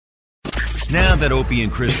Now that Opie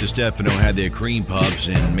and Chris DiStefano had their cream puffs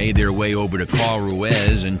and made their way over to Carl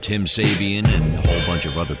Ruiz and Tim Sabian and a whole bunch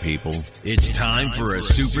of other people, it's time for a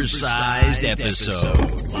supersized episode.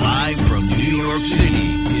 Live from New York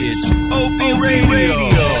City, it's Opie Radio.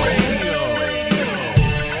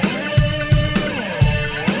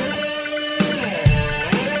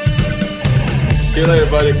 See you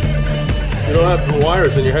later, buddy. You don't have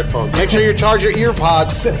wires in your headphones. Make sure you charge your ear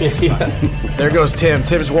pods. There goes Tim.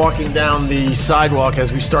 Tim's walking down the sidewalk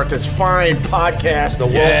as we start this fine podcast. The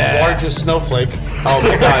world's largest snowflake. Oh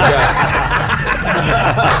my God, yeah.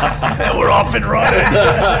 And we're off and running.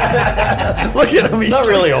 Look at him. He's not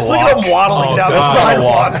really a walk. Look at him waddling down the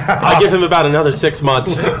sidewalk. I give him about another 6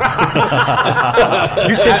 months. You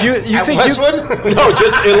think Westwood? No,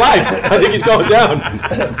 just in life. I think he's going down.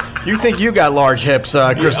 you think you got large hips,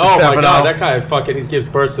 Chris Oh my DiStefano? God, that guy fucking he gives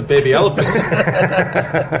birth to baby elephants.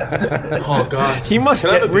 Oh God, He must Can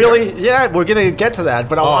I have get a beer? really. Yeah, we're gonna get to that,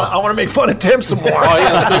 but I want to make fun of Tim some more. Oh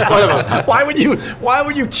yeah, let's make fun of him. Why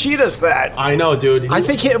would you cheat us that? I know, dude. I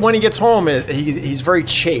think when he gets home, he's very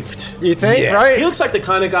chafed. You think, right? He looks like the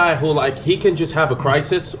kind of guy who, like, he can just have a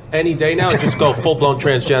crisis any day now and just go full-blown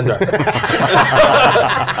transgender. He's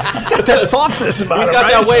got that softness about He's him, got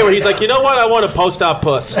right? that way where he's like, you know what? I want a post-op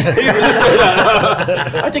puss. I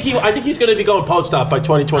think he's going to be going post-op by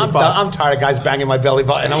 2025. I'm tired of guys banging my belly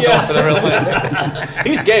button. I'm going for the real thing.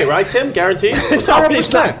 He's gay, right, Tim? Guaranteed? No,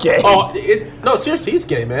 he's not gay. Oh, no, seriously, he's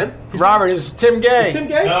gay, man. Robert, is Tim gay? Is Tim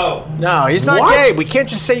gay? No, he's not What? gay. We can't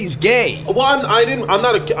just say he's gay. Well,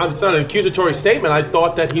 it's not an accusatory statement. I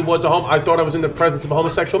thought that he was I thought I was in the presence of a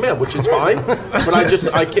homosexual man, which is fine.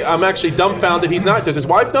 But I'm actually dumbfounded he's not. Does his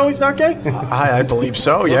wife know he's not gay? I believe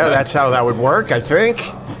so. Yeah, that's how that would work, I think.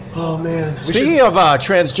 Oh, man. Speaking of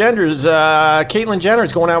transgenders, Caitlyn Jenner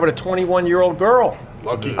is going out with a 21-year-old girl.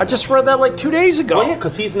 Lucky. I just read that like 2 days ago. Oh, yeah,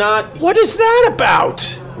 because he's not. What is that about?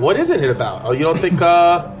 What isn't it about? Oh, you don't think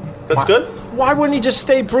that's good? Why wouldn't he just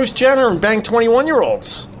stay Bruce Jenner and bang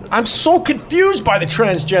 21-year-olds? I'm so confused by the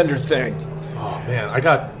transgender thing. Oh, man. I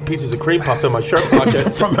got pieces of cream puff in my shirt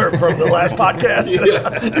pocket. from the last podcast.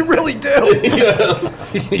 Yeah. You really do. Yeah.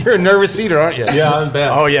 You're a nervous eater, aren't you? Yeah, I'm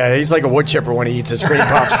bad. Oh yeah, he's like a wood chipper when he eats his cream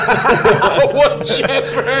puffs. What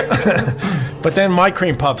chipper? But then my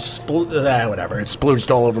cream puffs, whatever, it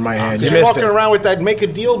splooged all over my hand. You You're missed walking it. around with that Make a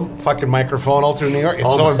Deal fucking microphone all through New York. It's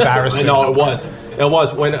so embarrassing. I know it was. It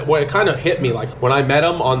was when it kind of hit me, like when I met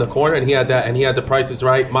him on the corner and he had the Price is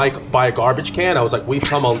Right, Mike, buy a garbage can. I was like,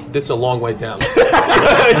 this is a long way down.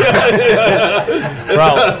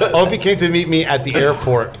 Bro, Opie came to meet me at the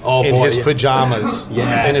airport in his pajamas.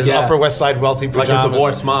 Yeah, in his yeah. Upper West Side wealthy pajamas. Like a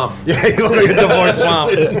divorced mom. Yeah, he looked like a divorced mom.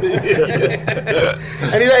 And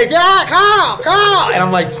he's like, yeah, call. And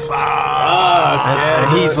I'm like, fuck.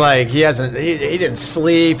 And he's like, he didn't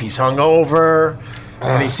sleep, he's hungover.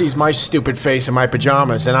 And he sees my stupid face in my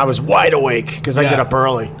pajamas, and I was wide awake because I get up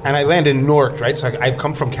early. And I land in Newark, right? So I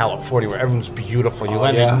come from California where everyone's beautiful. You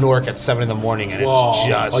land in Newark at 7 in the morning, and it's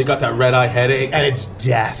just... Oh, you got that red-eye headache. And it's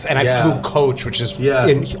death. And I flew coach, which is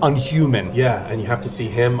unhuman. Yeah, and you have to see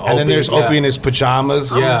him. And then there's Opie in his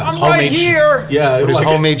pajamas. Yeah. His I'm right here. Yeah. With his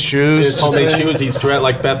homemade shoes. His homemade shoes. He's dressed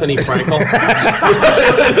like Bethany Frankel.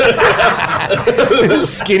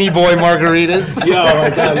 Skinny boy margaritas. Yeah, oh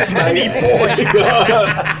my God. Skinny boy.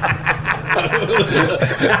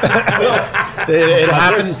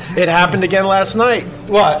 It happened again last night.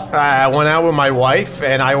 What? I went out with my wife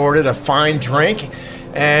and I ordered a fine drink,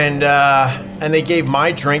 and they gave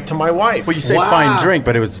my drink to my wife. Well, you say fine drink,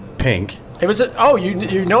 but it was pink. It was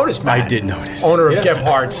you noticed, Matt? I did notice. Owner of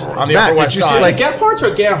Gebhardt's on the Matt, Upper West did you see, Side. like, Gebhardt's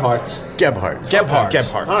or Gerhardt's? Gebhardt.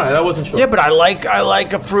 Gebhardt's. All right, I wasn't sure. Yeah, but I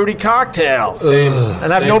like a fruity cocktail.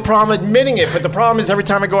 And I have no problem admitting it. But the problem is every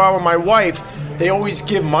time I go out with my wife, they always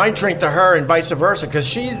give my drink to her and vice versa because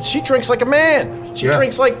she drinks like a man. She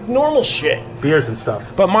drinks like normal shit. Beers and stuff.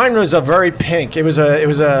 But mine was a very pink. It was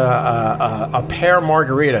a pear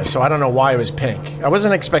margarita, so I don't know why it was pink. I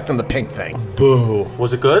wasn't expecting the pink thing. Boo.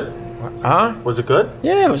 Was it good? Huh? Was it good?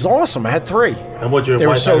 Yeah, it was awesome. I had 3. And what your They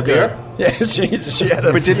wife were so had a beer? good. Yeah, she had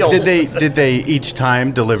a But did they each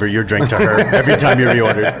time deliver your drink to her every time you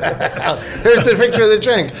reordered? There's the picture of the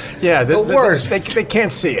drink. Yeah, the worst. They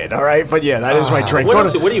can't see it, all right? But yeah, that is my drink.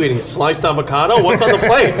 What are you eating? Sliced avocado? What's on the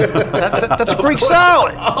plate? That's a Greek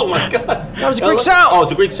salad. Oh my God. That was a Greek salad. Oh,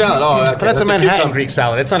 it's a Greek salad. Oh, okay. But that's a Manhattan cucumber. Greek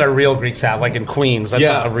salad. It's not a real Greek salad like in Queens. That's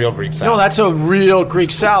not a real Greek salad. No, that's a real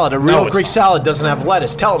Greek salad. A real Greek salad doesn't have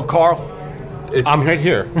lettuce. Tell him, Carl. I'm right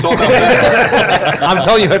here. It's all about Matt. I'm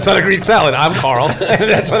telling you, that's not a Greek salad. I'm Carl.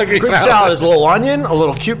 That's not a Greek Greek salad is a little onion, a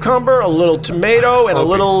little cucumber, a little tomato, and a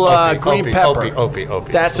little green pepper. Opie.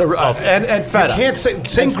 That's and feta. Can't say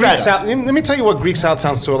And Greek feta. salad. Let me tell you what Greek salad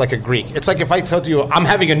sounds to like a Greek. It's like if I told you I'm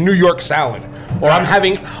having a New York salad or I'm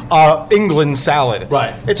having England salad.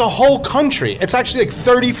 Right. It's a whole country. It's actually like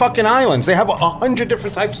 30 fucking islands. They have 100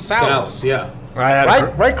 different types of salads. Sounds, yeah.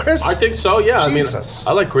 Right, Chris? I think so, yeah. Jesus.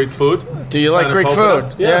 I mean, I like Greek food. Do you like Kinda Greek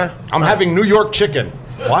coconut. food? Yeah. I'm having New York chicken.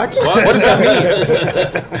 What? What does that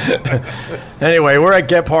mean? Anyway, we're at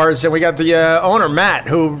Gephardt's, and we got the owner, Matt,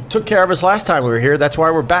 who took care of us last time we were here. That's why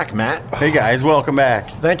we're back, Matt. Hey guys, welcome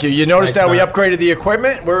back. Thank you. You noticed Thanks, that we Matt. upgraded the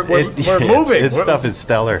equipment? We're moving. This stuff is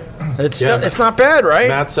stellar. It's Yeah, it's not bad, right?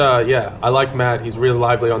 Matt's, yeah, I like Matt. He's really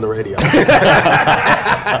lively on the radio.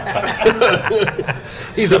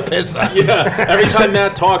 He's a pisser. Yeah. Every time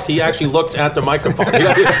Matt talks, he actually looks at the microphone.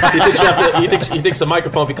 He thinks the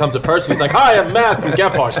microphone becomes a person. He's like, "Hi, I'm Matt from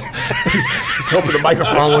Gephardt's." He's hoping the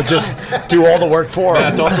microphone will just do all the work for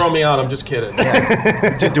Matt, him. don't throw me out. I'm just kidding.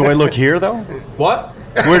 Do I look here though? What?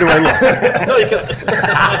 Where do I look? No, you can.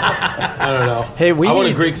 I don't know. Hey, we I want a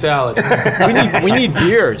need- Greek salad. We need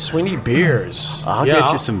beers. We need beers. I'll Yeah, get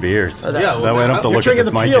I'll- you some beers. well, that way I don't have to you're look at this drinking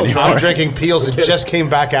the mic Peels, anymore. I'm drinking Peels. It just came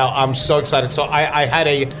back out. I'm so excited. So I had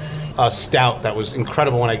a stout that was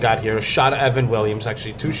incredible when I got here. A shot of Evan Williams,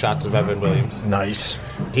 actually 2 shots of Evan Williams. Nice.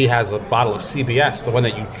 He has a bottle of CBS, the one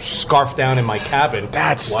that you scarfed down in my cabin.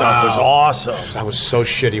 That stuff was awesome. That was so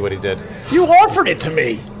shitty what he did. You offered it to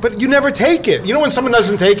me. But you never take it. You know when someone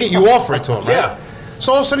doesn't take it, you offer it to him, right? Yeah.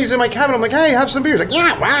 So all of a sudden he's in my cabin. I'm like, hey, have some beers. Like,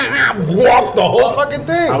 yeah, whoop, the whole fucking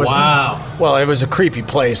thing. Wow. Well, it was a creepy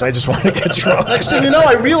place. I just wanted to get drunk. Next thing you know,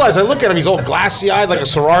 I realize I look at him. He's all glassy-eyed, like a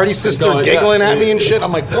sorority sister, No, yeah. giggling at me and shit.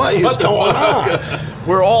 I'm like, what is going on?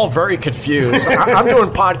 We're all very confused. I'm doing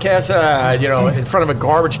podcasts, in front of a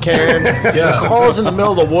garbage can. Yeah. Carl's in the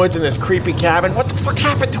middle of the woods in this creepy cabin. What the fuck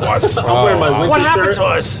happened to us? I'm wearing my winter What happened shirt. to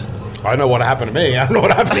us? I know what happened to me. I don't know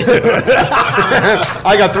what happened to you.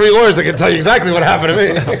 I got 3 lawyers that can tell you exactly what happened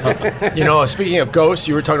to me. You know, speaking of ghosts,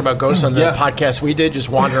 you were talking about ghosts on the Yeah. podcast we did, just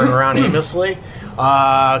wandering around aimlessly.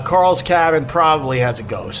 Carl's cabin probably has a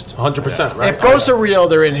ghost. 100%, right? If ghosts are real,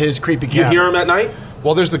 they're in his creepy cabin. You hear him at night?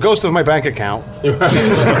 Well, there's the ghost of my bank account.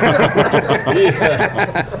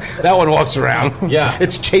 That one walks around. Yeah.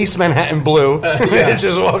 It's Chase Manhattan Blue. It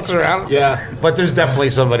just walks around. Yeah. But there's definitely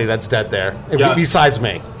somebody that's dead there, Yeah. besides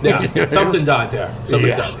me. Yeah. Something died there. Something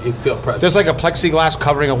Yeah. died. You feel present. There's like a plexiglass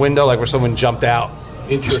covering a window, like where someone jumped out.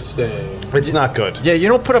 Interesting. It's not good. Yeah, you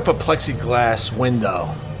don't put up a plexiglass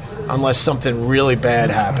window unless something really bad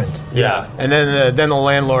happened. Yeah. And then the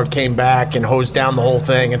landlord came back and hosed down the whole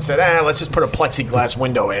thing and said, let's just put a plexiglass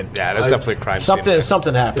window in. Yeah, there's definitely a crime scene.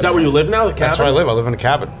 Something happened. Is that where you live now, the cabin? That's where I live. I live in a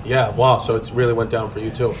cabin. Yeah, wow. So it's really went down for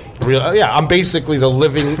you, too. Yeah, I'm basically the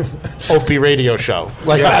living Opie radio show.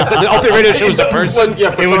 Like Yeah. if the Opie radio show was a person,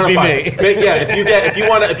 Yeah, it would be personified. me. Yeah,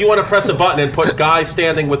 if you want to press a button and put guy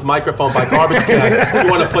standing with microphone by garbage can, you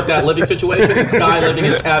want to put that living situation. It's guy living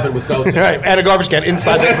in a cabin with ghosts. Right, and a garbage can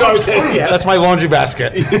inside the Garbage can, yeah. That's my laundry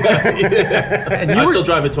basket. And I still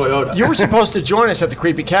drive a Toyota. You were supposed to join us at the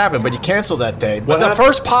creepy cabin, but you canceled that day. But What the happened?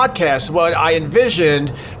 first podcast, what I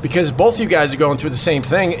envisioned, because both you guys are going through the same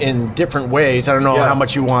thing in different ways. I don't know Yeah. how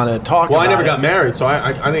much you want to talk Well, about I never it. got married, so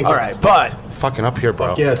I didn't. All right, but Fucking up here,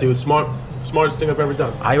 bro. Yeah, dude, smartest thing I've ever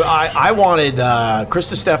done. I wanted Chris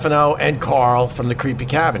Stefano and Carl from the creepy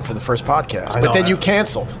cabin for the first podcast, I but know. then you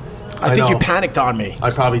canceled. I think know. you panicked on me. I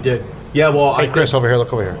probably did. Yeah, well, Hey, Chris, over here.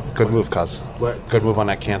 Look over here. Good move, cuz. What? Good move on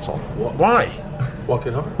that cancel. Why?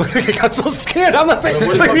 Walking over. He got so scared. I'm not thinking.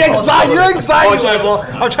 What are you Like the talking anxiety. about? Your anxiety Oh, level.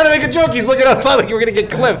 I'm trying to make a joke. He's looking outside like you were gonna get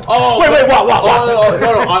clipped. Oh, wait, what?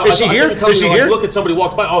 Oh, no. Is she here? Is she here? Look at somebody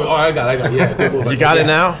walk by. Oh, I got it. Yeah, good move. You got it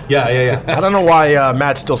now? Yeah. I don't know why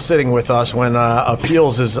Matt's still sitting with us when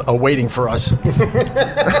Appeals is waiting for us.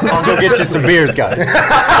 I'll go get you some beers, guys.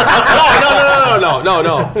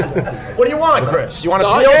 No. What do you want, Chris? You want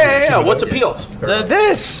Oh, Appeals? yeah. What's appeals?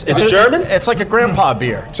 This. Is it German? It's like a grandpa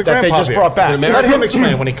beer It's a that they grandpa just beer. brought back. Is it American? Let him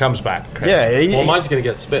explain when he comes back, Chris. Yeah, Well, mine's gonna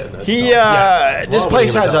get spit in it. He so. this Well,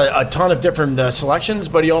 place what are has you gonna a ton of different selections,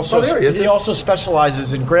 but he also Oh, there he is. also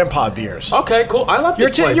specializes in grandpa beers. Okay, cool. I love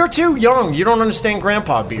this place. You're too young. You don't understand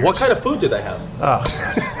grandpa beers. What kind of food do they have?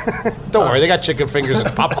 Don't worry, they got chicken fingers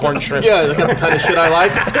and popcorn shrimp. Yeah, the kind of shit I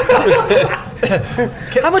like.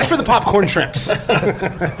 How much for the popcorn shrimps?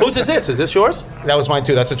 Whose is this? Is this yours? That was mine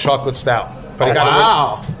too. That's a chocolate stout. But I got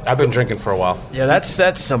wow. I've been drinking for a while. Yeah, that's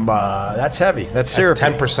heavy. That's syrup.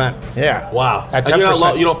 10%. Yeah. Wow. At And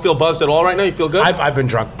 10%. you don't feel buzzed at all right now? You feel good? I've been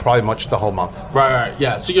drunk probably much the whole month. Right.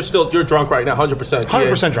 Yeah. So you're drunk right now, 100%.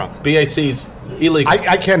 100% drunk. BAC's illegal.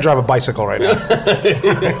 I can't drive a bicycle right now.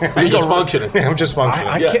 You're just functioning. I'm just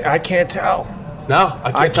functioning. I can't tell. No,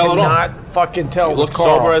 I can't tell at all. I cannot fucking tell. You with look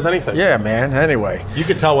Carl. sober as anything. Yeah, man. Anyway. You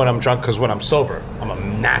can tell when I'm drunk because when I'm sober, I'm a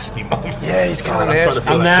nasty motherfucker. Yeah, he's kind of I'm trying to nasty.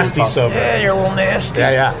 feel I'm that nasty cream puff. sober. Yeah, you're a little nasty.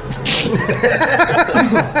 Yeah.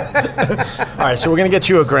 All right, so we're gonna get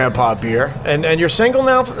you a grandpa beer, and you're single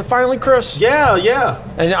now, finally, Chris. Yeah.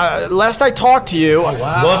 And last I talked to you, Look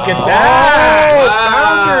at oh,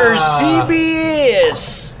 that. Founders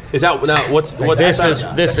CBS. Is that now? What's This that? is.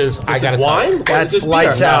 I This gotta is tell you. wine? What is That's this beer?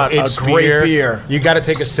 lights No, out. It's a great beer. You got to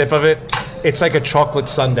take a sip of it. It's like a chocolate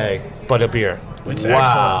sundae, but a beer. It's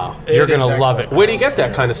Wow. excellent. You're It gonna is love excellent. it. Where do you get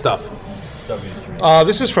that kind of stuff?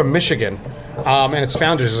 This is from Michigan, and its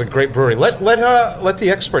Founders is a great brewery. Let the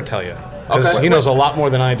expert tell you, because Okay. he knows a lot more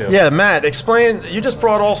than I do. Yeah, Matt, explain. You just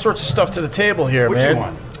brought all sorts of stuff to the table here, What man. you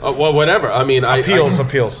want? Well, whatever. I mean, Appeals. I,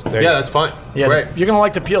 There you yeah, go. that's fine. Yeah, Great. you're gonna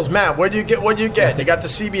like the peels, Matt. What do you get? You got the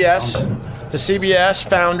CBS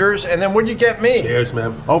Founders, and then what do you get me? Cheers,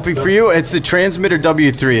 man. Opie, for you, it's the Transmitter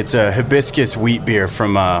W3. It's a hibiscus wheat beer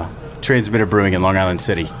from Transmitter Brewing in Long Island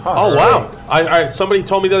City. Oh, wow. Somebody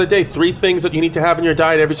told me the other day 3 things that you need to have in your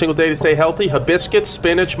diet every single day to stay healthy: hibiscus,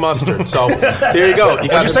 spinach, mustard. So there you go. You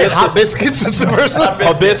got Did you say hot biscuits? What's the first one?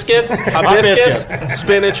 hibiscus,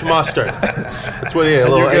 spinach, mustard. That's what it is. A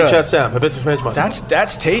little You're good. HSM, hibiscus, spinach, mustard.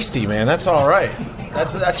 That's tasty, man. That's all right.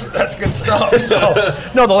 That's good stuff. So,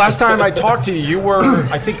 no, the last time I talked to you, you were,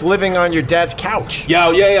 I think, living on your dad's couch. Yeah.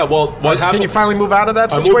 Well, what happened? Can you finally move out of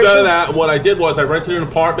that I situation? moved out of that, and what I did was I rented an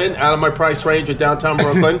apartment out of my price range in downtown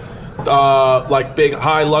Brooklyn, like big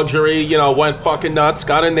high luxury. Went fucking nuts.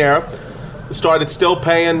 Got in there, started still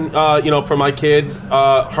paying, for my kid,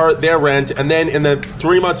 their rent, and then in the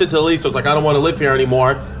 3 months into the lease, I was like, I don't want to live here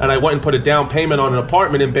anymore, and I went and put a down payment on an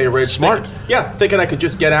apartment in Bay Ridge. Smart. Thinking I could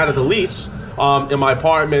just get out of the lease. In my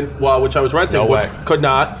apartment, which I was renting, No which way. could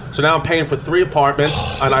not. So now I'm paying for 3 apartments,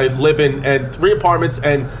 and I live in 3 apartments.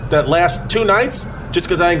 And the last 2 nights, just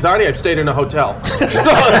because of anxiety, I've stayed in a hotel.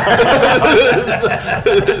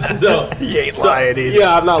 You ain't lying either.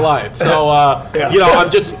 Yeah, I'm not lying. So I'm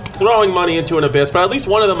just throwing money into an abyss, but at least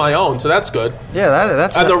one of them I own, so that's good. Yeah,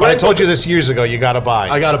 that's. And the But I rent, told you this years ago. You got to buy.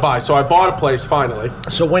 I got to buy. So I bought a place finally.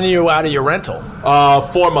 So when are you out of your rental?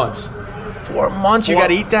 4 months. 4 months. You got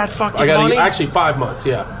to eat that fucking I got money. actually 5 months.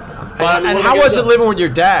 Yeah. But, I mean, and what how am I was gonna it do? living with your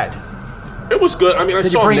dad? It was good. I mean, I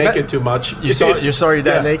Did you saw him bring back- naked too much. You saw your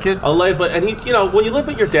dad naked? But he, when you live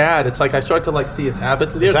with your dad, it's like I start to see his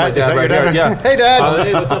habits. There's my is dad that right your dad? here. Yeah. Hey, Dad.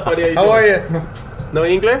 Hey, what's up, buddy? How are you? No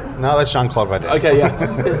English? No, that's Jean-Claude Van Damme. Okay,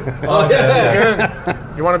 yeah. Oh, yeah. Good.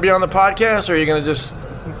 You want to be on the podcast, or are you going to just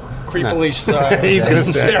creepily He's gonna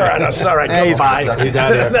stare at us? All right, goodbye. He's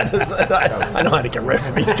out of here. I know how to get rid of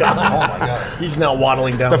him. He's gone. Oh my god. He's now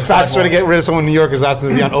waddling down The the fastest way to sidewalk. get rid of someone in New York is asking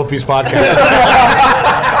them to be on Opie's podcast.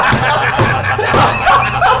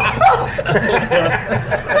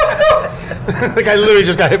 The guy literally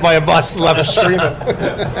just got hit by a bus, left screaming.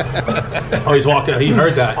 Oh, he's walking. He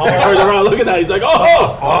heard that. He turned around. Look at that. He's like,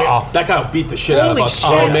 oh. That guy beat the shit out of Holy us. shit.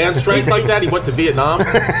 Oh, man, strength like that. He went to Vietnam.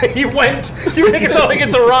 He went. You make it sound like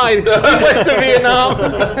it's a ride. He went to Vietnam.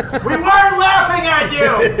 We weren't laughing at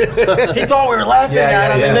you. He thought we were laughing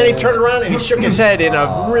at him, yeah. and then he turned around and he shook his head in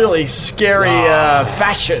a really scary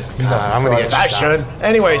fashion. I'm gonna get Fashion.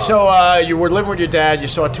 Anyway, so you were living with your dad. You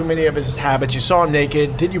saw too many of his habits. You saw him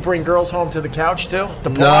naked. Did you bring girls home to the couch too?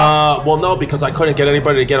 No, because I couldn't get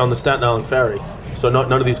anybody to get on the Staten Island ferry. So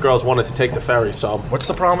none of these girls wanted to take the ferry. So What's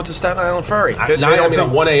the problem with the Staten Island ferry? I mean, at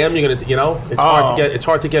 1 a.m. you're gonna, it's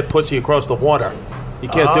hard to get pussy across the water. You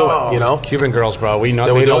can't do it. Cuban girls, bro. They we know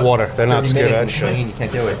do it? water. They're not scared of that shit. You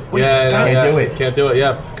can't do it. Can't do it.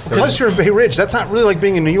 Yeah. Plus, you're in Bay Ridge. That's not really like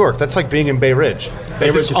being in New York. That's like being in Bay Ridge. Bay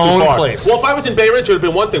It's Ridge its is too own far. place. Well, if I was in Bay Ridge, it would have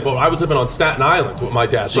been one thing, but I was living on Staten Island with my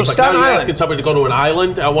dad. So it's Staten now you're Island- asking somebody to go to an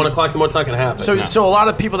island at 1 o'clock in the morning, it's not going to happen. So a lot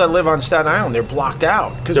of people that live on Staten Island, they're blocked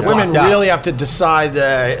out because They're women blocked out. really have to decide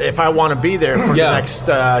if I want to be there for Yeah. the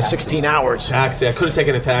next 16 hours. Taxi. I could have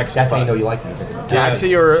taken a taxi. That's how you but- know you like me.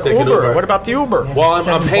 Taxi or Take an Uber. Uber. What about the Uber? Well,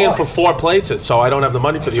 I'm paying for 4 places, so I don't have the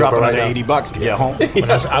money for the Dropping Uber right under now. $80 to get home. When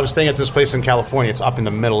I was staying at this place in California. It's up in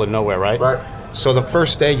the middle of nowhere, right? Right. So the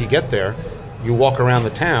first day you get there, you walk around the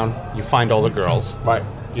town, you find all the girls. Right.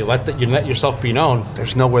 You let yourself be known.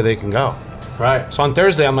 There's nowhere they can go. Right. So on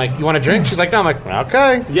Thursday, I'm like, "You want a drink?" She's like, "No." I'm like,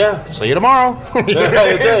 "Okay, Yeah. see you tomorrow."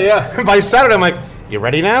 Yeah. By Saturday, I'm like, You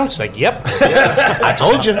ready now? She's like, yep. I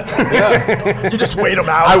told you. You just wait them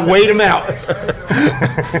out. I wait him out.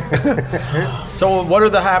 So what are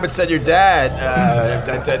the habits that your dad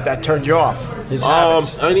that turned you off? His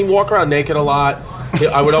habits. I didn't walk around naked a lot.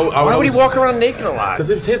 Why would he walk around naked a lot? Because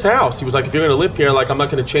it was his house. He was like, if you're going to live here, like, I'm not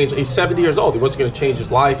going to change. He's 70 years old. He wasn't going to change his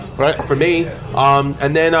life for me.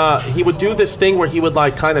 And then he would do this thing where he would,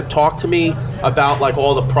 like, kind of talk to me about, like,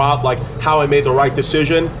 all the like, how I made the right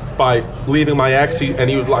decision by leaving my ex. And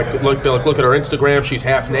he would, like, look at her Instagram. She's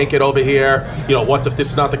half naked over here. You know, what if this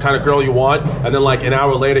is not the kind of girl you want? And then, like, an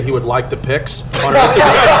hour later, he would like the pics on her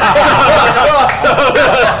Instagram.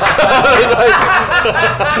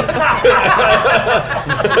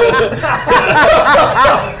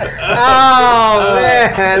 Oh,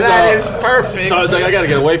 man, that is perfect. So I was like, I got to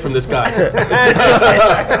get away from this guy.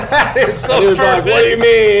 That is so He was like, perfect. what do you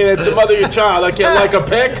mean? It's the mother of your child. I can't like a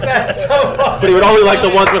pic? That's so funny. But he would only like the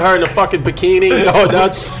ones with her in the fucking bikini. Oh,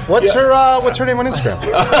 that's... What's her name on Instagram?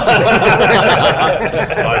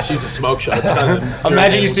 Oh, she's a smoke show. It's kind of...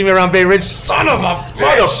 Imagine you see me around Bay Ridge. Son of a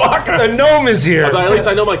motherfucker. The gnome is here. But at least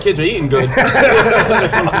I know my kids are eating good.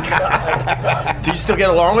 Do you still get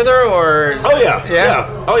along with her, or? Oh, yeah.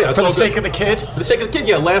 Yeah? Oh, yeah. It's For the all sake good. of the kid? For the sake of the kid,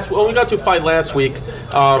 yeah. We got to a fight last week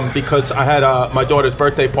because I had my daughter's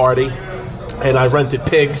birthday party, and I rented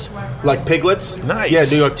pigs, like piglets. Nice. Yeah,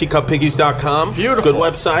 NewYorkTeaCupPiggies.com. Beautiful. Good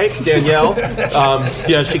website. Danielle.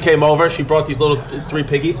 Yeah, she came over. She brought these little 3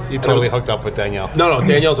 piggies. You totally hooked up with Danielle. No,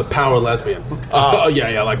 Danielle's a power lesbian. Oh,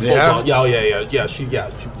 yeah, like full blown. Yeah, she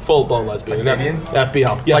full blown lesbian. Sabian?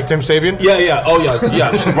 FBL. Yeah. Like Tim Sabian? Yeah. Oh,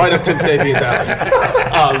 yeah. She's right up Tim Sabian's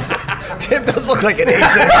alley. Tim does look like an Asian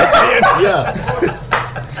lesbian. Yeah.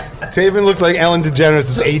 Taven looks like Ellen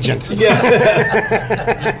DeGeneres' agent. Yeah.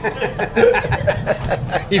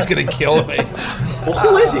 He's gonna kill me. Well,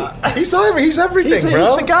 who is he? He's everything, He's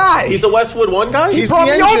bro. the guy. He's the Westwood One guy? He's brought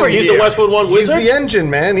the me engine. over He's here. the Westwood One He's wizard? the engine,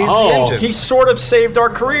 man. He's Oh. the engine. He sort of saved our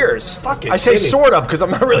careers. Fucking I say Timmy. sort of because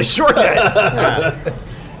I'm not really sure yet.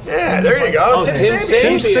 Yeah, there you go. Oh, Tim Tim Sabian.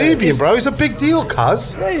 Tim Sabian. Sabian, bro. He's a big deal,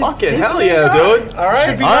 cuz. Fucking hell yeah, dude. All right.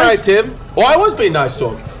 Should be All right, nice. Tim. Well, I was being nice to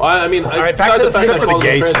him. I mean, all right, back to the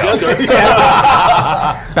gay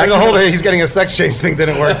Back the whole day, he's getting a sex change thing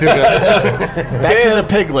didn't work too good. Back to the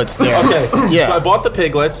piglets there. Okay. Yeah. So I bought the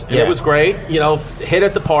piglets, and Yeah. it was great. You know, hit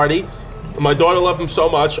at the party. My daughter loved them so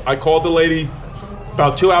much, I called the lady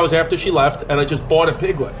about 2 hours after she left, and I just bought a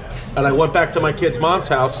piglet. And I went back to my kid's mom's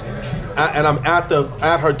house, and I'm at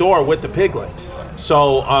her door with the piglet.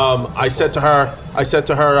 So I said to her,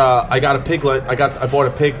 I got a piglet. I bought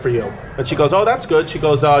a pig for you. And she goes, oh, that's good. She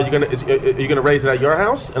goes, are you gonna raise it at your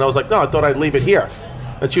house? And I was like, no, I thought I'd leave it here.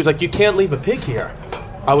 And she was like, you can't leave a pig here.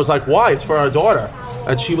 I was like, why? It's for our daughter.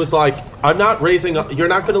 And she was like, you're not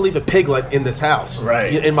going to leave a piglet in this house.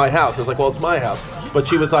 Right. In my house. I was like, well, it's my house. But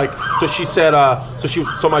she was like, so she said,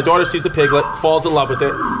 so my daughter sees the piglet, falls in love with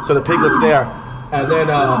it. So the piglet's there. And then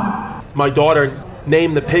my daughter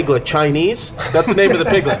named the piglet Chinese. That's the name of the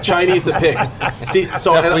piglet. Chinese the pig. See,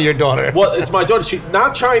 so Definitely your daughter. Well, it's my daughter. She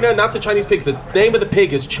not China, not the Chinese pig. The name of the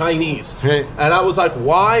pig is Chinese. Right. And I was like,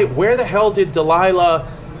 why? Where the hell did Delilah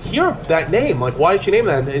hear that name? Like, why did she name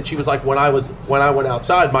that? And she was like, when I went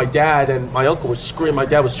outside, my dad and my uncle was screaming. My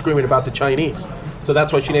dad was screaming about the Chinese. So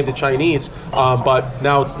that's why she named it Chinese. But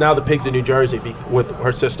now the pig's in New Jersey with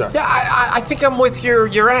her sister. Yeah, I think I'm with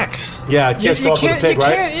your ex. Yeah, I can't talk with a pig,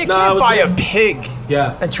 right? You No, I can't was- buy a pig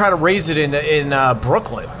Yeah. and try to raise it in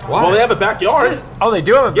Brooklyn. Well, they have a backyard. Oh, they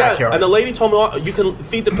do have a Yeah, backyard. and the lady told me you can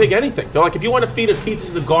feed the pig anything. They're like, if you want to feed it pieces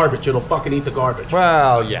of the garbage, it'll fucking eat the garbage.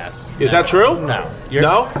 Well, yes. Is that true? No.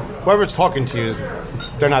 No? Whoever's talking to you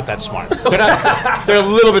they're not that smart. They're a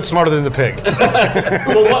little bit smarter than the pig.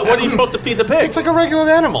 Well, what are you supposed to feed the pig? It's like a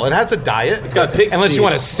regular animal. It has a diet. It's got pig Unless feed. you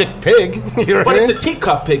want a sick pig. You know what But I mean? it's a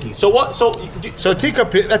teacup piggy. So what? So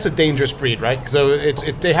teacup pig, that's a dangerous breed, right? So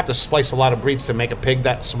they have to splice a lot of breeds to make a pig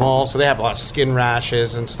that small. So they have a lot of skin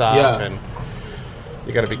rashes and stuff. Yeah. And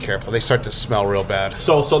you got to be careful. They start to smell real bad.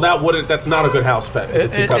 so that's not a good house pet.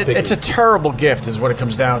 It's a teacup piggy. It's a terrible gift, is what it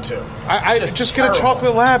comes down to. I just get a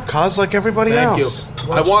chocolate lab, cause like everybody Thank else.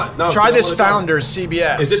 you. I want no. Try I this wanna try. Founders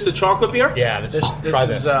CBS. Is this the chocolate beer? Yeah, This try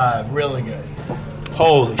this. is really good.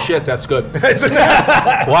 Holy shit, that's good. Isn't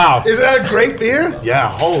that Wow. a great beer? Yeah.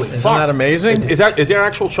 Holy. Isn't fuck. that amazing? Is there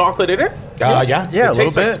actual chocolate in it? Yeah. Yeah, a It little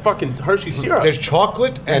tastes like bit. fucking Hershey syrup. There's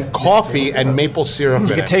chocolate and coffee and maple syrup You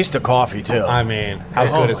in can it. taste the coffee too. I mean, how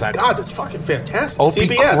Oh good is my that? God, that's fucking fantastic. Opie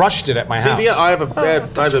CBS crushed it at my house. CBS, I have a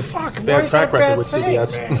bad track record with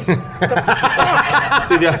CBS.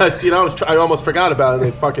 CBS, you know, I almost forgot about it.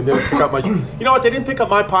 They fucking didn't pick up my. You know what? They didn't pick up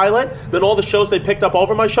my pilot. Then all the shows they picked up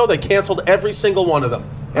over my show, they canceled every single one of them.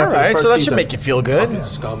 All after the right, first so that season. should make you feel good. Fucking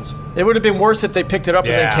scums. It would have been worse if they picked it up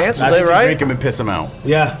and then canceled That's it, right? Drink him and piss him out.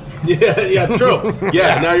 Yeah, it's true.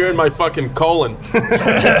 Yeah, now you're in my fucking colon.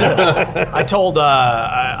 I told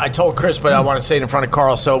Chris, but I want to say it in front of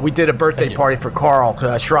Carl. So we did a birthday party for Carl.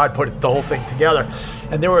 Sherrod put the whole thing together,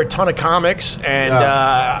 and there were a ton of comics. And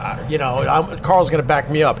Carl's going to back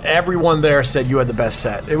me up. Everyone there said you had the best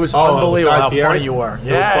set. It was unbelievable Guy how Fieri? funny you were.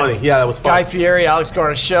 It was funny. Yeah, that was funny. Guy Fieri, Alex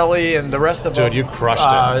Garnaschelli, and the rest of them. Dude, you crushed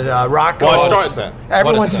it. Rocco. Well, I started-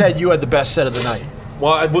 Everyone said you had the best set of the night.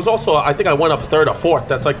 Well, it was also, I think I went up third or fourth.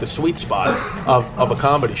 That's like the sweet spot of a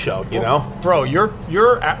comedy show, you know? Bro, your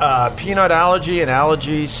peanut allergy and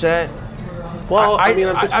allergy set. Well, I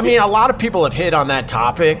I'm mean, a lot of people have hit on that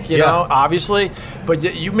topic, you Yeah. know, obviously, but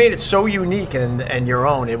you made it so unique and your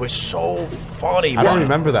own. It was so funny. I don't man.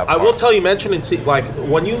 remember that I part. will tell you, mention and see, like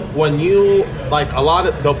when you like a lot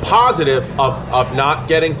of the positive of not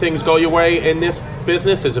getting things go your way in this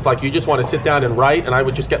business is if like you just want to sit down and write, and I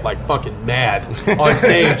would just get like fucking mad on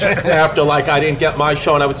stage after like I didn't get my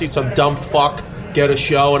show, and I would see some dumb fuck get a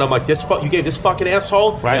show, and I'm like, you gave this fucking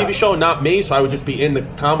asshole TV show, not me. So I would just be in the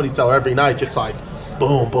Comedy Cellar every night, just like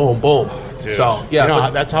boom, boom, boom. Dude. So yeah, You know, but-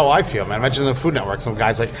 that's how I feel, man. Imagine the Food Network. Some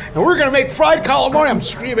guy's like, and we're gonna make fried calamari. I'm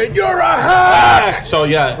screaming, you're a hack! So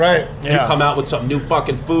yeah, Right. You Yeah. come out with some new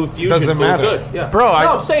fucking food fusion. Doesn't food, matter. good. Yeah, Bro,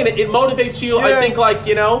 I'm saying it motivates you. I Yeah. think like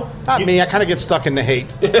Not me. I kind of get stuck in the hate.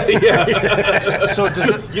 So does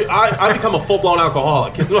it? I become a full blown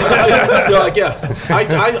alcoholic. You're like, yeah,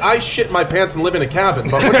 I shit my pants and live in a cabin.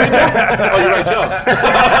 But what do you do? Oh, you write jokes.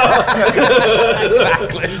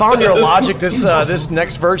 Found your logic. This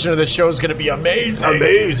next version of the show is going to be amazing.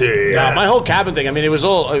 Amazing. Yeah, my whole cabin thing. I mean, it was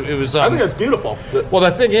all. It was. I think that's beautiful. Well,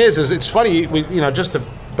 the thing is it's funny. Just to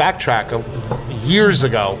backtrack, years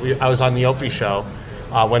ago, I was on the Opie show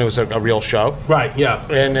when it was a real show, Right. Yeah.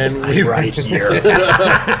 and then we Right here.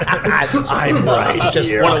 I'm right Just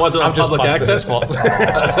here. when it wasn't on I'm just public busting access. his balls.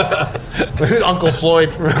 Uncle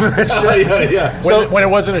Floyd. Yeah. When it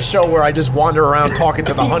wasn't a show where I just wander around talking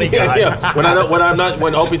to the honey guy. Yeah.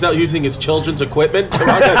 When Opie's out using his children's equipment.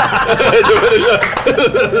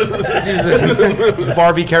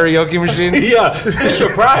 Barbie karaoke machine. Yeah. Fisher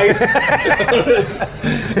Price.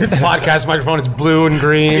 It's podcast microphone. It's blue and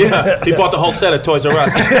green. Yeah. He bought the whole set at Toys R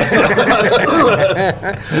Us.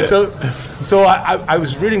 So I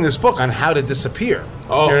was reading this book on how to disappear.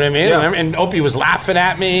 Oh, you know what I mean? yeah. And Opie was laughing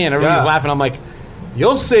at me, and everybody's Yeah. laughing. I'm like,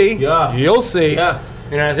 you'll see. Yeah. You'll see. Yeah.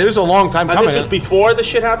 You know, it was a long time And coming. this was before the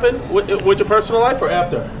shit happened with your personal life or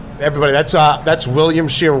after? Everybody, that's William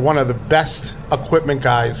Scheer, one of the best equipment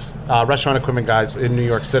guys, restaurant equipment guys in New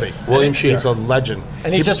York City. William Scheer. He's a legend.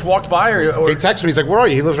 And he just walked by, or He texted me. He's like, "Where are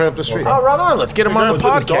you?" He lives right up the street. oh, right on. Let's get him on the He's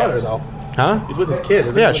with his daughter, podcast. though. Huh? He's with his kid.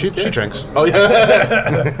 Isn't Yeah, he she with his kid? drinks. Oh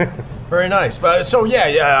yeah. Very nice. But so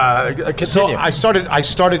continue. So I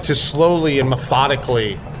started to slowly and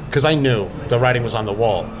methodically, because I knew the writing was on the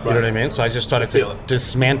wall. You know what I mean? So I just started feel to it.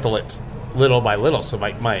 dismantle it little by little, so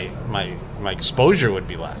my exposure would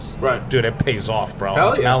be less. Right. Dude, it pays off, bro. Hell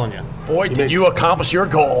I'm yeah. telling you. Boy, did makes- you accomplish your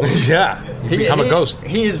goal. Yeah, you become a ghost.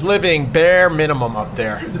 He is living bare minimum up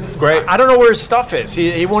there. Great. I don't know where his stuff is.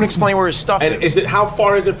 He won't explain where his stuff And is it how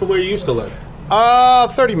far is it from where you used to live?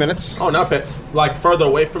 30 minutes. Oh, not bad. Like further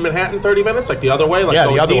away from Manhattan, 30 minutes? Like the other way? Like Yeah, the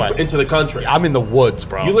going other deep way. into the country. I'm in the woods,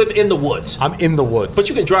 bro. You live in the woods. I'm in the woods. But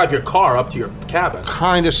you can drive your car up to your cabin.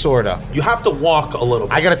 kind of, sorta. You have to walk a little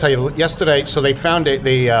bit. I got to tell you, yesterday, so they found it.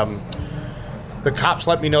 The cops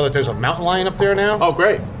let me know that there's a mountain lion up there now. Oh,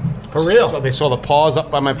 great. For real? So they saw the paws up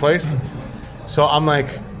by my place. So I'm like,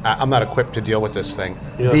 I'm not equipped to deal with this thing.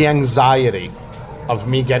 Yeah. The anxiety of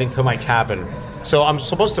me getting to my cabin. So I'm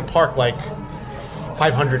supposed to park like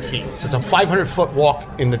 500 feet. So it's a 500-foot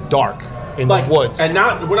walk in the dark, in Like the woods. And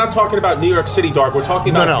we're not talking about New York City dark. We're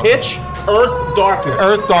talking No, about no. pitch, earth, darkness.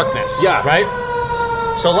 Earth darkness. Yeah. Right?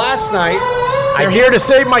 So last night, They're here to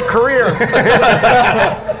save my career.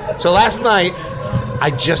 So last night, I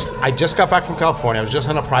just got back from California. I was just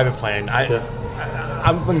on a private plane.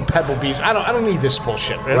 I'm in Pebble Beach. I don't need this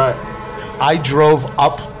bullshit. Right. I drove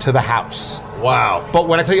up to the house. Wow. But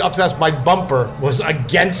when I tell you up to the house, my bumper was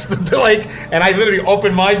against the and I literally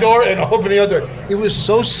opened my door and opened the other door. It was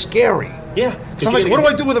so scary. Yeah. Because I'm like, what do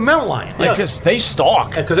I do with a mountain lion? Like, Because they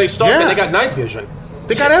stalk. Because they stalk Yeah. and they got night vision.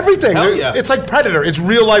 they got everything. Hell yeah. It's like Predator. It's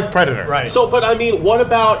real life Predator. Right. So, but I mean, what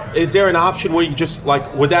about, is there an option where you just,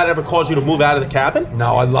 like, would that ever cause you to move out of the cabin?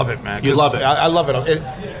 No, I love it, man. You 'Cause love it. I love it.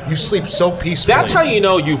 You sleep so peacefully. That's how you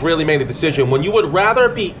know you've really made a decision. When you would rather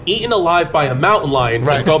be eaten alive by a mountain lion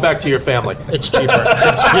than go back to your family. It's cheaper.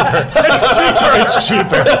 It's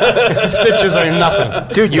cheaper. Stitches are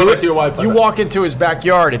nothing. Dude, your wife. you walk into his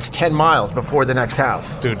backyard, it's 10 miles before the next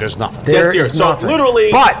house. Dude, there's nothing. There That's is so nothing.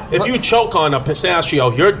 literally, But if you choke on a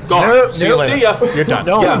pistachio, you're gone. No, See no. ya. You're done.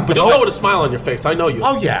 No. Yeah, but No. you'll go with a smile on your face. I know you.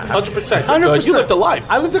 Oh, yeah. 100%. 100%. You lived a life.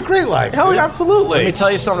 I lived a great life. Hell, dude. absolutely. Let me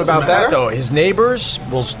tell you something about matter. that, though. His neighbors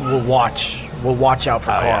will watch out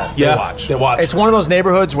for Carl. yeah. Yeah, watch. They watch. It's one of those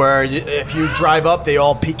neighborhoods where if you drive up, they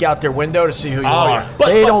all peek out their window to see who you are. yeah.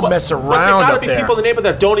 They don't mess around But there gotta up be there. people in the neighborhood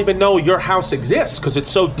that don't even know your house exists because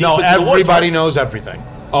it's so deep No, into the woods. everybody right? knows everything.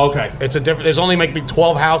 Okay. It's a different. There's only maybe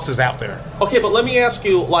 12 houses out there. Okay, but let me ask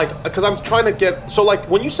you, like, because I'm trying to get, so, like,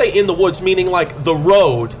 when you say in the woods, meaning, like, the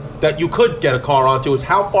road that you could get a car onto is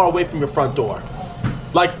how far away from your front door?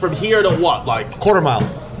 Like, from here to what? Like, Quarter mile.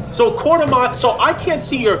 so a quarter mile, so I can't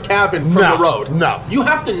see your cabin from No, the road. no. You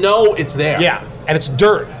have to know it's there. Yeah, and it's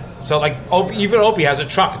dirt. So like, even Opie has a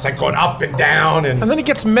truck. It's like going up and down, and And then he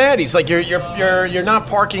gets mad. He's like, "You're not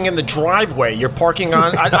parking in the driveway. You're parking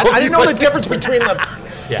on." I didn't know He's the like- difference between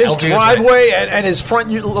Yeah, his Opie is driveway and his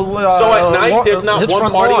front. So at night, there's not his one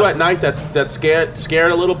front part of you lawn. at night that's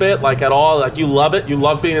scared a little bit, like at all. Like you love it. You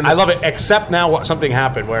love being in. I love it. Except now, something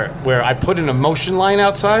happened where I put in a motion line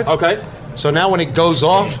outside. Okay, So now when it goes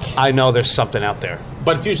off, I know there's something out there.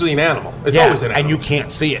 but it's usually an animal. It's Yeah, always an animal. and you can't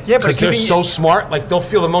see it. Yeah, but it because could they're be- so smart. Like they'll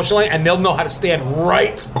feel the motion line and they'll know how to stand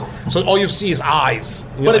right. So all you see is eyes.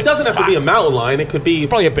 And But you're it doesn't like, have to be a "Fuck." mountain lion. It could be.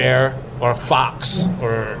 Probably a bear or a fox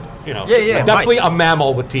or Yeah, definitely a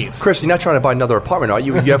mammal with teeth. Chris, you're not trying to buy another apartment, are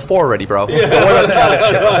you? You have 4 already, bro. Don't worry about the toilet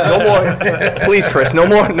shit. No more. Please, Chris, no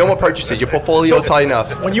more purchases. Your portfolio's high enough.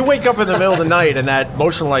 When you wake up in the middle of the night and that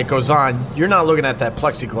motion light goes on, you're not looking at that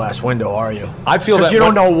plexiglass window, are you? I feel because that you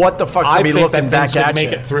don't what- know what the fuck's I gonna be think looking that back things at can you.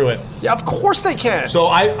 make it through it. Yeah, of course they can. So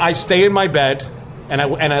I stay in my bed and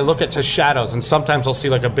I look at the shadows, and sometimes I'll see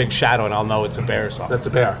like a big shadow and I'll know it's a bear or something. That's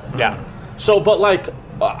a bear. Yeah. So, but like,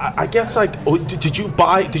 I guess like, did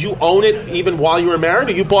you own it even while you were married,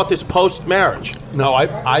 or you bought this post marriage? No,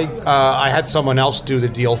 I had someone else do the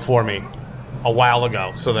deal for me a while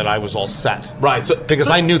ago, so that I was all set. Right. So Because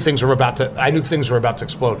I knew things were about to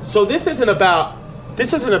explode. So this isn't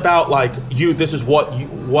about like you. This is what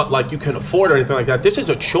like you can afford or anything like that. This is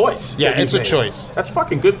a choice. Yeah, that you it's a made. choice. That's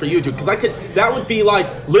fucking good for you, dude. Because that would be like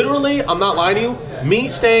literally. I'm not lying to you. Me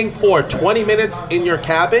staying for 20 minutes in your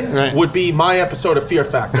cabin Right. would be my episode of Fear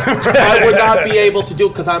Factor. I would not be able to do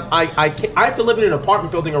because I have to live in an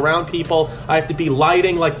apartment building around people. I have to be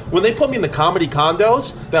lighting. Like when they put me in the comedy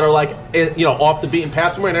condos that are like off the beaten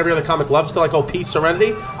path somewhere, and every other comic loves to like peace,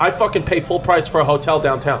 serenity. I fucking pay full price for a hotel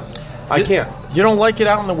downtown. I can't. You don't like it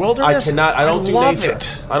out in the I wilderness? cannot. I don't do love nature.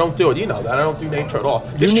 it. I don't do it. You know that. I don't do nature at all.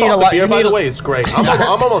 This need a chocolate lot- beer, you by need the a- way, is great. I'm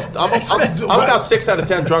about 6 out of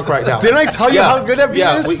 10 drunk right now. Didn't I tell you how good that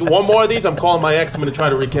beer is? One more of these, I'm calling my ex. I'm going to try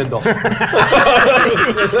to rekindle.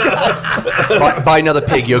 Buy another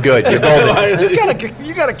pig. You're good. You're golden.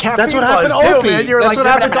 You got a caffeine That's what happened to buzz, too, Opie. man. You're That's like,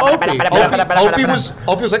 what happened to Opie.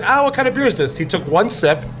 Opie was like, what kind of beer is this? He took one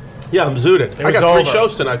sip. Yeah, I'm zooted. I was got 3 over.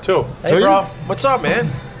 shows tonight too. Hey, bro, what's up, man?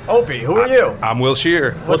 Opie, who are you? I'm Will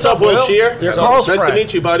Shear. What's up, Will Shear? You're Carl's nice friend. to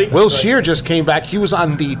meet you, buddy. Will Shear just came back. He was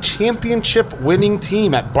on the championship winning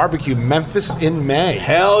team at Barbecue Memphis in May.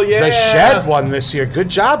 Hell yeah. The Shed won this year. Good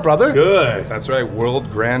job, brother. Good. That's right, World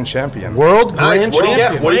Grand Champion. World Nice. Grand What do you get?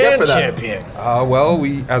 Champion. What do you get for Grand that? champion. Well,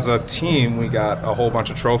 we as a team we got a whole bunch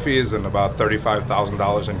of trophies and about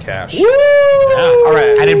 $35,000 in cash. Yeah. All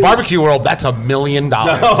right. And in barbecue world, that's $1 million. Oh,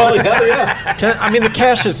 hell yeah. The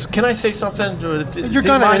cash is. Can I say something? You're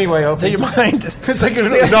gonna anyway, Opie. Do you mind? It's like,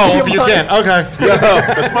 no, you can't. Okay.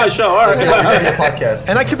 That's my show. All right. Podcast.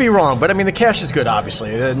 And I could be wrong, but I mean the cash is good.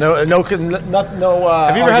 Obviously, no. Have Have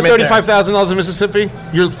you ever had $35,000 in Mississippi?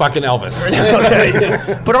 You're fucking Elvis.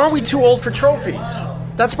 But aren't we too old for trophies?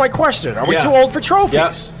 That's my question. Are we Yeah. too old for trophies?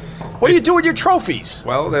 Yeah. What do you do with your trophies?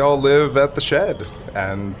 Well, they all live at the Shed,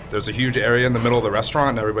 and there's a huge area in the middle of the restaurant,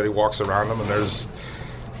 and everybody walks around them, and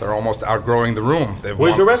they're almost outgrowing the room.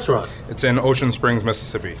 Where's your restaurant? It's in Ocean Springs,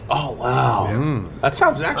 Mississippi. Oh, wow. That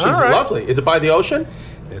sounds actually All right. lovely. Is it by the ocean?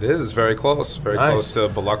 It is very close Nice. to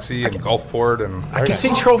Biloxi and Gulfport, and I can see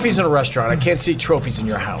trophies in a restaurant. I can't see trophies in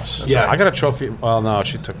your house. Yeah. I got a trophy. Well, no,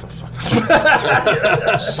 she took the fuck.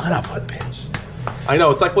 Son of a bitch. I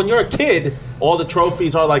know. It's like when you're a kid, all the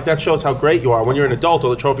trophies are like, that shows how great you are. When you're an adult, all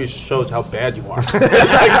the trophies shows how bad you are.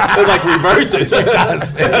 It like reverses. It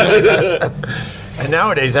does. And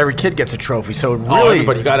nowadays, every kid gets a trophy, so really,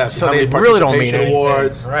 everybody got to. so how they many really don't mean participation anything.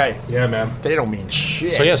 awards. Right? Yeah, man. They don't mean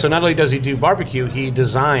shit. So not only does he do barbecue, he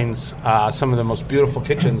designs some of the most beautiful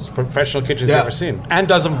kitchens, professional kitchens you've ever seen, and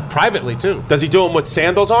does them privately too. Does he do them with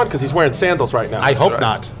sandals on? Because he's wearing sandals right now. I hope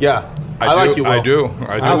not. Yeah. I like you, Will. I do.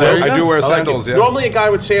 there you I do go. wear I like sandals. you. Yeah. Normally, a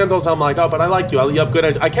guy with sandals, I'm like, oh, but I like you. You have good.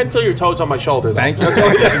 I can feel your toes on my shoulder. Though. Thank you. That's the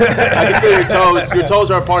only thing. I can feel your toes. Your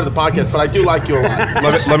toes are a part of the podcast, but I do like you a lot.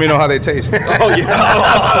 Let me know how they taste. Oh yeah.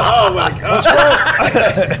 Oh my God.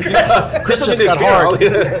 Chris just got hard.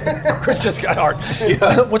 Chris just got hard.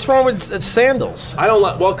 What's wrong with sandals? I don't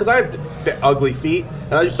like. Well, because I have ugly feet,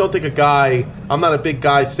 and I just don't think a guy. I'm not a big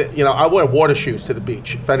guy. I wear water shoes to the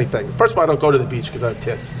beach. If anything, first of all, I don't go to the beach because I have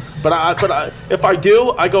tits. But if I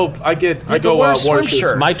do, I go water shoes.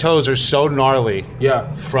 Shirts. My toes are so gnarly.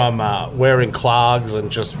 Yeah. From wearing clogs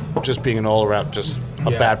and just being an all around just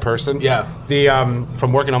a bad person. Yeah. The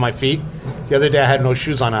from working on my feet. The other day I had no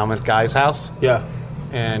shoes on. I'm at a guy's house. Yeah.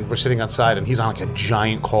 And we're sitting outside, and he's on like a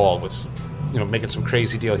giant call with, making some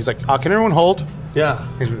crazy deal. He's like, "Can everyone hold?" Yeah.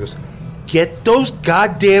 And he goes, "Get those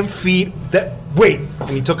goddamn feet wait." And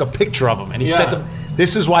he took a picture of them, and he said to them,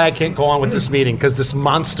 "This is why I can't go on with this meeting, because this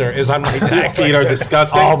monster is on my back." Feet are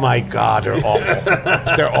disgusting. Oh my God, they're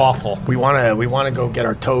awful. They're awful. We want to go get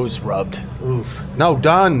our toes rubbed. Oof. No,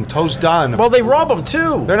 done. Toes done. Well, they rub them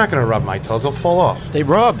too. They're not going to rub my toes. They'll fall off. They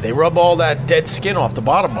rub all that dead skin off the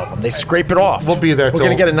bottom of them. They scrape it off. We'll be there We're till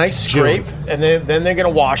going to get a nice scrape, June. and then they're going to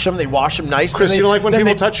wash them. They wash them nice. Chris, you don't like when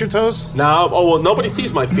people touch your toes? No. Oh well, nobody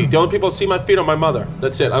sees my feet. The only people who see my feet are my mother.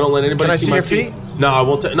 That's it. I don't let anybody Can I see see my your feet? No, I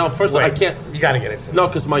won't. No, first of all, I can't. You got to get into No,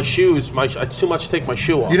 because my shoes, it's too much to take my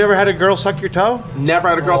shoe off. You never had a girl suck your toe? Never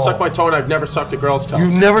had a girl suck my toe, and I've never sucked a girl's toe. You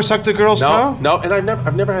never sucked a girl's toe? No, and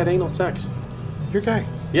I've never had anal sex. You're gay.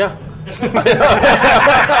 Yeah.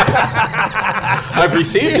 I've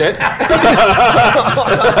received it.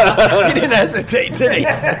 He didn't hesitate, did he?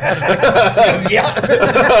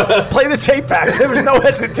 Yeah. Play the tape back. There was no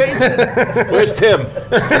hesitation. Where's Tim?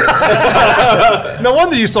 No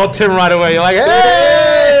wonder you saw Tim right away. You're like,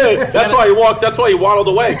 hey! That's why he walked. That's why he waddled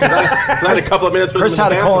away. I had a couple of minutes. Chris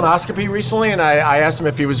had a bathroom. colonoscopy recently, and I asked him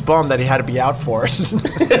if he was bummed that he had to be out for it.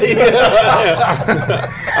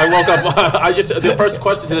 I woke up. The first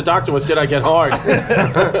question to the doctor was, "Did I get hard?"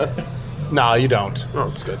 No, you don't. Oh,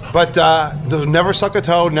 it's good. But never suck a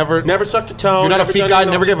toe, Never sucked a toe. You're not a never feet done guy,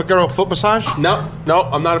 anything. never give a girl a foot massage? No,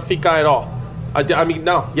 I'm not a feet guy at all. I mean,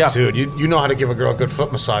 no, yeah. Dude, you know how to give a girl a good foot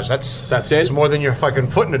massage. That's it? It's more than your fucking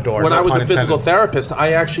foot in the door. When no I was pun a physical intended. therapist,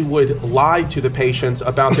 I actually would lie to the patients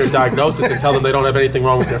about their diagnosis and tell them they don't have anything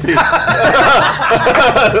wrong with their feet.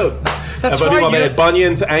 That's but right. people had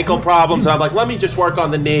bunions, ankle problems, and I'm like, let me just work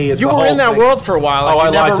on the knee. It's You the were whole in that thing. world for a while. Oh, I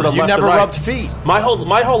you lied never, to them You left never and right. rubbed feet. My whole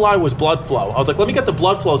lie was blood flow. I was like, let me get the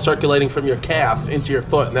blood flow circulating from your calf into your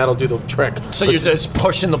foot, and that'll do the trick. So you're just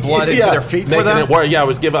pushing the blood into their feet for making them? it work. Yeah, I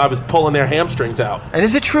was pulling their hamstrings out. And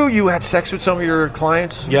is it true you had sex with some of your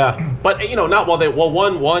clients? Yeah, but not while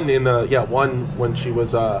one when she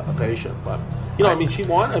was a patient, but. I mean, she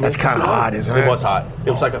won. I mean, That's kinda hot, isn't it? It was hot. It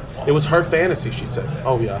was it was her fantasy. She said,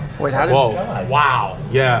 "Oh yeah." Wait, how did? Whoa! Wow.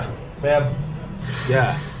 Yeah.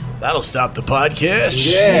 Yeah. That'll stop the podcast.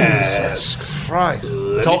 Yes. Christ.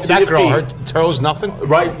 me see That your girl, her feet. toes, nothing?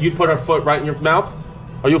 Right. You put her foot right in your mouth.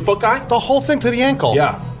 Are you a foot guy? The whole thing to the ankle.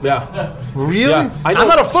 Yeah. Really? Yeah, I know. I'm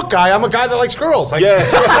not a foot guy. I'm a guy that likes girls. Like, Yeah.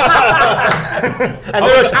 and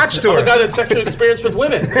they're attached to I'm her. a guy that's sexually experienced with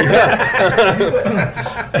women.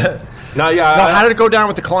 Yeah. Now, how did it go down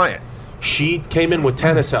with the client? She came in with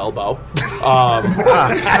tennis elbow. That's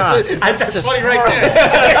funny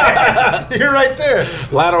right there. You're right there.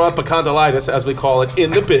 Lateral epicondylitis, as we call it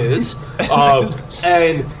in the biz.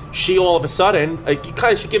 And she all of a sudden,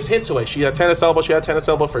 she gives hints away. She had tennis elbow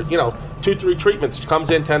for, 2-3 treatments. She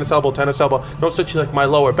comes in, tennis elbow. No such like, my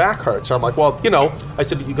lower back hurts. So I'm like, well, I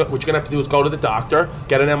said, what you're going to have to do is go to the doctor,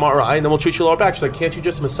 get an MRI, and then we'll treat your lower back. She's like, can't you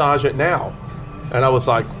just massage it now? And I was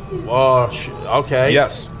like, oh, okay.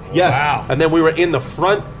 Yes. Wow. And then we were in the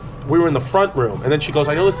front room, and then she goes,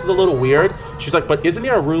 I know this is a little weird. She's like, but isn't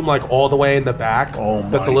there a room like all the way in the back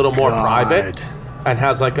that's a little more private and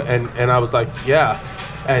has like and I was like, yeah.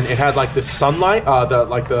 And it had like the sunlight,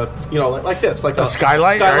 like this, like a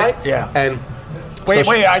skylight, right? Yeah. And Wait,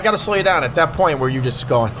 I got to slow you down. At that point, were you just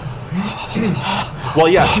going? well,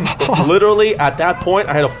 yeah, literally at that point,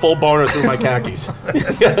 I had a full boner through my khakis.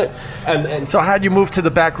 and So how'd you move to the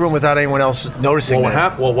back room without anyone else noticing? Well, what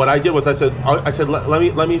happened? Well, what I did was I said,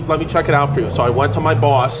 let me check it out for you. So I went to my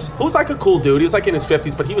boss, who was like a cool dude. He was like in his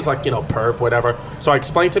 50s, but he was like, perv, whatever. So I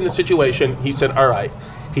explained to him the situation. He said, all right.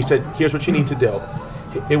 He said, here's what you need to do.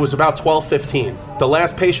 It was about 12:15. The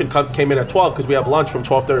last patient came in at 12 because we have lunch from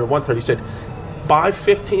 12:30 to 1:30. He said, "Buy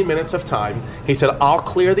 15 minutes of time." He said, "I'll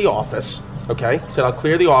clear the office." Okay? He said, "I'll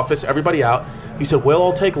clear the office, everybody out." He said, "We'll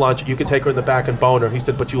all take lunch. You can take her in the back and bone her." He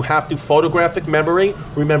said, "But you have to photographic memory,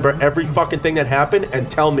 remember every fucking thing that happened, and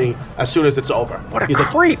tell me as soon as it's over." What a He's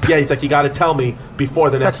creep. Like, yeah, he's like, "You got to tell me before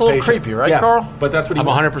the next That's a little patient." creepy, right, Yeah, Carl? But that's what he I'm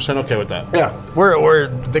wanted. 100% okay with that. Yeah. Where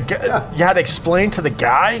the guy, you had to explain to the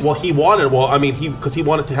guy? Well, he wanted. Well, I mean, because he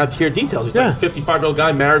wanted to hear details. He's like a 55-year-old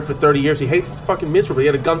guy married for 30 years. He hates fucking miserably. He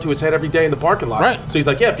had a gun to his head every day in the parking lot. Right. So he's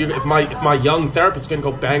like, yeah, if my young therapist is gonna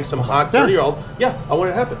go bang some hot 30-year-old, yeah, I want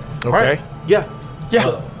it to happen. Okay. Right. Yeah.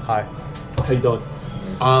 Yeah. Hi. How you doing?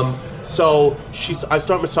 So I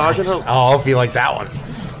start massaging her. Oh, Opie liked that one.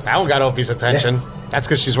 That one got Opie's attention. That's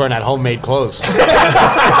because she's wearing that homemade clothes. Homemade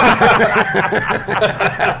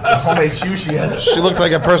sushi has it. She looks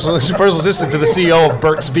like a personal assistant to the CEO of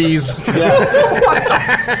Burt's Bees.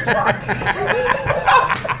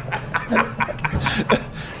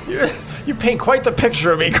 You paint quite the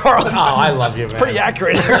picture of me, Carl. Oh, I love you, man. Pretty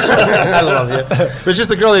accurate. I love you. It's just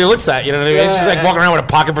the girl that he looks at, you know what I mean? She's like walking around with a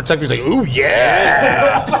pocket protector. He's like, ooh,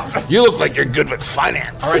 yeah. You look like you're good with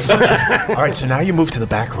finance. All right, so now you move to the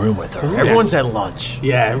back room with her. Everyone's at lunch.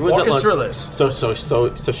 Yeah, everyone's Walk at us lunch. through this.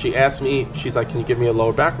 So she asked me. She's like, "Can you give me a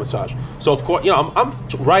lower back massage?" So of course, I'm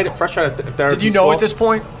fresh out of therapy. Did you know school. at this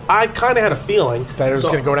point? I kind of had a feeling That it was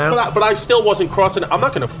gonna go down? but I still wasn't crossing. I'm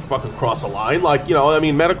not gonna fucking cross a line, like I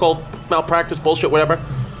mean, medical malpractice bullshit, whatever.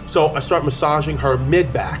 So I start massaging her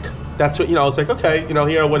mid back. That's what I was like, okay,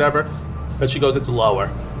 here, whatever. And she goes, "It's lower."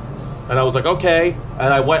 And I was like, okay.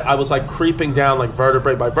 And I was like creeping down like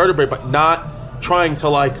vertebrae by vertebrae, but not trying to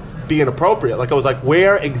like be inappropriate. Like I was like,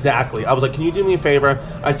 where exactly? I was like, can you do me a favor?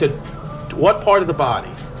 I said, what part of the body?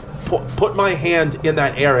 Put my hand in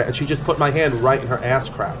that area. And she just put my hand right in her ass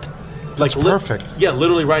crack. That's perfect. Yeah,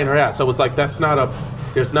 literally right in her ass. I was like, there's not a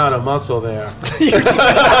muscle there.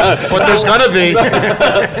 But there's gonna be.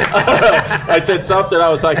 I said something. I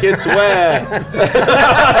was like, it's wet.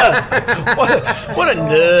 What a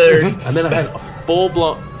nerd. And then I had a full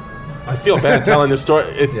blown. I feel bad telling this story.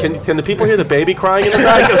 Can the people hear the baby crying in the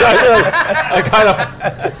back? I kind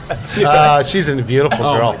of. She's a beautiful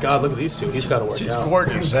girl. Oh my God! Look at these two. He's got to work She's out.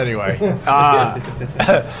 gorgeous anyway.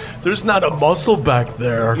 There's not a muscle back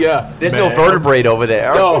there. Yeah. There's no vertebrae over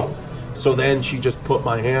there. No. So then she just put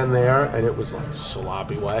my hand there, and it was like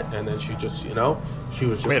sloppy wet. And then she just, she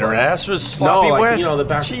was just. Wait, her like, ass was sloppy no, like, wet? the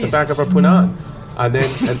back of her Jesus. punani. And then,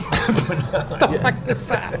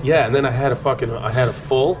 that? yeah, and then I had a full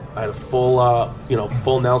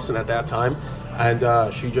Nelson at that time,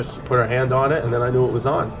 and she just put her hand on it, and then I knew it was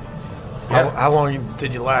on. How long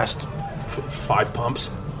did you last? 5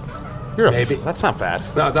 pumps. Maybe. That's not bad.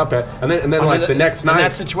 No, not bad. And then like the next night. In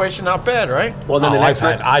that situation, not bad, right? Well, then the next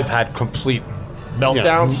night. I've had complete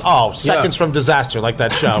Meltdowns? seconds from disaster, like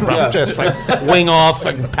that show, bro. Yeah. Just like wing off,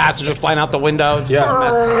 like passengers flying out the window.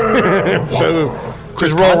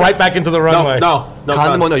 Just roll right back into the runway. No.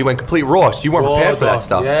 Condom, no, you went complete raw. So you weren't prepared for that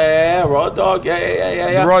stuff. Yeah, raw dog.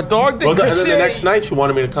 Yeah. Raw dog? And then the next night, she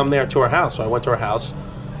wanted me to come there to her house, so I went to her house.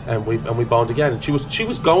 And we boned again. And she was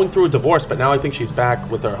going through a divorce, but now I think she's back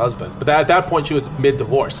with her husband. But at that point, she was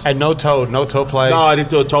mid-divorce. And no toe play. No, I didn't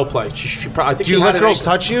do a toe play. I think Do she you had let an girls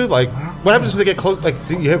ankle. touch you? Like, what happens if they get close? Like,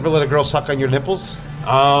 do you ever let a girl suck on your nipples?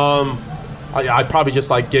 I'd probably just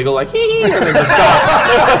like giggle like hee and then just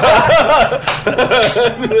stop.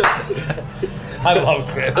 I love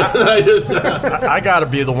Chris. I gotta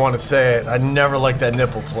be the one to say it. I never liked that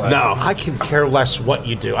nipple play. No. I can care less what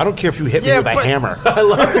you do. I don't care if you hit me Yeah, with a but- hammer. I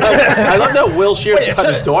love that Will Shears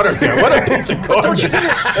got his daughter there. What a piece of garbage.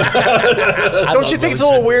 Don't you think it's a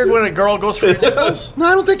little weird when a girl goes for your nipples? No,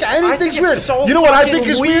 I don't think anything's it's weird. so you know what I fucking think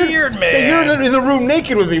is weird, man. That you're in the room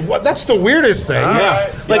naked with me. What? That's the weirdest thing.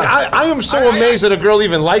 Yeah. Like, I am so amazed that a girl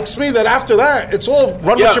even likes me that after that, it's all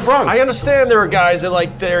run Yeah. with your brung. I understand there are guys that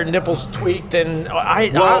like their nipples tweaked, and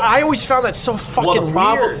I always found that so fucking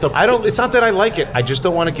weird. I don't. It's not that I like it. I just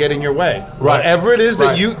don't want to get in your way. Right. Whatever it is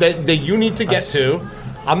Right. that you need to get to,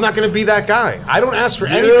 I'm not going to be that guy. I don't ask for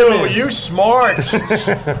any You, demands. you smart.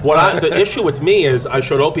 The issue with me is, I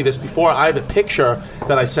showed Opie this before, I have a picture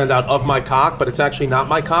that I send out of my cock, but it's actually not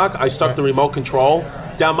my cock. I stuck the remote control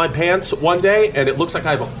down my pants one day, and it looks like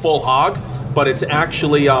I have a full hog, but it's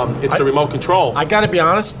actually, it's the remote control. I gotta be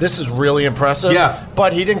honest, this is really impressive. Yeah.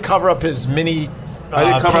 But he didn't cover up his mini I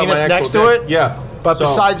didn't cover up my penis actual next to dick. it. Yeah. But So-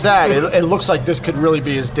 besides that, it looks like this could really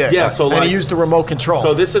be his dick. Yeah, so and like- he used the remote control.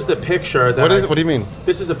 So this is the picture that What is it? What do you mean?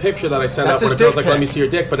 This is a picture that I sent That's out when a his girl's dick like, let me pic. see your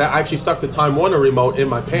dick, but I actually stuck the Time Warner remote in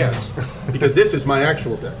my pants because this is my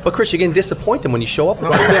actual dick. But Chris, you're getting disappointed when you show up.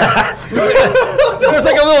 With that. There's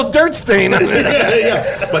like a little dirt stain.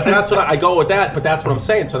 yeah. But that's what I go with that. But that's what I'm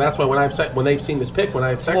saying. So that's why when they've seen this pic, when I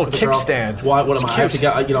have sex with the girl, kickstand. what am I have to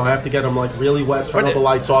get? I have to get them like really wet, turn all the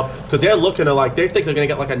lights off, because they're looking at they think they're gonna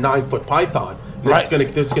get like a 9-foot python. Right. They're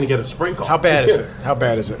just gonna get a sprinkle. How bad is it? How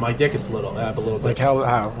bad is it? My dick is little. I have a little dick. Like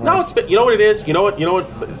how? No, you know what it is. You know what.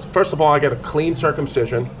 First of all, I got a clean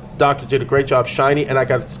circumcision. Doctor did a great job, shiny, and I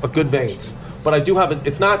got a good veins. But I do have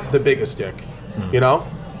it's not the biggest dick. You know,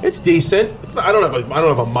 it's decent. I don't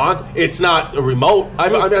have a mod. It's not a remote. I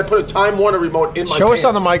put a Time Warner remote in my. Show pants. us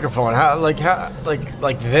on the microphone. Like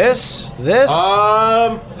this?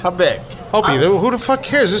 How big? Opie, who the fuck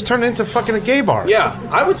cares? This turned into fucking a gay bar. Yeah,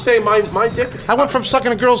 I would say my dick. I went from sucking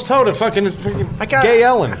a girl's toe to fucking gay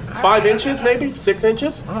Ellen. 5 inches, maybe 6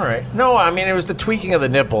 inches. All right. No, I mean it was the tweaking of the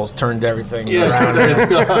nipples turned everything around.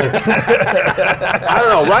 I don't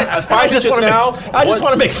know, right? 5 inches now. I just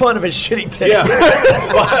want to make fun of his shitty dick. Yeah.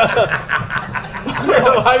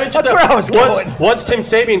 That's where I was going. Once Tim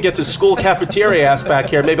Sabian gets his school cafeteria ass back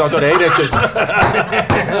here, maybe I'll go to 8 inches.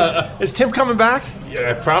 Is Tim coming back?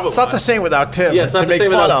 Yeah, probably. It's not the same without Tim. Yeah, it's not the same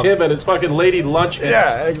without Tim and his fucking lady lunch.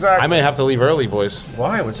 Yeah, exactly. I may have to leave early, boys.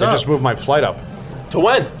 Why? What's They up? just moved my flight up. To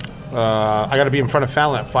when? I got to be in front of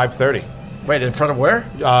Fallon at 5:30. Wait, in front of where?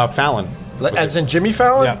 Fallon. As in Jimmy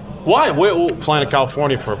Fallon? Yeah. Why? Flying to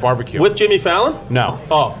California for a barbecue. With Jimmy Fallon? No.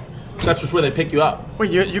 Oh, that's just where they pick you up. Wait,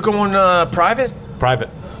 you going private? Private.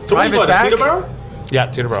 So when you go to back? Teterboro? Yeah,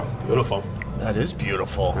 Teterboro. Beautiful. That is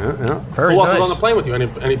beautiful. Yeah. Very Who else nice. is on the plane with you? Any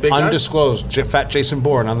big guys? Undisclosed. Fat Jason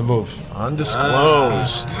Bourne on the move.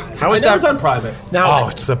 Undisclosed. How I've is never that done private. Now, Oh,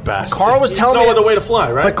 it's the best. Carl was There's telling no me other way to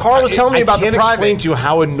fly, right? But Carl was telling me about the I can't private. explain to you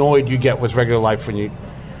how annoyed you get with regular life when you...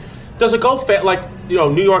 Does it go like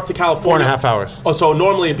New York to California? 4.5 hours. Oh, so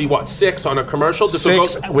normally it'd be what, 6 on a commercial? Does it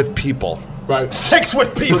 6 with people. right. 6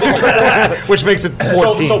 with people. Which makes it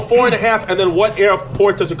 14. So 4.5, and then what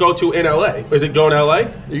airport does it go to in LA? Is it going to LA?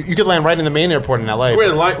 You could land right in the main airport in LA. We're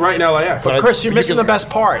in right in LAX. But Chris, you're you missing can- the best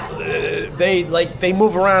part. They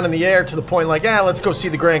move around in the air to the point like, let's go see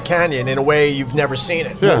the Grand Canyon in a way you've never seen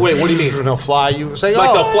it. Yeah. Wait, what do you mean? They'll fly. You say,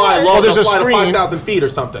 Like they'll fly low, there's they'll a fly to screen. 5,000 feet or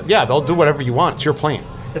something. Yeah, they'll do whatever you want. It's your plane.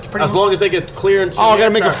 It's pretty As long as they get clearance. Oh, I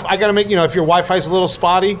gotta make. If your Wi-Fi's a little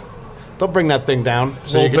spotty, they'll bring that thing down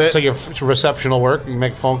so your reception will work. You can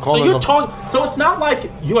make a phone call. So you're talking. So it's not like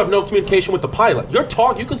you have no communication with the pilot. You're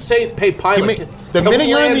talking. You could pay pilot. The minute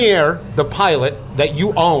you're in the air, the pilot that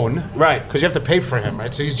you own, Right. Because you have to pay for him,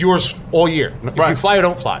 right? So he's yours all year. If you Right. fly or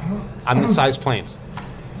don't fly, on the size planes.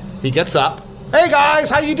 He gets up. Hey guys,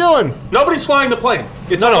 how you doing? Nobody's flying the plane.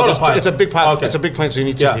 It's No, a pilot. it's a big pilot. Okay. It's a big plane, so you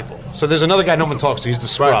need two Yeah. people. So there's another guy no one talks to. He's the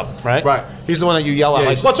scrub, right? Right. He's the one that you yell at, Yeah,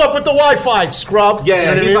 like, he's- "What's up with the Wi-Fi, scrub?" Yeah, You know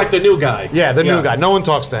what I he's mean? like the new guy. Yeah, the new guy. No one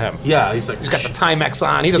talks to him. Yeah, he's like. He's got the Timex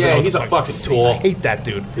on. He doesn't Yeah, know what he's the a fuck fucking he's tool. saying. I hate that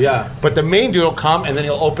dude. Yeah. But the main dude will come, and then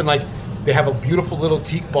he'll open, like, they have a beautiful little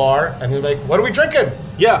teak bar, and they're like, "What are we drinking?"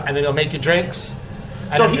 Yeah. And then he'll make you drinks.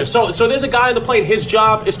 And So, then so there's a guy in the plane. His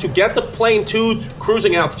job is to get the plane to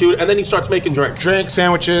cruising altitude, and then he starts making drinks. drinks,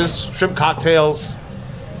 sandwiches, shrimp cocktails,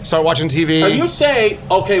 start watching TV. Now you say,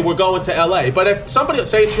 okay, we're going to LA, but if somebody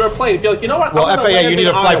say it's your plane, if you're like, you know what? well, I'm gonna FAA, land you need in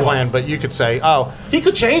a flight Iowa. plan, but you could say, oh, He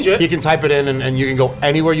could change it. you can type it in, and you can go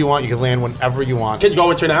anywhere you want. You can land whenever you want. Can you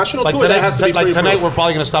go international Like too? Or that tonight, has to be tonight pre-approved? we're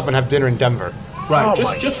probably going to stop and have dinner in Denver. Right. Oh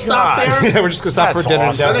my Just stop God. there. Yeah, we're just going to stop That's for dinner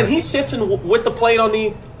awesome. in And Denver. then he sits with the plane on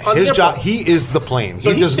the His airport. job, he is the plane. So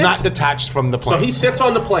he he does sits- not detach from the So plane. he sits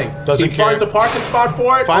on the plane. Doesn't he care. finds a parking spot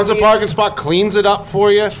for it. Finds a on the- parking spot, cleans it up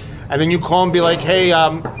for you, and then you call and be like, hey,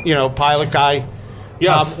 pilot guy,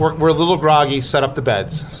 Yeah. we're a little groggy, set up the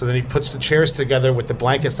beds. So then he puts the chairs together with the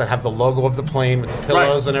blankets that have the logo of the plane, with the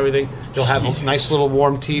pillows and everything. He'll have a nice little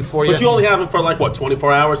warm tea for you. But you only have him for like what,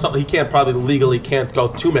 24 hours, something. He can't probably legally can't go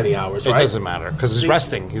too many hours, It right? doesn't matter because he's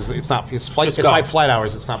resting. It's not his flight. Just It's go. by flight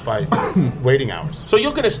hours. It's not by waiting hours. So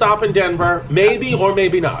you're going to stop in Denver, maybe or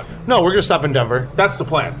maybe not. No, we're gonna stop in Denver. That's the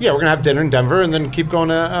plan. Yeah, we're gonna have dinner in Denver and then keep going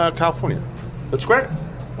to California. That's great.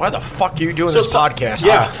 Why the fuck are you doing this podcast?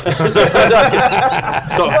 Yeah.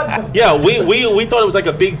 So yeah, we thought it was like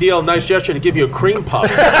a big deal, nice gesture to give you a cream puff.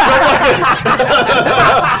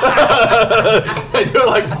 And you're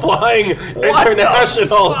like flying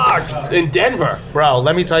international in Denver. Bro,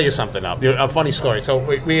 let me tell you something. A funny story. So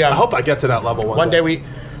we I hope I get to that level one day we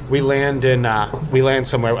land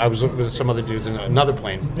somewhere. I was with some other dudes in another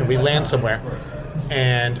plane, and we land somewhere,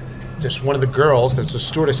 and just one of the girls that's a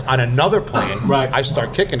stewardess on another plane. Right. I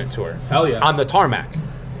start kicking it to her. Hell yeah. On the tarmac,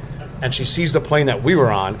 and she sees the plane that we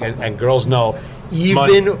were on, and girls know.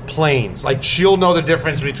 Even planes, like she'll know the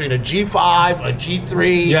difference between a G5, a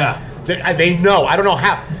G3. Yeah. They know. I don't know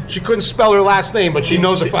how. She couldn't spell her last name, but she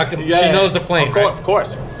knows the fucking. She knows the plane. Of right?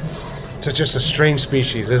 course. It's just a strange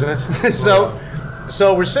species, isn't it?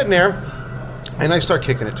 So we're sitting there, and I start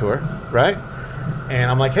kicking it to her, right? And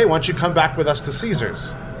I'm like, hey, why don't you come back with us to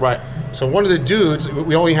Caesars? Right. So one of the dudes,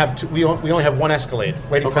 we only have one Escalade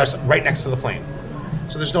waiting for us right next to the plane.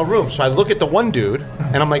 So there's no room. So I look at the one dude,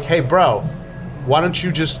 and I'm like, hey, bro, why don't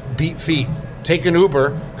you just beat feet? Take an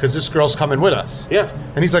Uber, because this girl's coming with us. Yeah.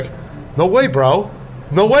 And he's like, no way, bro.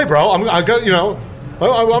 No way, bro. I'm not going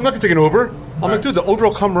to take an Uber. I'm like, dude, the Uber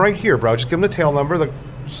will come right here, bro. Just give him the tail number. Like,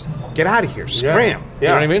 just get out of here. Scram. You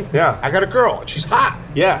know what I mean? Yeah. I got a girl, and she's hot.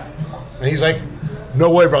 Yeah. And he's like,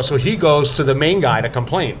 no way, bro. So he goes to the main guy to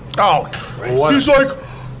complain. Oh, Christ. He's like,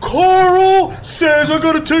 Carl says I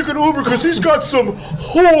gotta take an Uber because he's got some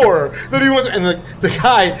whore that he wants. And the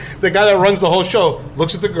guy that runs the whole show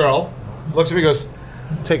looks at the girl, looks at me, and goes,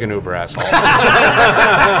 take an Uber, asshole.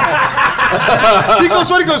 He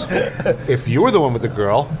goes, if you were the one with the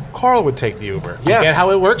girl, Carl would take the Uber. Yeah. You get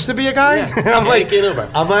how it works to be a guy? Yeah. And I'm like, Take an Uber.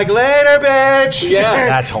 later, bitch. Yeah.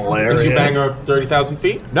 That's hilarious. Did you bang her 30,000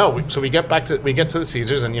 feet? No, so we get to the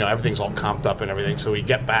Caesars, and everything's all comped up and everything. So we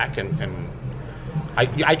get back, and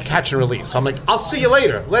I catch and release. So I'm like, I'll see you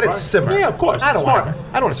later. Let it simmer. Yeah, of course. I don't Smart.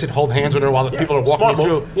 want to sit hold hands with her while the people are walking me Smart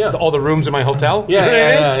through move. Yeah. all the rooms in my hotel. Yeah, You know what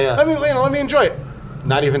I mean? yeah. Let me enjoy it.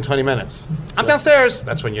 Not even 20 minutes. I'm downstairs.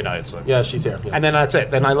 That's when it's like, Yeah, she's here. Yeah. and then that's it.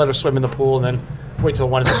 Then I let her swim in the pool, and then wait till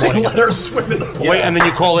 1 in the morning. Let her swim in the pool. Wait, and then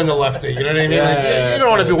you call in the lefty. You know what I mean? Yeah, you don't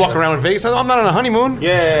want to be walking around in Vegas. I'm not on a honeymoon.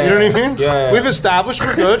 Yeah. You know what I mean? Yeah. We've established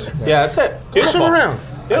we're good. Yeah, that's it. Go Beautiful. swim around.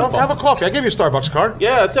 Beautiful. Have a coffee. I gave you a Starbucks card.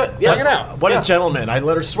 Yeah, that's it. Yeah. Check it out. What a gentleman. I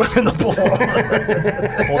let her swim in the pool.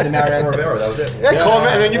 Mariano Rivera, that was it. Yeah, call him,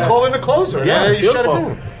 and then you call in the closer. Yeah, and you shut it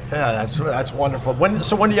beautiful. down. Yeah, that's wonderful. When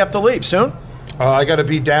do you have to leave? Soon? I got to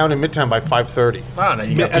be down in Midtown by 5:30. I don't know.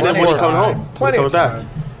 You got And then when you come home, Plenty of time.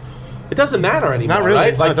 It doesn't matter anymore, Not really.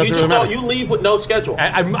 right? No, it Like doesn't you just really don't. matter. You leave with no schedule.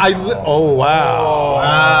 Oh wow!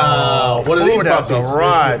 Wow. What are these Food has puppies?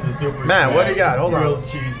 arrived. Man, what do you got? Hold on.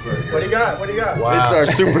 Cheeseburger. What do you got? What do you got? It's our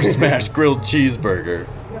Super Smash grilled cheeseburger.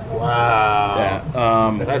 Wow.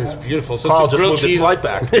 Yeah. That is beautiful. So Carl it's a just grilled moved his cheese. flight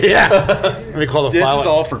back. Yeah. Let me call the This file. is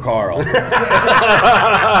all for Carl.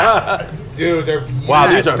 Dude, they're Wow,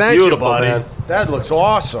 these are Thank beautiful, you, buddy. man. That looks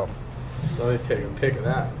awesome. Let me take a pic of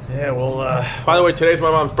that. Yeah, well, By the way, today's my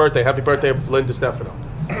mom's birthday. Happy birthday, Linda Stefano.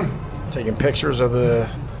 taking pictures of the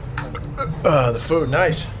food.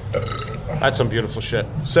 Nice. That's some beautiful shit.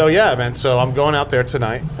 So yeah, man. So I'm going out there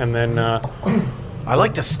tonight, and then I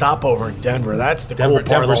like to stop over in Denver. That's the cool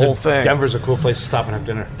part of the whole thing. Denver's a cool place to stop and have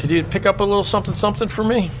dinner. Could you pick up a little something for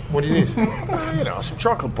me? What do you need? Some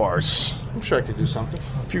chocolate bars. I'm sure I could do something.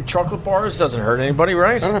 A few chocolate bars doesn't hurt anybody,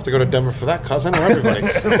 right? I don't have to go to Denver for that, cuz I know everybody.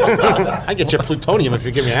 I get you plutonium if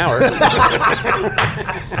you give me an hour.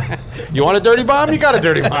 You want a dirty bomb? You got a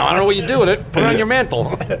dirty bomb. I don't know what you do with it. Put it on your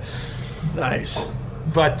mantle. Nice.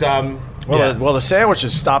 But Well, the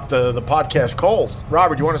sandwiches stopped the podcast cold.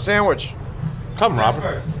 Robert, you want a sandwich? come,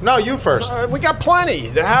 Robert. No, you first. We got plenty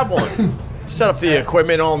to have one. Set up the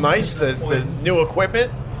equipment all nice, the new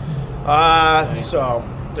equipment. So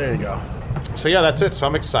there you go. So yeah, that's it. So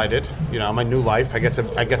I'm excited. My new life. I get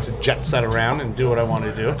to jet set around and do what I want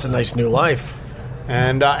to do. It's a nice new life.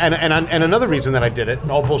 And another reason that I did it, and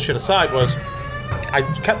all bullshit aside, was I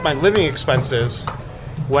kept my living expenses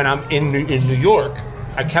when I'm in New York.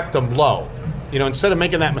 I kept them low. Instead of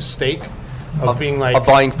making that mistake of being like Of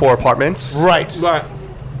buying 4 apartments. right.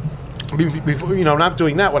 Before, not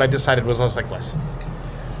doing that. What I decided was I was like, listen,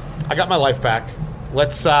 I got my life back.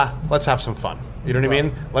 Let's have some fun. You know what I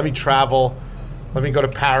mean? Let me travel. Let me go to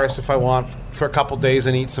Paris if I want for a couple days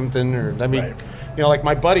and eat something, or let me, like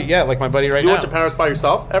my buddy. Yeah, like my buddy right You now. went to Paris by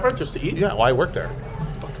yourself ever just to eat? Yeah, well, I worked there.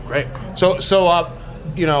 Great. So,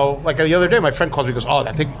 like the other day, my friend called me. He goes, "Oh,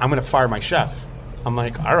 I think I'm going to fire my chef." I'm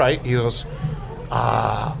like, "All right." He goes,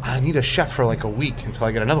 "I need a chef for like a week until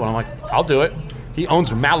I get another one." I'm like, "I'll do it." He owns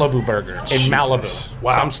Malibu Burger in Malibu.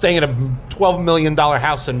 Wow. So I'm staying at a $12 million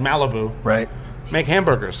house in Malibu. Right. Make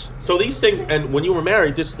hamburgers. So these things, and when you were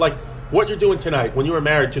married, just like what you're doing tonight, when you were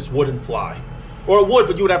married, just wouldn't fly. Or it would,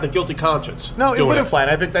 but you would have the guilty conscience. No, it doing wouldn't fly.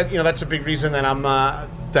 And I think that that's a big reason that I'm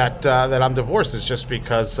that I'm divorced. Is just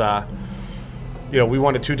because we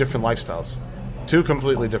wanted 2 different lifestyles, 2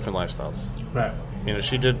 completely different lifestyles. Right.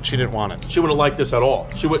 She didn't want it. She wouldn't like this at all.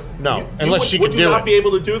 She would. No, unless she could would you do not it. be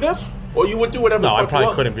able to do this? Or you would do whatever No, the I fuck you probably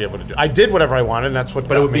want? couldn't be able to do. I did whatever I wanted, and that's what.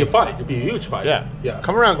 But it got would be me. a fight. It'd be a huge fight. Yeah, Yeah.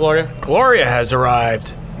 Come around, Gloria. Gloria has arrived.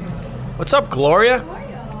 What's up, Gloria?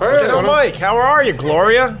 Get on mic. How are you,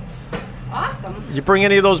 Gloria? Awesome. You bring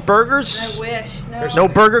any of those burgers? I wish. No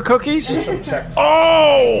burger cookies?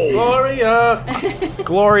 Oh! Gloria.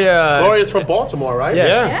 Gloria's from Baltimore, right?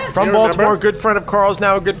 Yeah. From You Baltimore, remember? good friend of Carl's,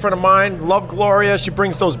 now a good friend of mine. Love Gloria. She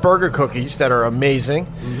brings those burger cookies that are amazing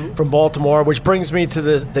from Baltimore, which brings me to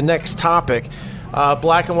the next topic.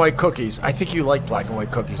 Black and white cookies. I think you like black and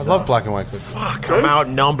white cookies. I love black and white cookies. Fuck, I'm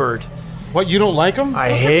outnumbered. What, you don't like them?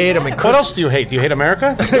 I hate them. What else do you hate? Do you hate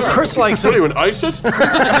America? Chris likes What are them. you, in ISIS? They're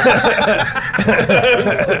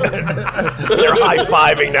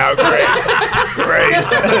high-fiving now. Great.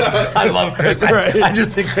 I love Chris. I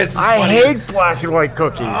just think Chris is I funny. hate black and white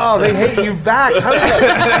cookies. Oh, they hate you back. How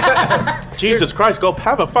do you... Jesus Christ, go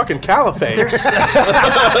have a fucking caliphate. That's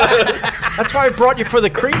why I brought you for the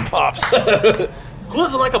cream puffs.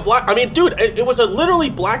 Wasn't like a black. I mean, dude, it was a literally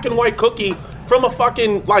black and white cookie from a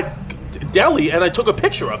fucking deli, and I took a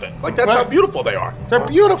picture of it. Like that's how beautiful they are. They're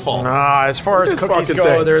beautiful. As far as Look at this cookies fucking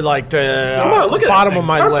go, thing. they're like the Come on, look at bottom that of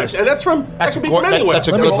my thing. Perfect. list. And that's from That's that could be a from gor- anywhere. that's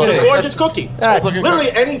a It's good a looking- gorgeous cookie. That's-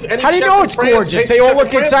 Literally any How do you chef know in it's France, gorgeous? any They all chef in look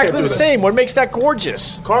France exactly can't do the this. same. What makes that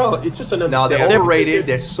gorgeous? Carl, it's just another. No, they're overrated.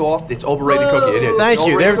 They're soft. It's overrated cookie. It is. Thank It's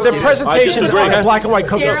you. overrated The cookie. It is. presentation of disagree. the black and white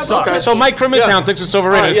cookies Terrible. sucks. So Mike from Midtown thinks it's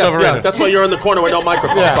overrated. It's overrated. Yeah, that's why you're in the corner with no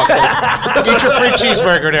microphone. Yeah. Fuck Eat your free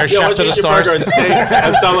cheeseburger there, Yeah, chef why to don't the you eat your stars. burger and stay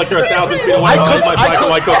and sound like you're 1,000 feet away. I I'll cook- eat my I black and cook-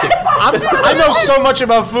 white cookie. I know so much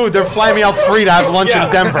about food. They're flying me out free to have lunch Yeah.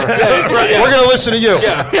 in Denver. Yeah. We're going to listen to you.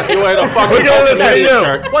 Yeah, you wear the fucking. We're gonna listen to you.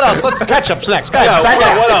 What else? Let's ketchup's next. Go ahead. Yeah, Bang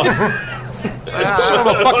it. what else? I'm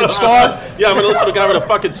a fucking star. Yeah, I'm gonna listen to a guy with a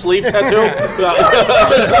fucking sleeve tattoo.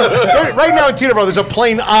 Right now in Teterboro, there's a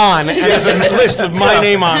plane on, and there's a list with my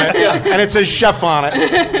name on it, and it says chef on it.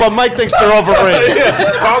 But Mike thinks they're overrated.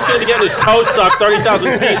 Carl's gonna be getting his toe sucked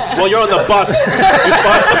 30,000 feet while you're on the bus.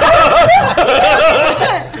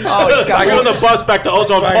 You're on the bus back to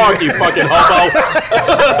Ozone Park, you fucking hobo.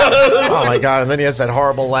 Oh my god! And then he has that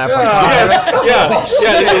horrible laugh on top. Yeah,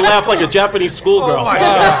 and you laugh like a Japanese schoolgirl.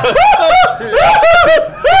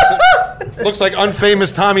 Looks like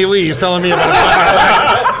unfamous Tommy Lee is telling me about a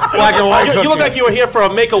black and white cookie. You look like you were here for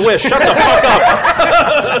a Make-A-Wish. Shut the fuck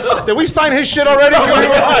up. Did we sign his shit already?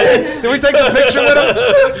 Did we take the picture with him?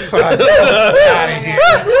 Fuck. Out of here.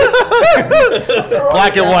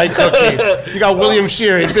 Black and white cookie. You got William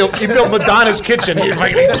Shear. He built Madonna's kitchen. He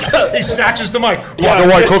snatches the mic. Black and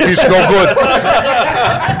white cookies, no good.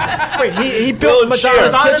 Wait, he built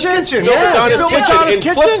Madonna's kitchen? Madonna's He built kitchen Madonna's in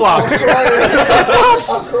kitchen? flip-flops.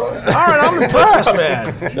 All right, I'm impressed,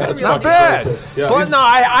 man. That's not bad. Yeah. But no,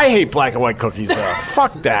 I hate black and white cookies, though.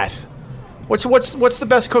 Fuck that. What's the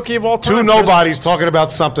best cookie of all time? Two nobodies talking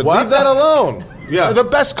about something. What? Leave that alone. Yeah. They're the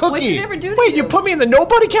best What did cookie. you ever do to Wait, you put me in the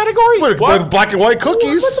nobody category? With black and white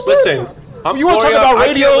cookies. Listen. You want to talk about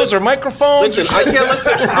radios or or microphones? Listen, I can't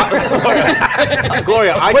listen.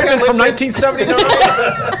 Gloria, I Wait a can't minute, from listen.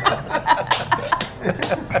 1979?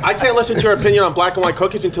 I can't listen to your opinion on black and white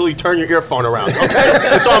cookies until you turn your earphone around. Okay,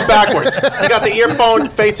 it's on backwards. You got the earphone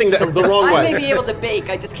facing the wrong I way. may be able to bake,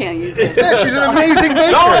 I just can't use it. Yeah, she's an amazing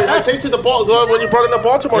baker. No, I tasted the ball when you brought in the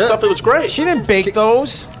Baltimore stuff. It was great. She didn't bake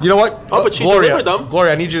those. You know what? Oh, but she Gloria, delivered them.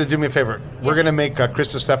 Gloria, I need you to do me a favor. We're going to make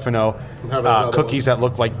Chris Stefano another cookies that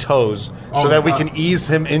look like toes so that we can ease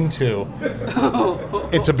him into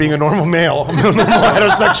being a normal male, a normal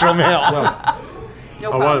heterosexual male.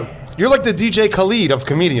 No problem. You're like the DJ Khalid of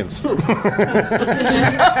comedians.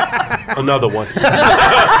 Another one.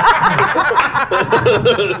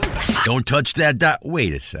 Don't touch that.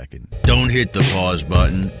 Wait a second. Don't hit the pause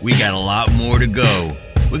button. We got a lot more to go.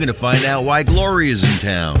 We're going to find out why Gloria's in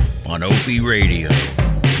town on Opie Radio.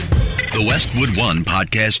 The Westwood One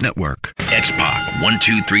Podcast Network. X-Pac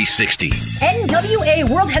 12360. NWA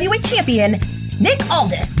World Heavyweight Champion, Nick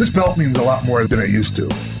Aldis. This belt means a lot more than it used to.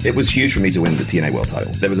 It was huge for me to win the TNA World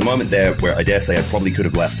title. There was a moment there where I dare say I probably could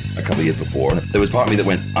have left a couple of years before. There was part of me that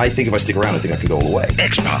went, I think if I stick around, I think I could go all the way.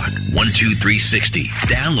 X-Pac 12360.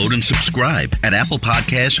 Download and subscribe at Apple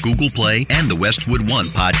Podcasts, Google Play, and the Westwood One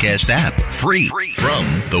Podcast app. Free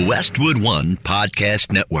from the Westwood One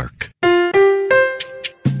Podcast Network.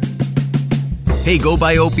 Hey, go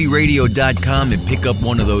by OpieRadio.com and pick up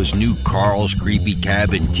one of those new Carl's Creepy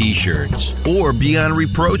Cabin t-shirts. Or Beyond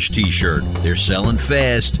Reproach t-shirt. They're selling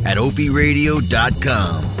fast at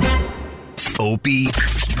OpieRadio.com. Opie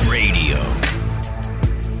Radio.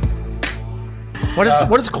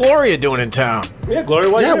 What is Gloria doing in town? Yeah, Gloria,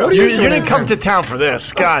 what You are you doing? didn't come to town for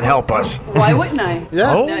this. God help us. Why wouldn't I?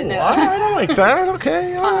 Yeah. Oh, No. I don't like that.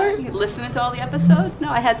 Okay, all right. Listening to all the episodes. No,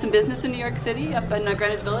 I had some business in New York City, up in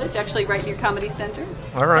Greenwich Village, actually right near Comedy Center.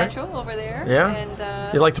 All right. Central over there. Yeah.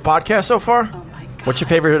 And You like the podcast so far? oh my What's your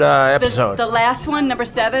favorite episode? The last one, number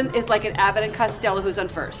 7, is like an Abbott and Costello who's on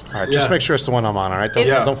first. All right, just make sure it's the one I'm on, all right?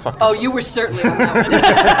 Don't fuck this Oh, up. you were certainly on that one.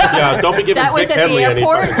 Yeah, don't be giving That was Vic at the Henley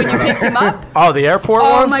airport anything. when you picked him up. Oh, the airport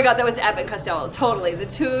Oh one? my God, that was Abbott and Costello. Totally. The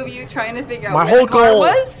two of you trying to figure out My where whole the car goal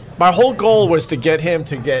was. My whole goal was to get him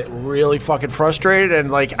to get really fucking frustrated,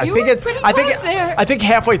 and like I You think were it. pretty I think close there. I think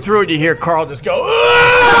halfway through it, you hear Carl just go, and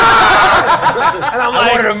I'm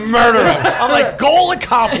like, I wanted to murder him. I'm like, goal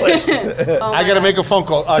accomplished. I got to make a phone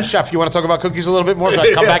call. Chef, you want to talk about cookies a little bit more? If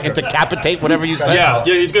I come back and decapitate whatever you say. Yeah,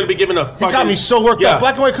 he's going to be giving a fucking... You got me so worked up.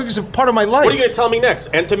 Black and white cookies are part of my life. What are you going to tell me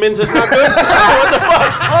next? Entenmann's is not good? What the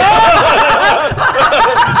fuck?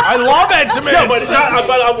 I love Entenmann's. Yeah,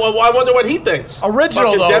 but I wonder what he thinks. Original,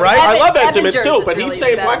 Fucking though, Devin- right? I love Evanger's Entenmann's too, is but he's really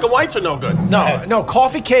saying bad. black and whites are no good. No,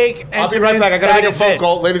 coffee cake. I'll be right back. I got to that make a is phone it.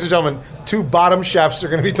 call. Ladies and gentlemen, 2 bottom chefs are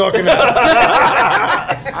going to be talking now.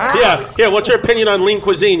 Yeah, what's your opinion on lean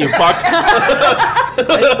cuisine, you fuck?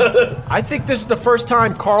 I think this is the first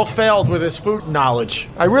time Carl failed with his food knowledge.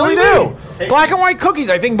 I really do. Black and white cookies.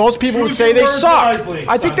 I think most people would say they suck.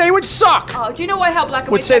 I think they would suck. Oh, do you know how black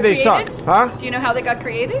and Would white say got they created? suck, huh? Do you know how they got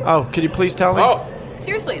created? Oh, could you please tell me? Oh,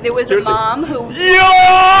 Seriously, there was Seriously. a mom who...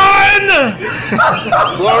 Yawn!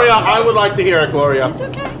 Gloria, I would like to hear it, Gloria. It's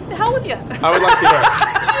okay. The hell with you. I would like to hear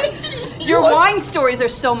it. Your wine stories are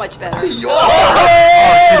so much better. Oh,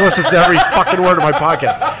 she listens to every fucking word of my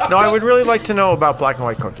podcast. No, I would really like to know about black and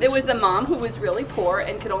white cookies. There was a mom who was really poor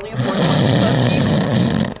and could only afford one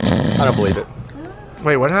cookie. I don't believe it.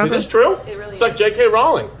 Wait, what Is happened? this true? It really It's like J.K.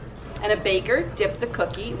 Rowling. And a baker dipped the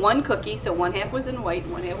cookie, one cookie, so one half was in white,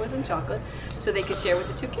 one half was in chocolate, so they could share with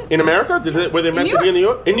the 2 kids. In America? Were they meant New to be in New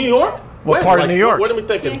York? In New York? What When? part of Like, New York? What are we I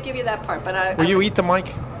thinking? can't give you that part, but Will you eat the mic?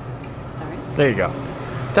 Sorry. There you go.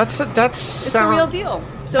 That's It's the real deal.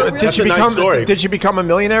 So real That's a nice story. Did she become a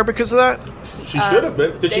millionaire because of that? She should have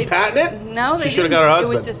been. Did she patent it? No, they She should have didn't. got her It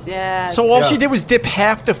husband. was just, yeah. So all she did was dip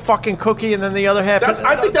half the fucking cookie and then the other half.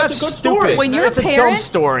 I think that's a good story. stupid. When you're That's a a dumb parent,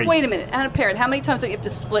 story. wait a minute, as a parent, how many times do you have to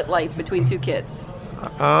split life between 2 kids?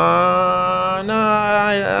 No,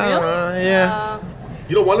 yeah.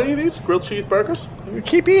 You don't want any of these grilled cheeseburgers?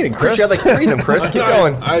 Keep eating, Chris, Chris. you had like 3 of them, Chris. Keep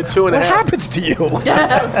going. I had 2.5. What happens to you?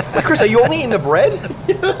 Wait, Chris, are you only eating the bread?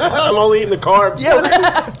 I'm only eating the carbs.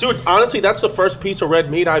 Yeah. Dude, honestly, that's the first piece of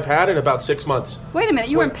red meat I've had in about 6 months. Wait a minute,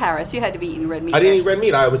 you were in Paris. You had to be eating red meat. I didn't there. eat red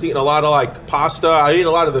meat. I was eating a lot of like pasta. I ate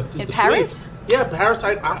a lot of the In the Paris? sweets. Yeah, Paris.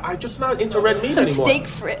 I'm just not into red meat Some anymore. steak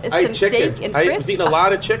I ate some chicken. steak and I fritz? was eating a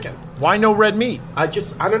lot of chicken. Why no red meat? I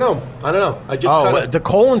don't know. I just Oh, kind of. the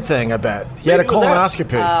colon thing, I bet. He had a Maybe it was that.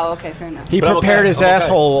 colonoscopy. Oh, okay, fair enough. He But I'm prepared okay. his I'm okay.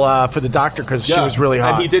 asshole for the doctor because she was really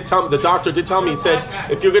hot. And he did tell me, the doctor did tell me, he said,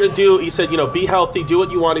 if you're going to do, he said, be healthy, do what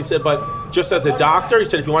you want. He said, but just as a doctor, he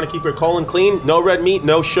said, if you want to keep your colon clean, no red meat,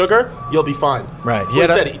 no sugar, you'll be fine. Right. So he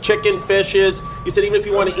said chicken, fishes. He said, even if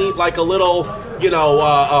you want to eat like a little,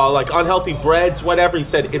 like unhealthy breads, whatever, he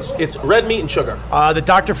said, it's red meat and sugar. The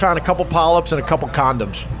doctor found a couple polyps and a couple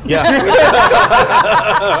condoms. Yeah.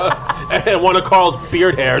 And one of Carl's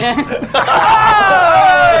beard hairs.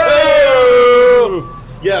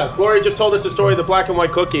 Yeah, Gloria just told us the story of the black and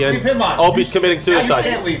white cookie, and Leave him on. Opie's committing suicide.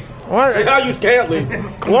 You can't leave. What? Now you can't leave.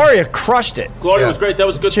 Gloria crushed it. Gloria was great. That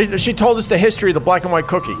was good. She told us the history of the black and white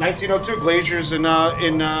cookie. 1902, Glazier's in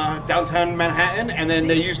downtown Manhattan, and then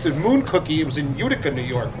they used the moon cookie. It was in Utica, New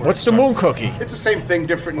York. where What's it the started. moon cookie? It's the same thing,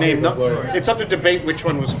 different name. No, it's up to debate which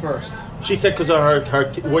one was first. She said because her her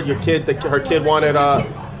kid wanted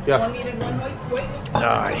yeah. No,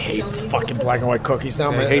 I hate fucking black and white cookies. Now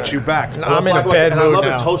I hate you back. I'm in a bad and mood I love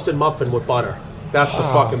now. a toasted muffin with butter. That's the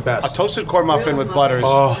fucking A best. toasted corn muffin with butters.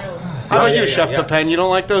 Oh. How about Yeah, you, Chef yeah. Pepin? You don't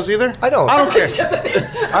like those either? I don't. I don't care.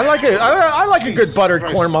 I like it. I like a good Jesus buttered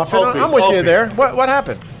Christ. corn muffin. Opie, I'm with you Opie. there. What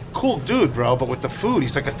happened? Cool dude, bro, but with the food,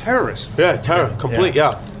 he's like a terrorist. Yeah, terror, complete.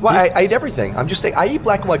 Yeah. Well, I eat everything. I'm just saying, I eat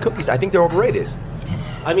black and white cookies. I think they're overrated.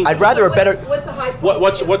 I mean, I'd rather a better. What's the high point?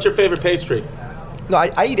 What's your favorite pastry? No,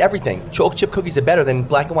 I eat everything. Chocolate chip cookies are better than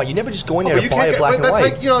black and white. You never just go in there But to you buy can't a black and that's white.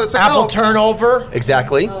 like, that's like, Apple no. turnover.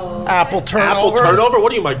 Exactly. Apple turnover. Apple turnover?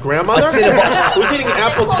 What are you, my grandmother? Cinnabon. Who's eating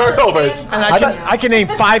apple turnovers? And I can name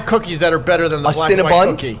 5 cookies that are better than the A black and white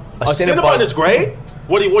Cinnabon. cookie. A Cinnabon is great.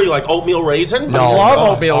 What are you like, oatmeal raisin? No. I love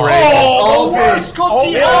oatmeal raisin. No, Ovi,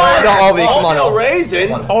 come on, Oatmeal Ovi.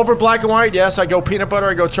 raisin? Over black and white, yes. I go peanut butter.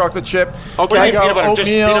 I go chocolate chip. Okay. I Peanut go butter, just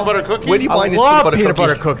oatmeal. peanut butter cookie? Where do you I find this love peanut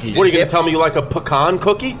butter cookies. What are you going to tell me? You like a pecan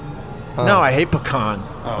cookie? No, I hate pecan.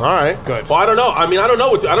 All right. Good. Well, I don't know. I mean, I don't know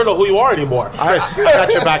who you are anymore. Chris, I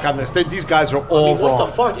got your back on this. These guys are all What wrong. the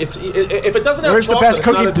fuck? If it doesn't have Where's the chocolate, best it's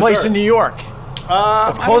not cookie a place dessert. in New York?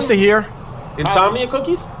 It's close to here. Insomnia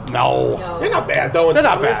cookies? No. They're not bad though. They're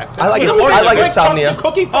not Insomnia. bad. I like It's a great Insomnia. chocolate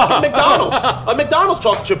cookie from McDonald's. A McDonald's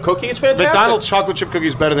chocolate chip cookie is fantastic. McDonald's chocolate chip cookie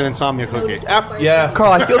is better than Insomnia cookie. Yeah.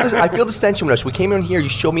 Carl, I feel this tension with us. We came in here. You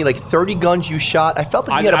showed me like 30 guns you shot. I felt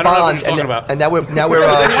like we had a I don't know what bond, you're talking about. and now we're But then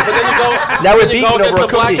you go. now we're then you beefing go over a against the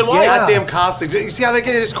black cookie. and white. Yeah. Goddamn cops. You see how they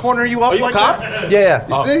get just corner you up Are you like a cop? that? Yeah.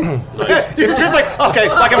 You see? It's like, okay,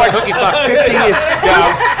 black and white cookies suck. 15 years.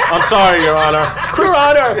 Yeah, I'm sorry, Your Honor. Your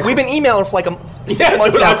Honor. We've been emailing for like 6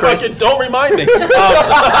 months dude, now, I Chris. fucking- Don't remind me.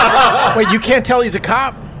 Wait, you can't tell he's a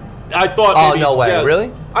cop? I thought. Oh, maybe no he's- way. yeah.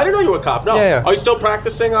 Really? I didn't know you were a cop. No. Yeah. Are you still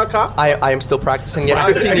practicing cop? I am still practicing. Yes,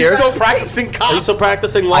 Wow. 15 Are you years. Still practicing Are you cops. still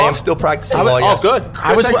practicing law? I am still practicing law. Oh, Yes. good.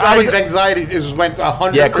 His anxiety is went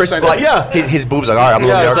 100%. Yeah, Chris is like, Yeah. his boobs like, all right, I'm Yeah,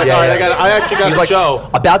 going it's there. like, all right, I actually got He's a like, show.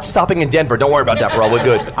 about stopping in Denver. Don't worry about that, bro. We're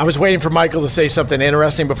good. I was waiting for Michael to say something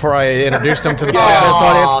interesting before I introduced him to the podcast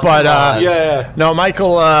audience, but Yeah. no,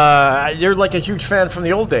 Michael, you're like a huge fan from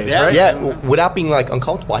the old days, right? Yeah, without being like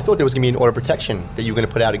uncomfortable. I thought there was gonna be an order of protection that you were gonna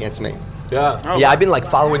put out against me. Yeah. Yeah, I've been like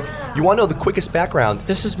following. You want to know the quickest background?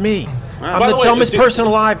 This is me. I'm By the the way, dumbest dude- person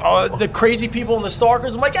alive. The crazy people and the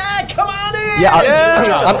stalkers. I'm like, come on in. Yeah,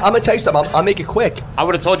 Yeah. I'm gonna tell you something. I'll make it quick. I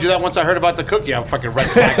would have told you that once I heard about the cookie. I'm fucking red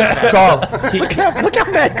flag. Carl, Look how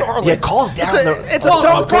mad Carl is. yeah, Carl's down there. It's a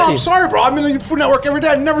dumb bro, I'm cookie. sorry, bro. I'm in the Food Network every day.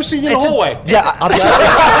 I've never seen you in the hallway. Yeah, I'll be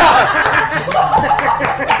honest.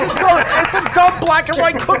 It's a dumb black and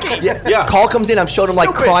white cookie. Yeah. Carl comes in. I'm showing him like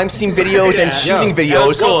Stupid. crime scene videos and shooting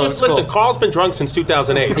videos. Well, just listen. Carl's been drunk since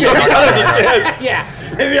 2008. So you gotta understand.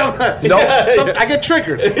 Yeah. Maybe I'm No. I get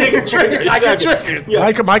triggered. I get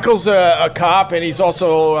triggered. Michael's a cop, and he's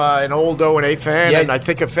also an old O&A fan, Yeah. and I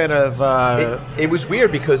think a fan of. It was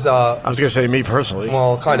weird because I was going to say me personally.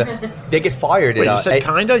 well, kind of. They get fired. Wait, at, you said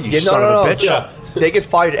kinda? You son no, of a no. bitch. Yeah. They get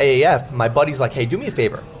fired at AAF. My buddy's like, hey, do me a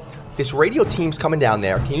favor. This radio team's coming down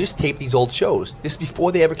there. Can you just tape these old shows? This is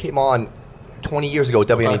before they ever came on 20 years ago at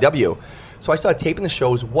WNEW. So I started taping the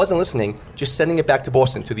shows, wasn't listening, just sending it back to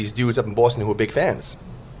Boston to these dudes up in Boston who were big fans.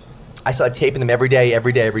 I started taping them every day.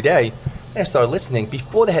 And I started listening.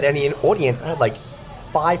 Before they had any audience, I had like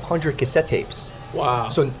 500 cassette tapes. Wow.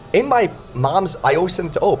 So in my mom's, I always send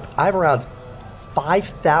it to Ope. I have around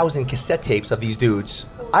 5,000 cassette tapes of these dudes.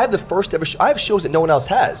 I have the first ever. I have shows that no one else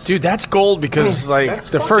has. Dude, that's gold because like That's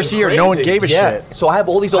the first fucking year, no one crazy. gave a Yeah. shit. So I have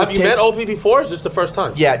all these old Have you tapes. met Opie before? Or is this the first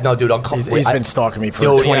time? Yeah, no, dude, I'm comfortable. He's been stalking me for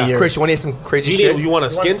Dude, 20 years. Chris, you want to hear some crazy You, shit? you want a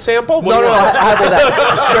skin sample? No, I have all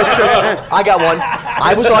that. Chris, I got one.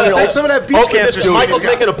 I was on an old. Some of that beach Okay, cancer. this Michael's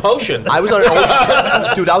making a potion. I was on an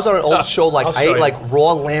old dude. I was on an old show. Like I'll I show ate you. like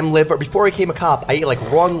raw lamb liver before I became a cop. I ate like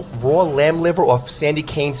raw lamb liver off Sandy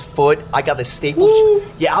Kane's foot. I got the staple.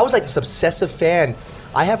 Yeah, I was like this obsessive fan.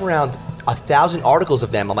 I have around 1,000 articles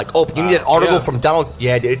of them. I'm like, oh, you need an article Yeah. from Donald.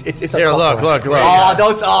 Yeah, dude, it's Here, a look. Oh,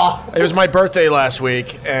 don't. Oh. It was my birthday last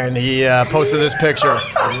week, and he posted this picture.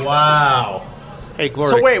 Wow. Hey,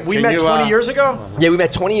 Gloria. So wait, we can met you, 20 years ago? Yeah, we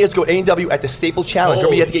met 20 years ago at A&W at the Staple Challenge.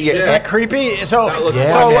 Remember you had to get your Is that creepy? So, Yeah,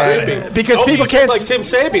 so man. because Opie, people you can't. look like Tim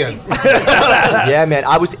Sabian. Yeah, man.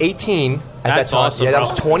 I was 18 at That's that time. awesome, Yeah, that bro.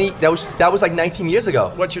 was 20. That was like 19 years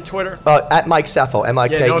ago. What's your Twitter? At Mike Sappho,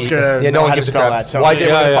 M-I-K-E. Yeah, no one's gonna Yeah, know no one how to gives a spell crap. that, so- Why is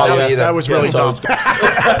everyone Yeah, follow yeah, me either? That was really Yeah, dumb.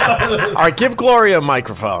 All right, give Gloria a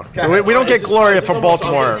microphone. We don't get Gloria from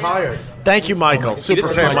Baltimore. Tired. Thank you, Michael. Super This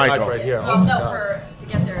is fan, my type Michael. right here. Well, no, to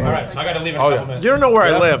get there. All right, so I got to leave in a Oh, couple yeah. minutes. You don't know where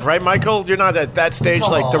I live, right, Michael? You're not at that stage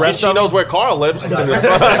like the rest She of them. knows where Carl lives. All All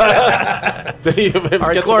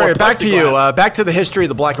right, Gloria, back to you. Back to the history of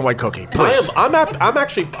the black and white cookie, please. I'm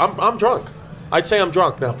actually drunk. I'd say I'm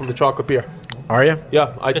drunk now from the chocolate beer. Are you?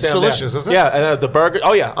 Yeah, I'd It's say delicious, I'm isn't it? Yeah, and the burger.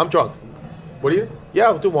 Oh yeah, I'm drunk. What do you? Yeah,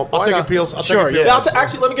 I'll do one. I'll Why take not? a Peels. I'll Sure, take a Peels. Yeah,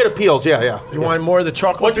 actually, let me get a Peels. Yeah. You want more of the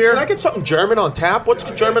chocolate beer? Can I get something German on tap? What's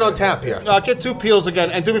German on tap here? I'll get 2 Peels again.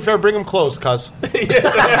 And do me a favor, bring them closed, cuz. He's a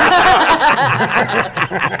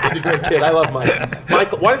great kid. I love Mike.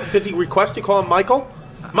 Michael, why does he request you call him Michael?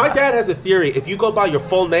 My dad has a theory. If you go by your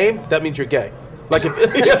full name, that means you're gay. Like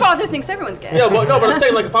if Your father thinks everyone's gay. yeah, well, no, but I'm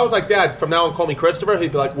saying like if I was like, Dad, from now on call me Christopher,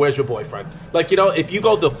 he'd be like, where's your boyfriend? Like, you know, if you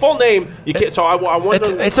go the full name, you can't. So I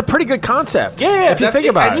wonder. It's a pretty good concept. Yeah, if you that's- think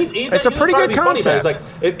about and it, he's it's a he's pretty trying good to be funny, but concept.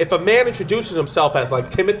 It's like if a man introduces himself as like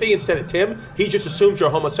Timothy instead of Tim, he just assumes you're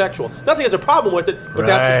homosexual. Nothing has a problem with it, but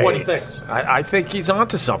that's just what he Right. thinks. I think he's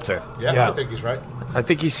onto something. Yeah, I think he's right. I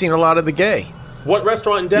think he's seen a lot of the gay. What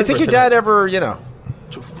restaurant in Denver? You think your tonight? dad ever,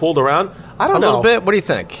 fooled around? I don't a know. little bit? What do you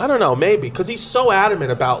think? I don't know, maybe because he's so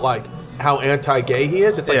adamant about like how anti-gay he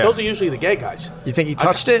is. It's like Yeah. those are usually the gay guys. You think he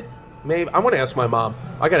touched it? Maybe I want to ask my mom.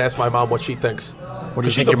 I got to ask my mom what she thinks. What do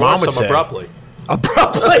you She think your mom divorced would him say? abruptly?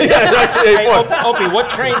 Abruptly. Yeah, Hey, Opie, what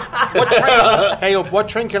train? Hey, what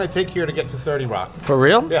train can I take here to get to 30 Rock? For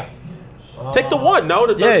real? Yeah. Take the one, no?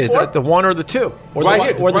 The Yeah, 34th? the 1 or the 2. Or Right the, here, or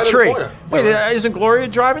it's the right on the tree. corner. Wait, isn't Gloria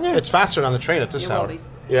driving you? It's faster on the train at this You hour. will be.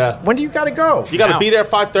 Yeah. When do you got to go? You got to Now. be there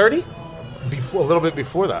 5:30? Before, a little bit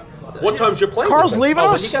before that. What time's your plane? Carl's then? leaving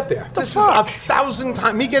oh, us? When you get there. This is 1,000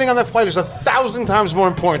 times. Me getting on that flight is 1,000 times more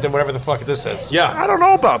important than whatever the fuck this is. Yeah. I don't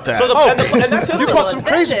know about that. So the, and that's the You other bought thing. some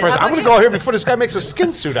crazy How present. about I'm going to you? go here before this guy makes a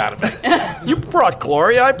skin suit out of it. you brought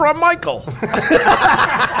Gloria. I brought Michael.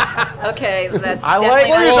 Okay, that's I like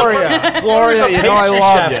definitely Gloria. Gloria, you know I pastry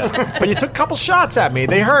love chef. you. But you took a couple shots at me.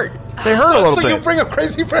 They hurt. They hurt a little So bit. you bring a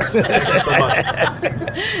crazy present.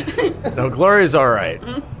 No, Gloria's all right.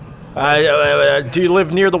 Do you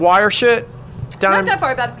live near the wire shit? Not that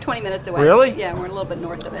far, about 20 minutes away. Really? Yeah, we're a little bit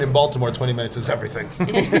north of it. In Baltimore, 20 minutes is everything.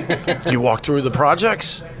 Do you walk through the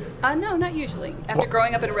projects? No, not usually. After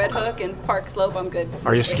growing up in Red Hook and Park Slope, I'm good.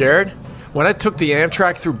 Are you scared? When I took the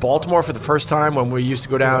Amtrak through Baltimore for the first time, when we used to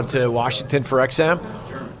go down to Washington for XM,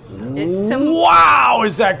 wow,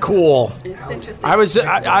 is that cool? It's interesting. I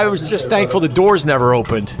was just thankful the doors never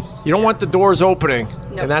opened. You don't want the doors opening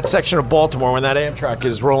in that section of Baltimore when that Amtrak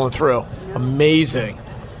is rolling through. Amazing.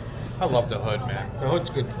 I love the hood, man. The hood's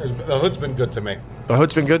good. The hood's been good to me. The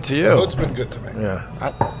hood's been good to you. The hood's been good to me. Yeah.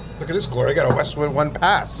 Look at this, Gloria. I got a Westwood 1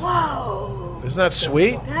 pass. Whoa. Isn't that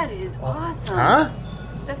sweet? That is awesome. Huh?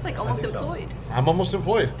 That's like almost employed. I'm almost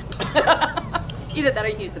employed. Either that or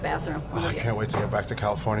you can use the bathroom. Oh, I can't wait to get back to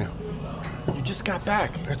California. You just got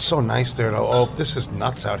back. It's so nice there, though. Oh, this is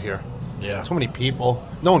nuts out here. Yeah. So many people.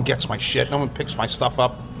 No one gets my shit. No one picks my stuff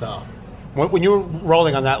up. No. When you're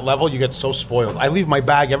rolling on that level, you get so spoiled. I leave my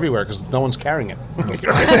bag everywhere because no one's carrying it.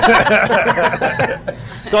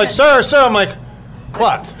 They're like, sir. I'm like,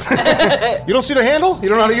 what? You don't see the handle? You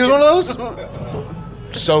don't know how to use one of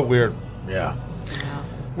those? So weird. Yeah.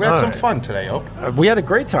 We had All some right. fun today, Oak. We had a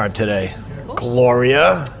great time today.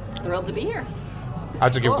 Gloria. Thrilled to be here. I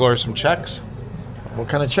had to give Gloria some checks. What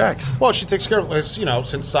kind of checks? Well, she takes care of it. You know,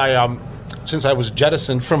 since I was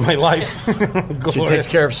jettisoned from my life, She takes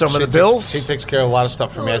care of some of the bills? She takes care of a lot of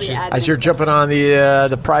stuff for me. Oh, She's, yeah. As you're jumping on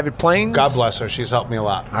the private planes? God bless her. She's helped me a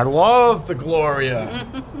lot. I love the Gloria.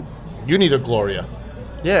 You need a Gloria.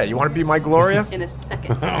 Yeah, you want to be my Gloria? In a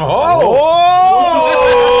second.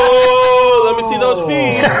 Oh, let me see those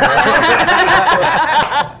feet.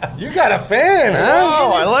 You got a fan, huh?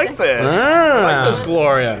 Oh, I like this. I like this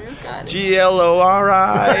Gloria.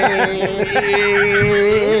 G-L-O-R-I.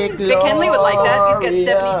 Vic Henley would like that. He's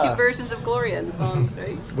got 72 versions of Gloria in the songs,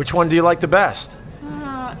 right? Which one do you like the best?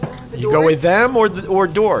 The You go with them or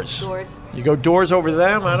Doors? Doors. You go Doors over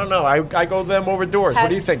them? I don't know. I go them over Doors. What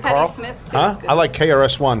do you think, Patti Carl? Smith, too, Huh? is good. I like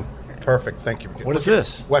KRS-One. Perfect. Thank you. What is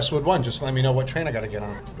this? Westwood 1. Just let me know what train I got to get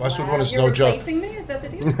on. Westwood 1 is You're no joke. replacing me? Is that the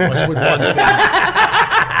deal? Westwood One's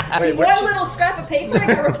One little scrap of paper and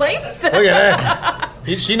you're replaced? Look at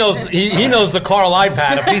this. She knows. He knows the Carl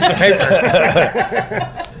iPad, a piece of paper.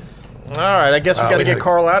 All right, I guess we got to we get gotta-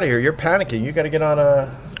 Carl out of here. You're panicking. You got to get on a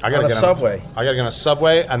subway. I gotta get on a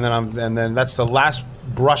subway, and then that's the last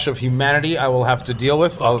brush of humanity I will have to deal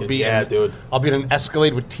with. I'll be dude. I'll be in an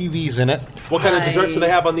Escalade with TVs in it. What kind of desserts do they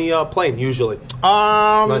have on the plane usually?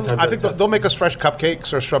 I think they'll make us fresh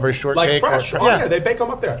cupcakes or strawberry shortcake. Like fresh? Or, Oh, yeah, they bake them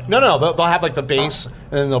up there. No, they'll have like the base, and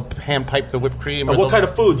then they'll hand pipe the whipped cream. And or what kind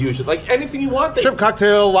of food usually? Like anything you want? shrimp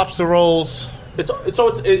cocktail, lobster rolls. It's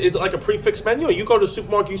it like a prefix menu? Or you go to the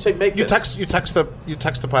supermarket, you say make You this? text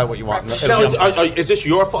the pilot what you want. Now, is this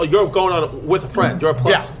your fault? You're going on with a friend. You're a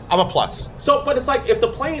plus. Yeah, I'm a plus. So, but it's like if the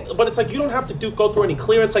plane, but it's like you don't have to go through any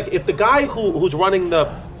clearance. Like if the guy who's running the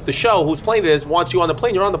show, whose plane it is, wants you on the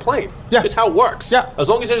plane, you're on the plane. Yeah. Just how it works. Yeah. As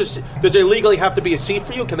long as does there legally have to be a seat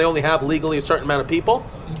for you? Can they only have legally a certain amount of people?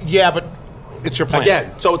 Yeah, but it's your plane.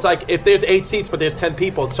 Again, so it's like if there's 8 seats, but there's 10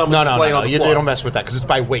 people, someone's just laying on the You floor. don't mess with that because it's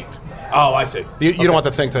by weight. Oh, I see. You don't want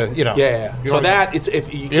the thing to, you know. Yeah. You So don't- that it's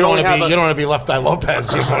if you, You don't want to be. You don't want to be left eye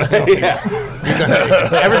Lopez. You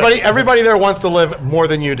everybody there wants to live more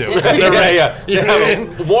than you do. They're rich. You know what I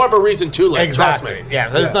mean? More of a reason to live. Exactly. Trust me. Yeah.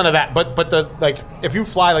 There's none of that. But the if you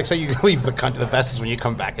fly, like say you leave the country, the best is when you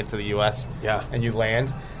come back into the U.S. Yeah. And you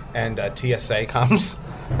land, and TSA comes,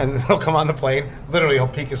 and he'll come on the plane. Literally, he'll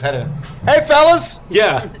peek his head in. Hey, fellas.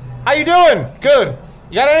 Yeah. How you doing? Good.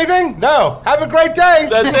 You got anything? No. Have a great day.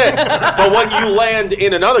 That's it. But when you land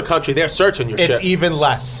in another country, they're searching your It's shit. even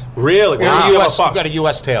less. Really? They don't Wow. give a US, fuck. you got a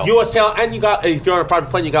U.S. tail. U.S. tail, and you got if you're on a private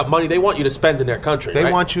plane, you got money. They want you to spend in their country. They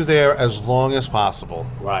right? want you there as long as possible.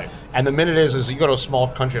 Right. And the minute is you go to a small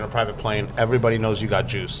country on a private plane, everybody knows you got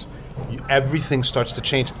juice. everything starts to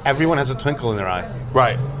change. Everyone has a twinkle in their eye.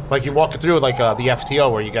 Right. Like you walk through like the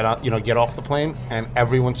FTO where you get out, get off the plane and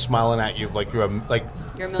everyone's smiling at you like you're $1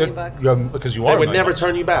 million. Because you are. They would never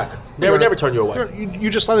turn you back. They would never turn you away. You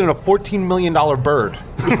just landed on a $14 million bird.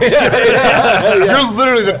 You're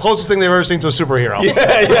literally the closest thing they've ever seen to a superhero. Yeah.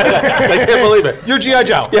 I can't believe it. You're G.I.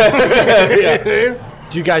 Joe.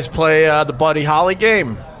 Do you guys play the Buddy Holly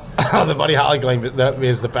game? The Buddy Holly game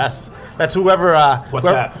is the best. That's whoever. What's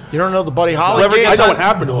that? You don't know the Buddy Holly Whoever game? gets I know on- what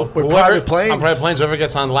happened to him. With private planes? On private planes, whoever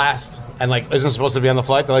gets on last and isn't supposed to be on the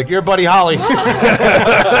flight, they're like, "You're Buddy Holly."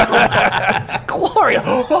 Gloria.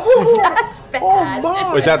 That's bad. Oh,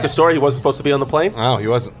 my. Was that the story? He wasn't supposed to be on the plane? Oh, he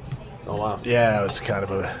wasn't. Oh, wow. Yeah, it was kind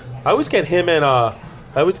of a... I always get him and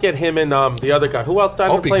the other guy. Who else died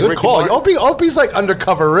on the Opie, plane? good Ricky call. Martin? Opie's like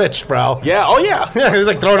undercover rich, bro. Yeah. Oh, yeah. Yeah, he's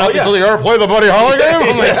like throwing out Oh, these. yeah. You ever play the Buddy Holly game?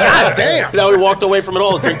 I'm like, God damn. Now he walked away from it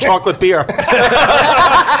all to drink chocolate beer.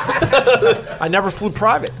 I never flew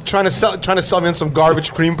private. Trying to sell me on some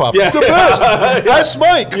garbage cream puff. Yeah. It's the best. That's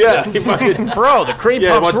Mike. Yeah. He fucking, Bro, the cream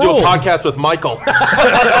yeah, he puffs wanted to do a rule. podcast with Michael.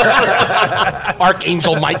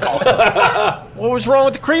 Archangel Michael. What was wrong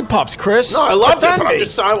with the cream puffs, Chris? No, I love Defend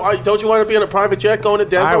that. me. Don't you want to be on a private jet going to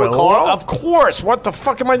Denver I with will. Carl? Of course. What the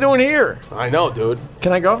fuck am I doing here? I know, dude.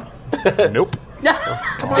 Can I go? Nope.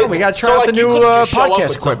 Come on, we got to try out the you new couldn't just show up podcast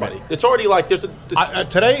with equipment. somebody. It's already like there's a.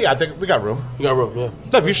 Today, I think we got room. You got room, yeah.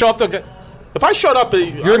 If you show up, If I showed up,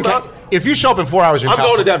 if you show up in 4 hours, you're in I'm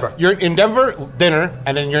going to California. Denver. You're in Denver, dinner,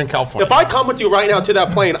 and then you're in California. If I come with you right now to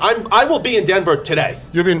that plane, I will be in Denver today.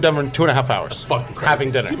 You'll be in Denver in 2.5 hours. Fucking crazy.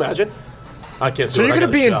 Having dinner. Can you imagine? I can't. So do it. you're I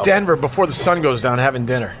going to got be a in show. Denver before the sun goes down having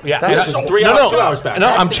dinner. Yeah, That's and just 3 hours, 2 hours back. No,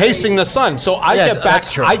 I'm chasing the sun. So I Yeah, get back. that's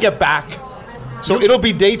true. I get back. So it'll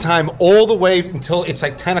be daytime all the way until it's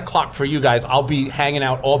like 10 o'clock for you guys. I'll be hanging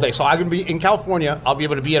out all day. So I'm going to be in California. I'll be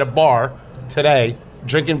able to be at a bar today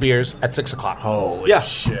drinking beers at 6 o'clock. Holy Yeah,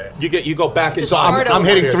 shit. You go back in. So time. I'm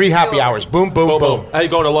hitting 3 happy hours. Boom, boom, Boom, boom. boom. Are you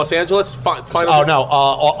going to Los Angeles? Oh, no.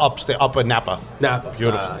 Upstate, up in Napa. Napa.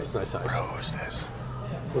 Beautiful. Nice. What is this?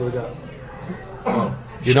 What do we got?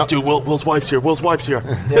 You know, Dude, Will's wife's here. Will's wife's here.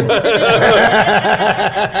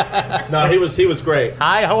 No, he was great.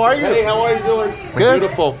 Hi, how are you? Hey, how are you doing? Good.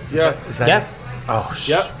 Beautiful. Yeah. Is that Yeah. Oh, shit.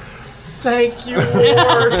 Yep. Thank you,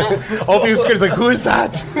 Lord. Opie was scared. He's like, who is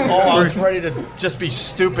that? Oh, I was ready to just be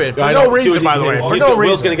stupid. For I no know. reason, Dude, by the way. For Will's no Will's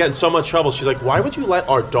reason. going to get in so much trouble. She's like, why would you let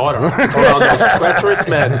our daughter around those treacherous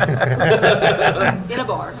men? In a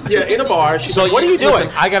bar. Yeah, in a bar. She's So like, what are you doing?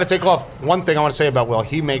 Listen, I got to take off. One thing I want to say about Will.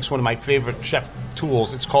 He makes one of my favorite chef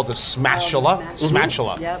tools. It's called the Smashala.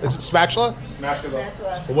 Smashala. Yep. Is it Spatula? What is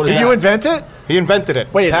Did that? you invent it? He invented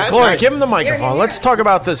it. Wait, Pat, Gloria, nice. give him the microphone. Let's talk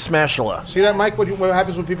about the Smashula. See that, Mike? What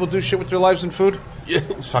happens when people do shit with their lives and food?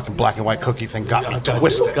 This fucking black and white cookie thing got me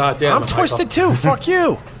twisted. God damn I'm it, twisted too. Fuck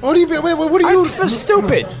you. What do you? Wait, what are you? I'm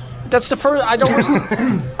stupid. That's the first. I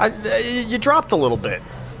don't. You dropped a little bit.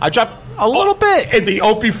 I dropped A little bit. in the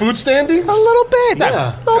Opie food standings. A little bit.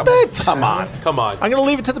 Yeah. A little bit. Come on. Come on. I'm gonna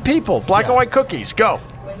leave it to the people. Black and white cookies. Go.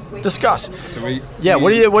 Discuss. So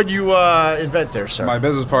What do you invent there, sir? My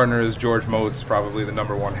business partner is George Motes, probably the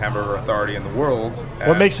 #1 hamburger authority in the world. What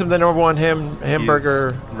And makes him the #1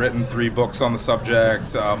 hamburger? He's written 3 books on the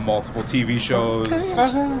subject, multiple TV shows.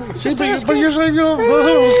 But usually, you're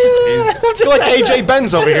like AJ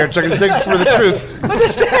Benz over here trying to dig for the truth. I'm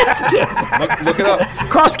just asking. Look it up.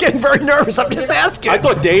 Cross getting very nervous. I'm just asking. I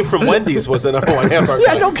thought Dave from Wendy's was the #1 hamburger.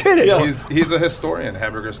 Yeah, no kidding. Yeah. He's a historian,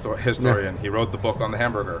 historian. He wrote the book on the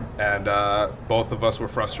hamburger, and both of us were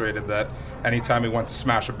frustrated that anytime we went to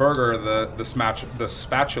smash a burger, the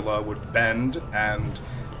spatula would bend, and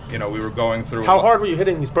we were going through. How hard were you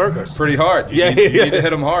hitting these burgers? Pretty hard. You Yeah, need, yeah. you need to hit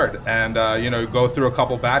them hard, and you go through a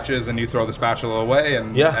couple batches, and you throw the spatula away,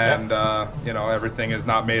 and everything is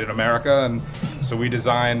not made in America, and so we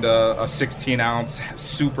designed a 16-ounce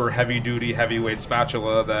super heavy-duty heavyweight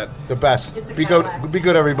spatula that The best. Be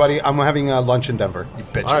good, everybody. I'm having lunch in Denver. You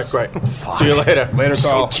bitches. All right, great. See you later. later,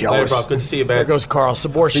 Carl. Later, jealous. bro. Good to see you, man. There goes Carl,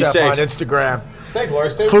 Sabor Chef safe. on Instagram. Stay,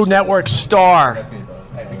 Gloria. Stay. Food Network star,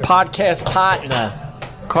 podcast partner,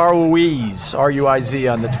 Carl Ruiz, Ruiz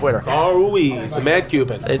on the Twitter. Carl Ruiz, the Mad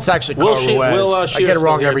Cuban. It's actually Will Carl She- Ruiz. Will, I Shear's get it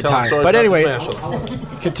wrong still here every telling time. stories But about the anyway,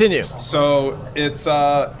 Smashula. continue. So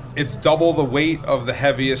it's double the weight of the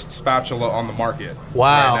heaviest spatula on the market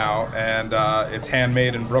Wow. right now, and it's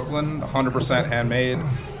handmade in Brooklyn, 100% handmade.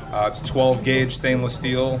 It's 12 gauge stainless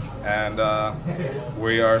steel, and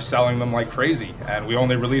we are selling them like crazy. And we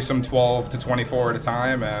only release them 12 to 24 at a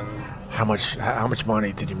time. And How much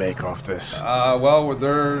money did you make off this? well,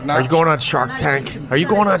 they're not. Are you going on Shark Tank? Are you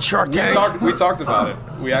going on Shark Tank? We talked about it.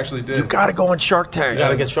 We actually did. You gotta go on Shark Tank. You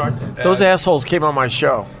gotta get Shark Tank. Those assholes came on my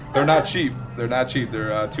show. They're not cheap. They're not cheap. They're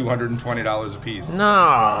 $220 a piece.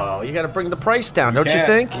 No, you got to bring the price down, don't you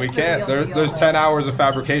think? We can't. There's 10 hours of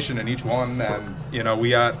fabrication in each one, and we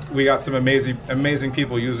got some amazing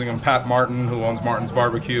people using them. Pat Martin, who owns Martin's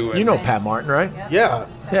Barbecue. And You know Pat Martin, right? Yeah.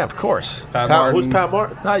 Yeah, of course. Pat Martin. Who's Pat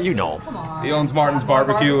Martin? You know. He owns Martin's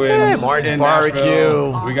Barbecue Yeah, in Martin's in Barbecue.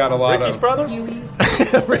 Nashville. We got a lot Ricky's of brother? Yeah,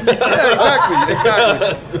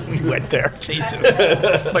 exactly. You went there. Jesus.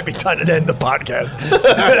 Might be time to end the podcast.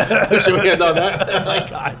 Should we end on that? Oh my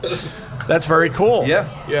God. That's very cool.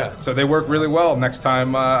 Yeah. So they work really well. Next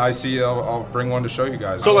time I see you, I'll bring one to show you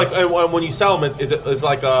guys. So, like, and when you sell them, is it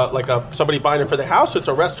like somebody buying it for their house, or it's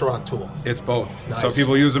a restaurant tool? It's both. Nice. So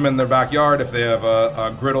people use them in their backyard. If they have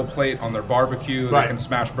a griddle plate on their barbecue, Right. they can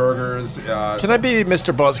smash burgers. Can I be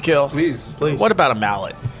Mr. Buzzkill? Please. What about a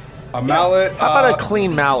mallet? A mallet. How about a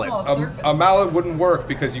clean mallet? A mallet wouldn't work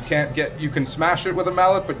because you can smash it with a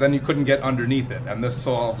mallet, but then you couldn't get underneath it, and this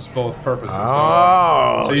solves both purposes.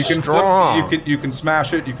 So you can strong. flip, you can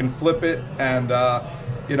smash it, you can flip it, and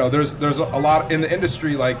there's a lot in the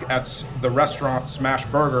industry. Like at the restaurant Smash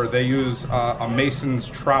Burger, they use a mason's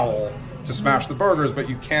trowel to smash the burgers, but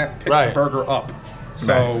you can't pick the burger up.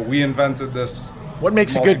 So we invented this. What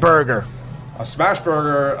makes a good burger? A smash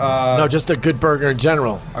burger. No, just a good burger in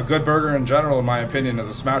general. A good burger in general, in my opinion, is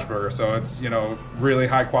a smash burger. So it's really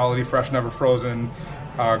high quality, fresh, never frozen.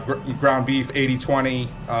 Ground beef, 80-20.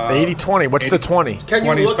 80-20. What's the 20? Can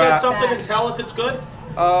you 20's look fat. at something and tell if it's good?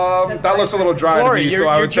 That looks a little dry Glory, to me, you're- so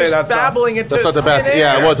I you're would say just that's babbling into That's not the best. thin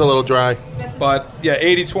Yeah, air. it was a little dry. But yeah,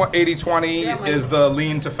 80-20 is the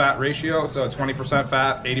lean to fat ratio. So 20%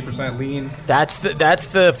 fat, 80% lean. That's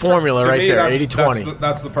the formula To right me, there. that's- 80-20.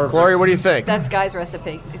 That's the perfect. Gloria, what do you think? That's Guy's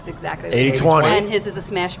recipe. It's exactly 80-20. And his is a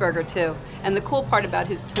smash burger too. And the cool part about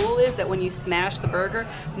his tool is that when you smash the burger,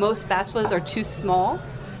 most spatulas are too small.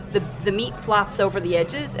 The meat flops over the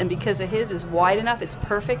edges, and because of his is wide enough, it's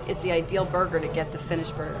perfect. It's the ideal burger to get the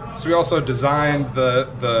finished burger. So we also designed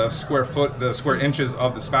the square inches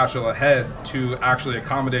of the spatula head to actually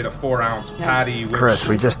accommodate a 4-ounce patty. Which Chris,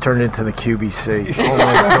 we just turned into the QVC. Oh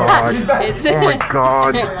my God. Oh my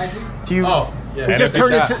God. Do you? Yeah. We And just if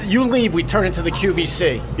turned it- into. You leave. We turn into the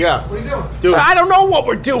QVC. Yeah. What are you doing? Dude, I don't know what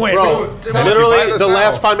we're doing. bro, literally, the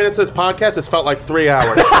last 5 minutes of this podcast, it's felt like 3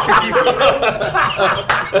 hours.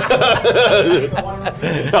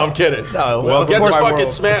 No, I'm kidding. No, Well, get of course the my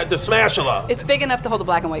fucking world. the Smashula. It's big enough to hold a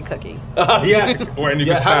black and white cookie. Yes. When you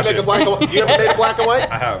Yeah, can how smash to make it. a black and white? Do you ever made a black and white?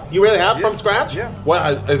 I have. You really have from scratch? Yeah.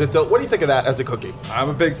 What is it? What do you think of that as a cookie? I'm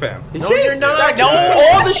a big fan. No, you're not. No, No.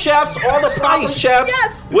 all the chefs, all the proper chefs.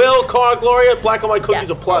 Yes. Will, Carl, Gloria, black and white cookies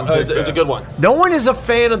Yes. is a good one. No one is a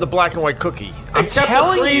fan of the black and white cookie. I'm Except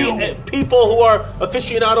telling the 3 you. people who are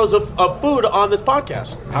aficionados of food on this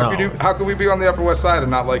podcast. How could we be on the Upper West Side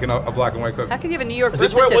and not liking a black and white cookie? How can you have a New York Is birth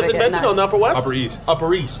this where it was certificate? invented on the Upper West? Upper East.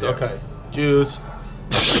 Upper East, okay. Jews.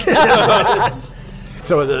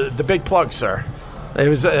 So the big plug, sir. It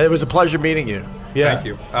was a pleasure meeting you. Yeah. Thank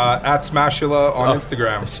you. At Smashula on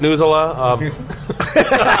Instagram. Snoozela.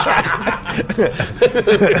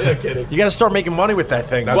 You got to start making money with that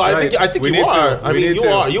thing. That's Well, right. I think We you need are. to. I We mean, need you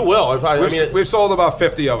to. are. You will. We've sold about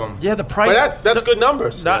 50 of them. Yeah, the price. That's good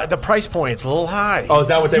numbers. The price point's a little high. Oh, is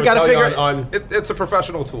that what they you were gotta telling figure you on? It's a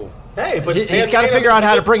professional tool. Hey, but He's got to figure out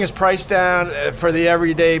how to bring his price down for the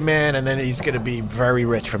everyday man, and then he's going to be very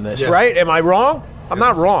rich from this, Yeah. right? Am I wrong? I'm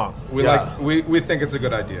not wrong. We we think it's a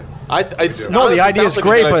good idea. No, the idea is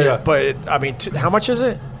great, but but I mean, how much is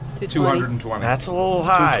it? 220. That's a little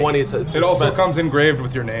high. 220. It also comes engraved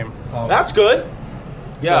with your name. That's good.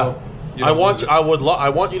 Yeah. So, you I don't want lose it. I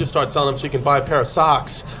want you to start selling them so you can buy a pair of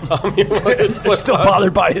socks. You're still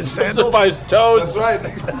bothered by his Still sandals? by his toes. That's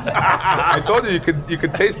right. I told you you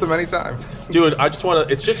could taste them anytime. Dude, I just want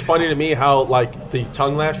to. It's just funny to me how like the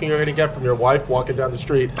tongue lashing you're gonna get from your wife walking down the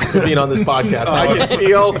street for being on this podcast.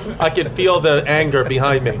 I can feel the anger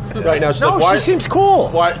behind me right now. She's No, like, why, she seems cool.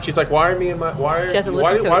 Why? She's like, why are me and my why? She hasn't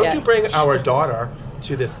why listened to why it would yet. you bring our daughter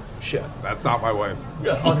to this shit? That's not my wife.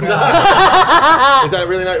 Is that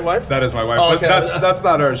really not your wife? That is my wife. Oh, but okay. that's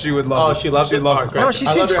not her. She would love Oh, this. she loves it? loves Oh, great. No, she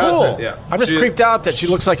I seems love your cool. husband. Yeah. I'm just She- creeped out that she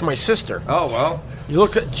looks like my sister. Oh, well. You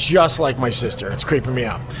look just like my sister. It's creeping me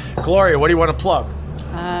out. Gloria, what do you want to plug?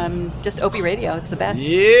 Just Opie Radio. It's the best.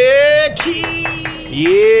 Yeah, Key.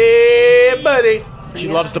 Yeah, buddy. She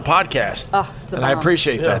loves the podcast. Oh, it's a and I bomb.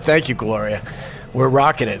 appreciate Yeah. that. Thank you, Gloria. We're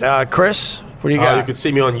rocking it. Chris, what do you got? You can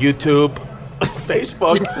see me on YouTube,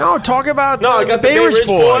 Facebook. No, talk about No, I got the Bay Ridge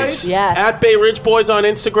Boys. Yes. At Bay Ridge Boys on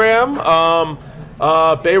Instagram.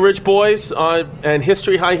 Bay Ridge Boys and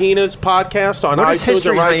History Hyenas podcast on What is iTunes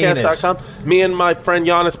History and Riotcast.com. Me and my friend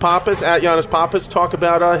Giannis Pappas at Giannis Pappas talk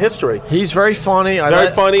about history. He's very funny.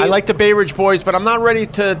 Very funny. I like the Bay Ridge Boys, but I'm not ready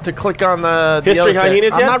to click on the History other thing.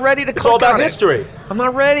 Hyenas yet? I'm not ready to It's click all about on it. history. I'm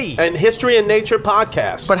not ready. And History and Nature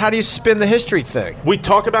podcast. But how do you spin the history thing? We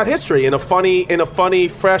talk about history in a funny,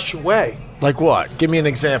 fresh way. Like what? Give me an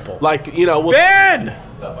example. Like, you know... Ben!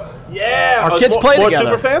 Yeah! Our kids play more together.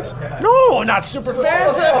 super fans? No, not super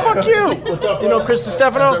fans. Fuck you. What's up, You know bro? Chris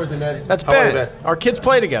DiStefano? That's How are you, Ben. Our kids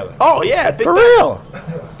play together. Oh, yeah. Big For Ben. real.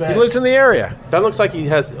 He lives in the area. That looks like he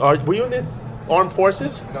has... were you in the armed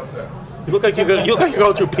forces? No, sir. You look like you're going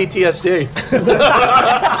through PTSD.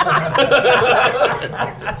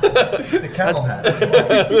 The camel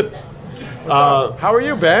hat. How are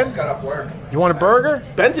you, Ben? Just got off work. You want a burger?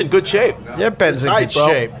 Ben's in good shape. Yeah, Ben's in You're good tight, bro.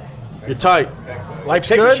 shape. You're tight. Life's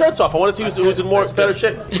Take your good? shirts off. I want to see who's in better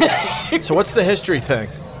shape. So what's the history thing?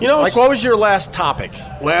 You know, Like, what was your last topic?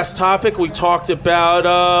 last topic we talked about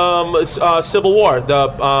Civil War.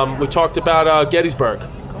 We talked about Gettysburg.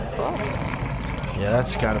 Yeah,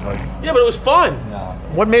 that's kind of a... Yeah, but it was fun.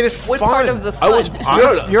 What made it What fun? part of the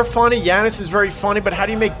fun? You're funny. Giannis is very funny, but how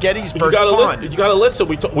do you make Gettysburg You fun? gotta listen.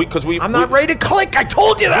 Because I'm not ready to click. I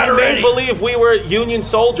told you that We already. made believe we were Union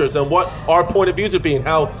soldiers and what our point of views would be, and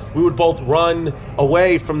how we would both run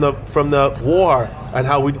away from the war, and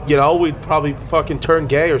how we'd probably fucking turn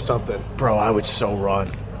gay or something. Bro, I would so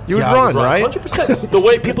run. You would Yeah, I run, right? 100%. The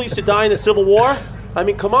way people used to die in the Civil War. I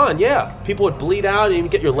mean, come on, yeah. People would bleed out and even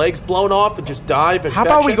get your legs blown off and just die of How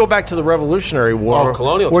about we go back to the Revolutionary War? Oh,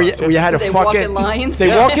 colonial where times, you had to They fucking walk in lines? They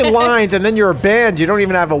Yeah. walk in lines, and then you're a band. You don't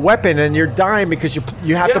even have a weapon, and you're dying because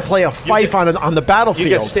you have to play a fife on the battlefield.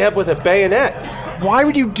 You get stabbed with a bayonet. Why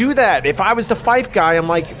would you do that? If I was the fife guy, I'm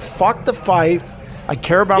like, fuck the fife. I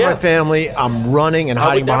care about my family. I'm running and I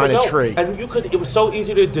hiding would never behind a know. tree. And it was so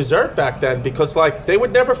easy to desert back then because, like, they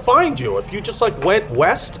would never find you. If you just, like, went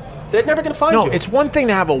west, they're never going to find No, you. it's one thing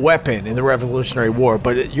to have a weapon in the Revolutionary War,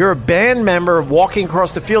 but you're a band member walking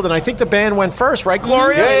across the field, and I think the band went first, right,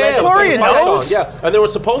 Gloria? Yeah, Gloria it was a knows. song, yeah. And they were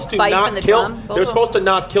supposed to Fife not and the kill. drum, They were supposed to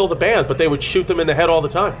not kill the band, but they would shoot them in the head all the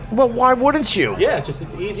time. Well, why wouldn't you? Yeah, it's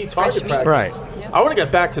easy target Fresh meat. practice. Right. Yep. I want to get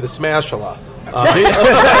back to the Smash a lot.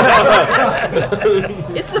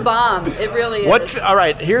 It's the bomb. It really is. What? All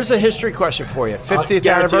right, here's a history question for you. 50th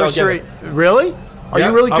guarantee I'll get anniversary. Really? Are Yeah,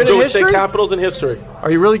 you really I'm good good at with history? state capitals and history. Are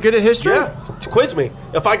you really good at history? Yeah, quiz me.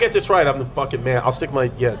 If I get this right, I'm the fucking man. I'll stick my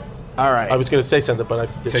All right. I was going to say something, but I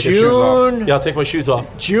Take your shoes off. Yeah, I'll take my shoes off.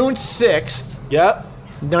 June 6th, Yeah.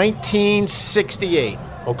 1968.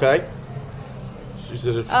 Okay. Is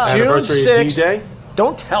it an Oh. anniversary June of 6th. D-Day?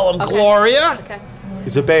 Don't tell him, Okay. Gloria. Okay.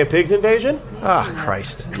 Is it Bay of Pigs invasion? Oh,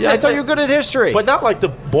 Christ. Yeah, I thought you were good at history. But not like the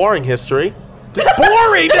boring history.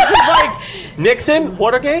 boring. This is like Nixon,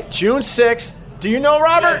 Watergate. June 6th. Do you know,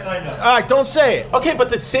 Robert? Yes, I know. All right, don't say it. Okay, but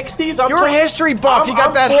the 60s. You're a history buff. You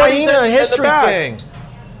got that 40s hyena in the history back. thing.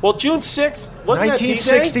 Well, June 6th wasn't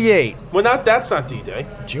 1968. that D-Day? Well, that's not D-Day.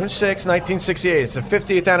 June 6th, 1968. It's the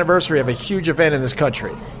 50th anniversary of a huge event in this country.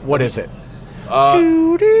 What is it?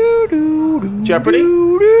 Jeopardy.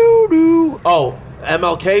 Oh,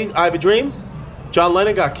 MLK. I Have a Dream. John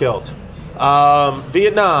Lennon got killed.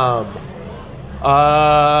 Vietnam.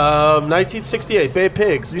 1968. Bay of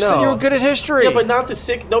Pigs. You no. said you were good at history. Yeah, but not the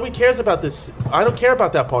sick. Nobody cares about this. I don't care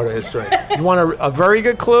about that part of history. You want a very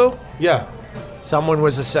good clue? Yeah. Someone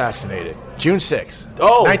was assassinated. June 6th.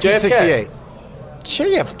 Oh, 1968.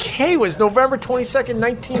 JFK was November 22nd,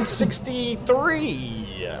 1963.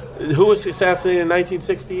 Who was assassinated in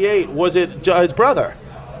 1968? Was it his brother?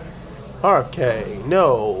 RFK.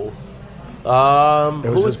 No. It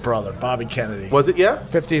was who his brother, Bobby Kennedy. Was it? Yeah.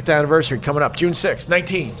 50th anniversary coming up, June 6th,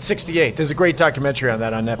 1968. There's a great documentary on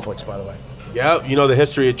that on Netflix, by the way. Yeah. You know the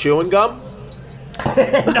history of chewing gum?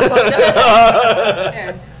 There.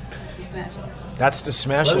 Smash it. That's the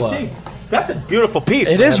Smash Let me Love. see. That's a beautiful piece.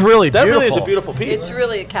 It man. is really That really is beautiful. a beautiful piece. It's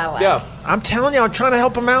really a Cadillac. Yeah. I'm telling you, I'm trying to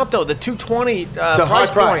help him out, though. The 220 It's a high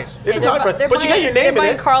price. point. It is high price. But you got your name They're in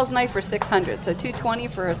buying it. Carl's knife for $600, so $220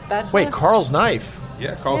 for a spatula. Wait, Carl's knife?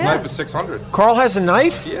 Yeah, Carl's Yeah. knife is $600. Carl has a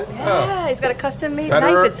knife? Yeah. Yeah, he's got a custom-made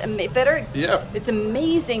Federer. knife. It's Federer. Yeah. It's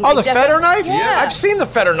amazing. Oh, the Jeff- Feder knife? Yeah. I've seen the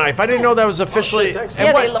Feder knife. I didn't know that was officially. thanks. And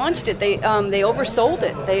Yeah, what- they launched it. They oversold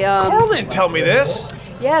it. They Carl didn't tell me this.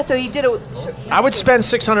 Yeah, so he did a. I would spend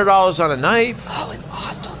 $600 on a knife. Oh, it's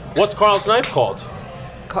awesome. What's Carl's knife called?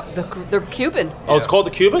 They're Cuban. Oh, it's called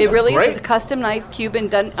the Cuban? It That's really great. is a custom knife, Cuban,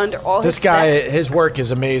 done under all This his guy, specs. his work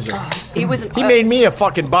is amazing. Oh, it's He was. He made me a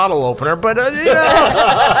fucking bottle opener, but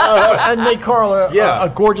and made Carl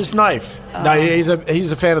a gorgeous knife. No, he's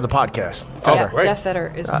a fan of the podcast. Jeff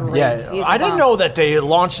Fetter is great. Yeah, I didn't know that they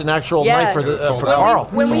launched an actual knife for Carl.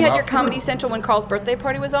 When we had your Comedy Central when Carl's birthday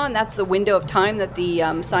party was on, that's the window of time that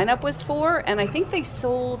the sign up was for, and I think they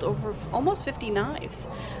sold over almost 50 knives.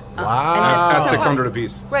 Wow, that's 600 a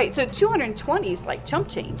piece. Right, so 220 is like chump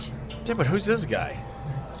change. Yeah, but who's this guy?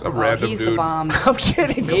 It's a random he's dude. The bomb. I'm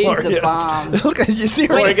kidding, He's Gloria. the bomb. Look at you see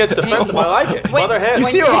her. Gloria gets defensive. I like it. Mother hen. You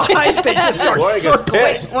see her eyes? They just start Gloria gets circling.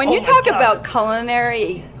 pissed. When you talk about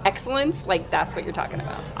culinary excellence, like that's what you're talking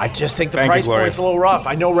about. I just think the price point's a little rough.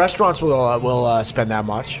 I know restaurants will spend that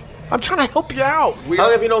much. I'm trying to help you out. How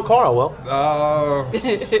long have you known Carl, Will?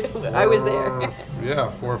 I was there. Yeah,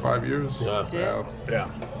 4 or 5 years. Yeah.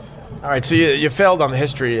 All right, so you failed on the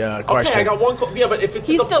history question. Okay, I got one. Yeah, but if it's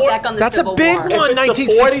He's the still back on the That's Civil a big War. one, if it's the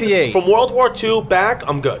 1968. 40s, from World War II back,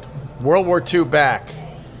 I'm good. World War II back.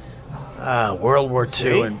 World War See?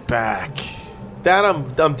 II and back. That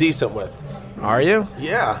I'm decent with. Are you?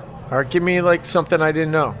 Yeah. All right, give me like something I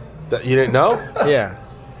didn't know. That you didn't know? Yeah.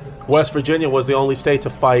 West Virginia was the only state to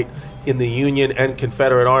fight in the Union and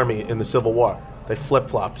Confederate Army in the Civil War. They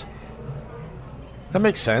flip-flopped. That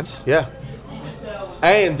makes sense. Yeah.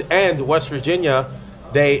 And West Virginia,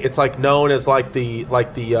 it's like known as like the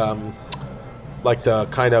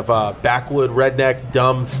kind of backwood redneck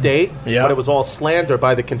dumb state. Yeah. But it was all slander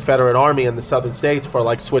by the Confederate Army in the southern states for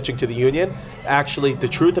like switching to the Union. Actually, the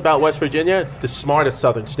truth about West Virginia, it's the smartest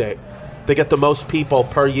southern state. They get the most people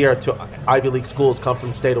per year to Ivy League schools come from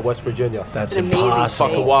the state of West Virginia. That's It's an amazing impossible. state.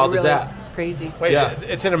 Fucking wild It is really that? It's crazy. Wait, Yeah.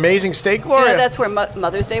 it's an amazing state, Do you know Gloria? that's where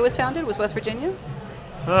Mother's Day was founded? Was West Virginia?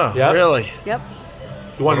 Oh, Yeah. really? Yep.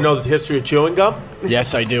 You want to know the history of chewing gum?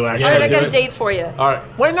 Yes, I do, actually. All right, I do got a it. date for you. All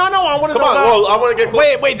right. Wait, no, I want to Come know on, about... Will, I want to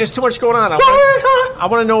get Wait, there's too much going on. I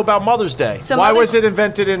want to know about Mother's Day. So Why Mother's- was it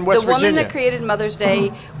invented in West the woman Virginia? that created Mother's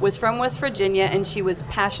Day was from West Virginia, and she was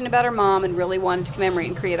passionate about her mom and really wanted to commemorate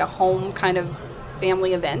and create a home kind of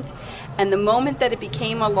family event. And the moment that it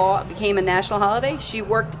became a law, became a national holiday, she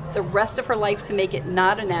worked the rest of her life to make it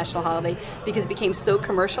not a national holiday because it became so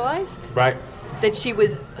commercialized Right. that she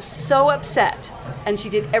was so upset, and she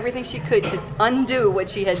did everything she could to undo what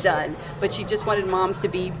she had done. But she just wanted moms to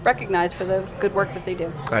be recognized for the good work that they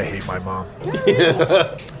do. I hate my mom.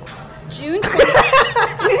 June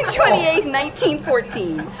 28,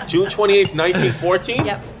 1914. June 28th, 1914?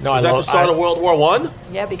 Yep. No, Was that the start of World War I?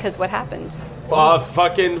 Yeah, because what happened?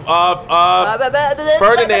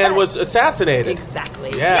 Ferdinand was assassinated.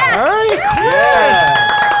 Exactly. Yeah.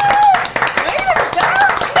 Yes.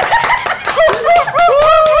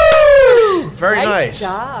 Very nice.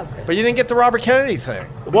 job. But you didn't get the Robert Kennedy thing.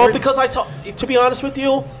 Well, because to be honest with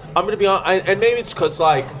you, I'm going to be honest, and maybe it's because,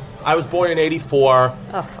 like, I was born in 84.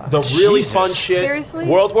 Oh, fuck. The really Jesus. fun shit. Seriously?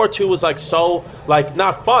 World War II was, like, so, like,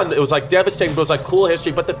 not fun. It was, like, devastating, but it was, like, cool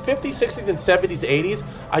history. But the 50s, 60s, and 70s, 80s,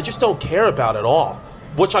 I just don't care about at all.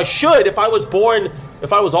 Which I should. If I was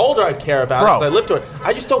older, I'd care about it Bro. because I lived through it.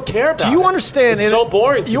 I just don't care about it. Do you understand? It's so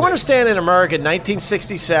boring to You me. understand in America,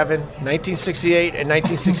 1967, 1968, and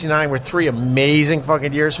 1969 were 3 amazing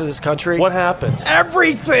fucking years for this country. What happened?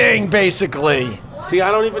 Everything, basically. See,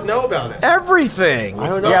 I don't even know about it. Everything. I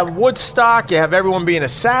don't know. You have Woodstock. You have everyone being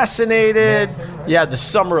assassinated. You have the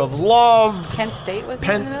Summer of Love. Kent State was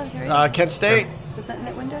in the military? Kent State. Was that in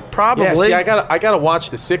that window? Probably. Yeah, see, I gotta watch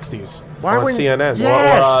the 60s on wouldn't- CNN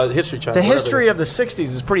Yes. or History Channel. The whatever it history is. of the 60s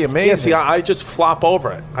is pretty amazing. Yeah, see, I just flop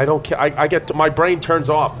over it. I don't care. I get my brain turns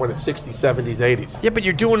off when it's 60s, 70s, 80s. Yeah, but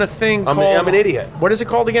you're doing a thing I'm called... an idiot. What is it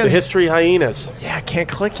called again? The History Hyenas. Yeah, I can't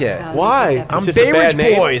click yet. Oh, Why? I'm It's just a Bay bad Ridge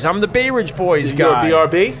name. Boys. I'm the Bay Ridge Boys You're guy. a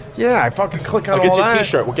BRB? Yeah, I fucking click on I'll get all you a that.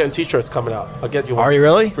 T-shirt. We're getting T-shirts coming out. I'll get you one. Are you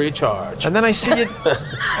really? Free charge. And then I see you,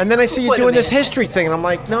 Wait a doing this minute. history thing, and I'm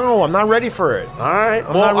like, no, I'm not ready for it. All right.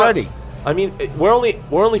 I'm not ready. I mean, we're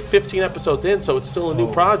only 15 episodes in, so it's still a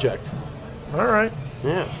new project. All right.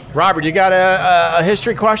 Yeah. Robert, you got a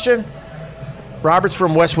history question? Robert's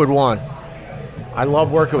from Westwood One. I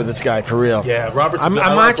love working with this guy, for real. Yeah, Robert's. I'm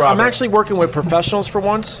actually working with professionals for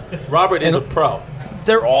once. Robert is a pro.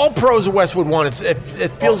 They're all pros at Westwood One. It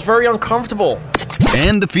feels very uncomfortable.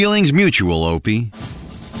 And the feeling's mutual, Opie.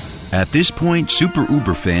 At this point, Super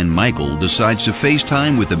Uber fan Michael decides to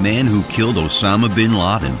FaceTime with the man who killed Osama bin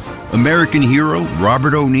Laden, American hero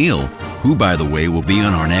Robert O'Neill, who, by the way, will be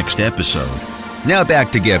on our next episode. Now back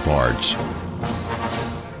to Gephards.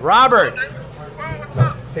 Robert.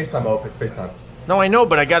 FaceTime open. It's FaceTime. No, I know,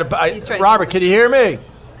 but I got He's to... trying Robert, can you hear me?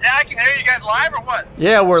 Yeah, I can hear you guys live or what?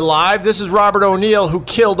 Yeah, we're live. This is Robert O'Neill, who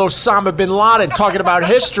killed Osama bin Laden, talking about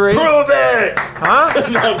history. Prove it! Huh?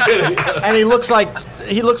 No, I'm kidding. And he looks like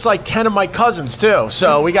he looks like 10 of my cousins too.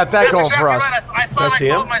 So we got that That's going exactly for us. right. I thought I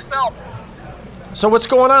called myself. So what's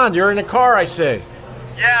going on? You're in a car, I see.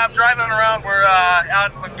 Yeah, I'm driving around. We're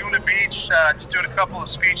out in Laguna Beach, just doing a couple of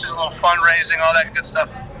speeches, a little fundraising, all that good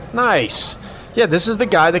stuff. Nice. Yeah, this is the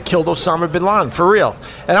guy that killed Osama bin Laden, for real.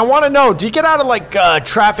 And I want to know, do you get out of like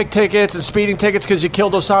traffic tickets and speeding tickets because you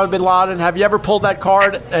killed Osama bin Laden? Have you ever pulled that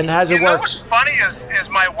card and has it You know worked? what's funny is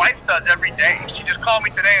my wife does every day. She just called me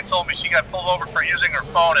today and told me she got pulled over for using her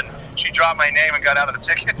phone and she dropped my name and got out of the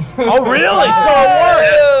tickets. Oh, really? So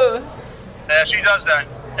it worked. Yeah, she does that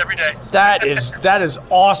every day. That is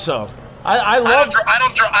awesome. I love.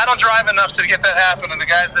 I don't drive enough to get that happen, and the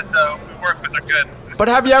guys that we work with are good. But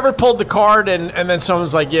have you ever pulled the card and then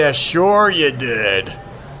someone's like, yeah, sure you did?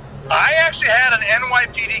 I actually had an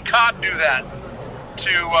NYPD cop do that.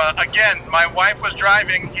 Again, my wife was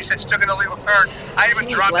driving. He said she took an illegal turn. I even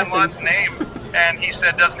dropped bin Laden's name, and he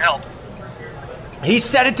said doesn't help. He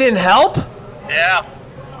said it didn't help? Yeah.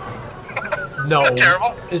 No. Isn't that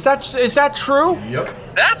terrible? Is that true? Yep.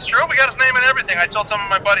 That's true. We got his name and everything. I told some of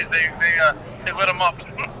my buddies. They lit him up.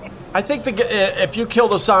 I think if you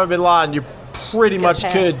killed Osama bin Laden, you pretty much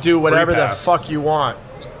could do whatever the fuck you want.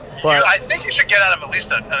 But I think you should get out of at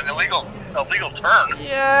least an illegal turn.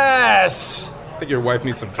 Yes. I think your wife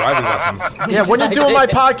needs some driving lessons. Yeah, when you're doing my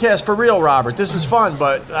podcast, for real, Robert, this is fun,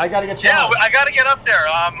 but I got to get you out. I got to get up there.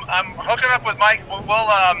 I'm hooking up with Mike.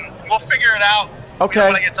 We'll figure it out. Okay.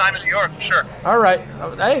 When I get time in New York, for sure. All right.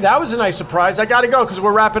 Hey, that was a nice surprise. I got to go because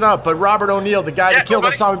we're wrapping up. But Robert O'Neill, the guy that killed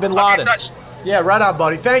Osama bin Laden. Yeah, right on,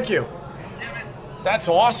 buddy. Thank you. That's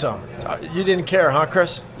awesome. You didn't care, huh,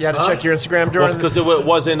 Chris? You had to check your Instagram during because it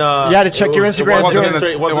wasn't. You had to check your Instagram It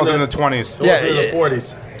during. wasn't in the 20s. It wasn't in the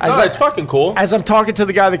 40s. It's fucking cool. As I'm talking to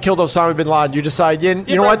the guy that killed Osama bin Laden, you decide, you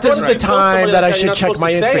know what, this is the time that I should check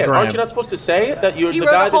my Instagram. Aren't you not supposed to say it? That you're He the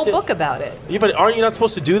wrote guy a whole that book about it. Yeah, but aren't you not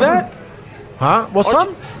supposed to do that? Huh? Well,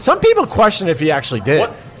 some people question if he actually did.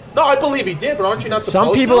 What? No, I believe he did, but aren't you not supposed to?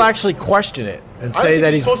 Some people actually question it and say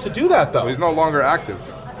that he's supposed to do that, though. Well, he's no longer active.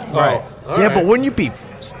 Right. All but wouldn't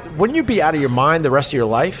you be out of your mind the rest of your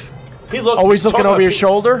life? He looks always looking over your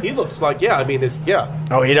shoulder. He looks like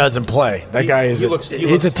Oh, he doesn't play. That guy is.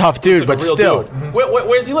 He's a tough dude, but still. Dude. Where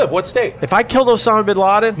does he live? What state? If I killed Osama bin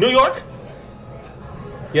Laden, New York.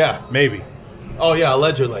 Yeah, maybe. Oh yeah,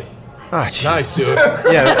 allegedly. Oh, nice, dude.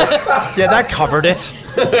 yeah, that covered it.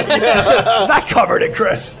 That covered it,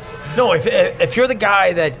 Chris. No, if you're the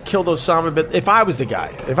guy that killed Osama bin, if I was the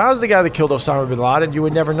guy that killed Osama bin Laden, you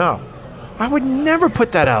would never know. I would never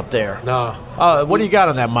put that out there. No. What do you got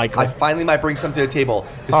on that, Michael? I finally might bring something to the table.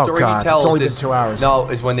 The Oh, story God, he tells it's only is, been 2 hours. No,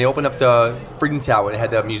 is when they opened up the Freedom Tower. They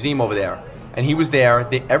had the museum over there, and he was there.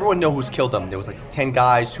 Everyone knew who's killed him. There was like 10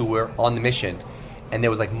 guys who were on the mission, and there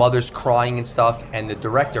was like mothers crying and stuff. And the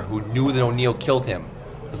director, who knew that O'Neill killed him,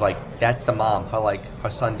 was like, "That's the mom. Her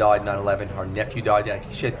son died 9/11. Her nephew died there.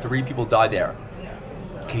 She had 3 people die there.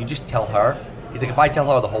 Can you just tell her?" He's like, "If I tell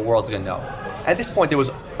her, the whole world's gonna know." At this point, there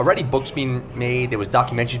was already books being made. There was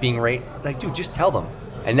documentaries being made. Like, dude, just tell them.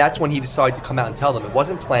 And that's when he decided to come out and tell them. It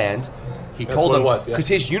wasn't planned. He told them because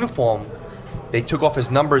his uniform, they took off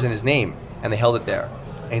his numbers and his name, and they held it there.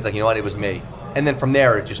 And he's like, "You know what? It was me." And then from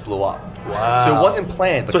there, it just blew up. Wow. So it wasn't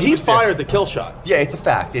planned. But So he fired the kill shot. Yeah, it's a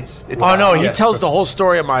fact. It's Oh no, he tells the whole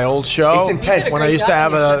story of my old show. It's intense. When I used to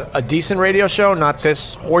have a decent radio show, not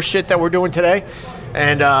this horse shit that we're doing today.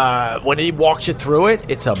 And when he walks you through it,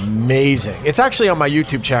 it's amazing. It's actually on my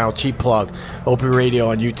YouTube channel, cheap plug, Opie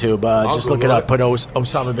Radio on YouTube. Just look it up, put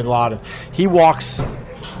Osama bin Laden. He walks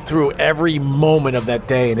through every moment of that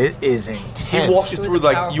day, and it is intense. He walks you through,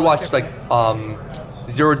 like, you watch, like,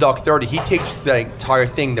 Zero Dark 30. He takes the entire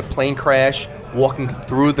thing, the plane crash, walking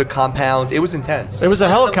through the compound. It was intense. It was a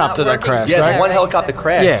helicopter that crashed, Yeah, right? the one helicopter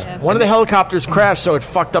crashed. Yeah, one of the helicopters crashed, so it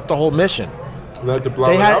fucked up the whole mission.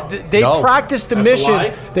 They practiced the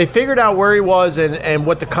mission. They figured out where he was and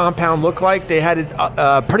what the compound looked like. They had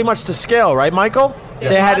it pretty much to scale, right, Michael?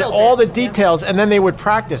 They had all the details, and then they would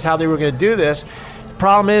practice how they were going to do this. The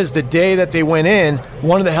problem is, the day that they went in,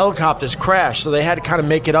 one of the helicopters crashed, so they had to kind of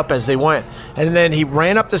make it up as they went. And then he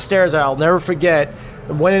ran up the stairs, I'll never forget,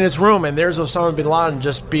 and went in his room, and there's Osama bin Laden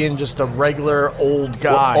just being just a regular old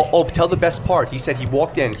guy. Tell the best part. He said he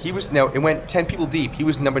walked in. It went 10 people deep. He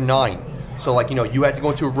was number 9. So, like, you had to go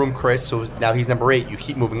into a room, Chris, so now he's number 8. You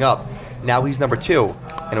keep moving up. Now he's number 2.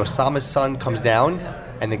 And Osama's son comes down,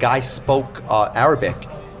 and the guy spoke Arabic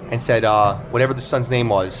and said whatever the son's name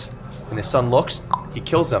was. And the son looks, he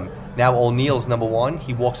kills him. Now O'Neill's number 1.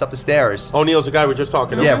 He walks up the stairs. O'Neill's the guy we were just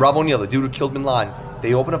talking about. Yeah, Rob O'Neill, the dude who killed bin Laden.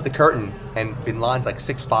 They open up the curtain, and bin Laden's like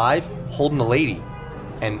 6'5", holding a lady.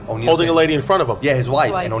 And O'Neill's holding a lady in front of him. Yeah, his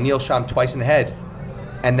wife. And O'Neill shot him twice in the head.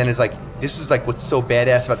 And then it's like, this is like what's so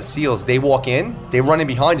badass about the SEALs. They walk in, they run in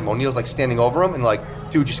behind him. O'Neill's like standing over him and like,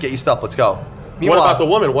 dude, just get your stuff, let's go. What about the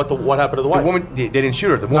woman? What happened to the wife? The woman, they didn't shoot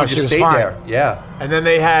her. The woman just stayed there. Yeah. And then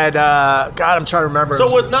they had, God, I'm trying to remember. So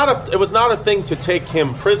it was not a thing to take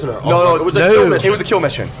him prisoner. No, it was a kill mission. It was a kill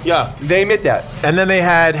mission. Yeah. They admit that. And then they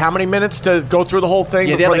had how many minutes to go through the whole thing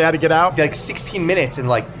before they had to get out? Like 16 minutes and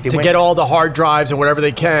like to get all the hard drives and whatever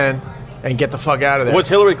they can and get the fuck out of there. Was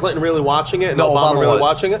Hillary Clinton really watching it? And No, Obama really was.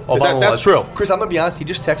 watching it? was. That's true. Chris, I'm gonna be honest. He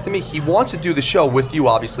just texted me. He wants to do the show with you,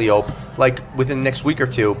 obviously, Ope, like within the next week or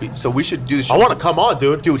two. So we should do the show. I want to come on,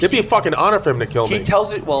 dude. It'd be a fucking honor for him to kill me. He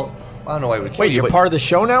tells it. Well, I don't know why he would kill Wait, you. you're but part of the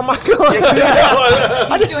show now, Michael?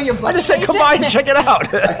 I just said come by and check it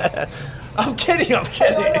out. I'm kidding.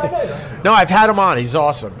 No, I've had him on. He's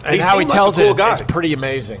awesome. And how he tells like a cool it, it's pretty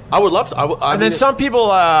amazing. I would love to. And then some people,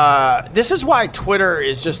 this is why Twitter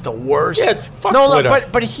is just the worst. Yeah, fuck Twitter.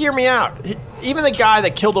 But hear me out. Even the guy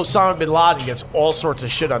that killed Osama bin Laden gets all sorts of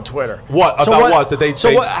shit on Twitter. What? So about what? Did they,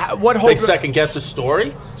 what they second guess his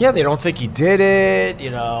story? Yeah, they don't think he did it, you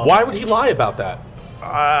know. Why would he lie about that?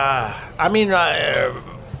 I mean,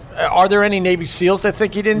 are there any Navy SEALs that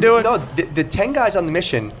think he didn't do it? No, the 10 guys on the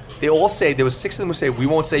mission, they all say, there was 6 of them who say, we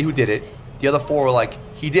won't say who did it. The other 4 were like,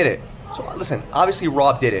 he did it. So listen, obviously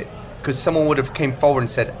Rob did it because someone would have came forward and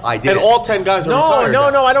said, I did it. And all 10 guys are retired.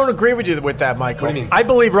 No, I don't agree with you with that, Michael. What do you mean? I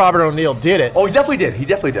believe Robert O'Neill did it. Oh, he definitely did. He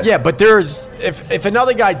definitely did. Yeah, but there's, if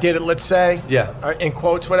another guy did it, let's say, yeah, in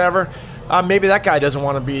quotes, whatever, maybe that guy doesn't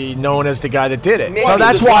want to be known as the guy that did it. Maybe. So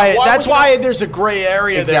that's why there's a gray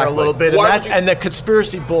area there a little bit, Why and the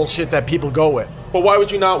conspiracy bullshit that people go with. But why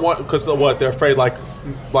would you not want? Because what? They're afraid like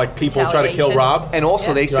people try to kill Rob. And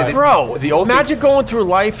also they said, bro, imagine going through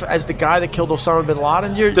life as the guy that killed Osama bin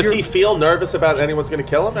Laden. Does he feel nervous about anyone's going to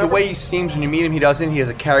kill him? The way he seems when you meet him, he doesn't. He has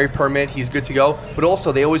a carry permit. He's good to go. But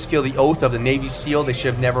also, they always feel the oath of the Navy SEAL. They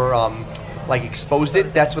should have never exposed it.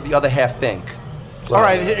 That's what the other half think. All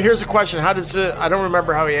right, here's a question. How does I don't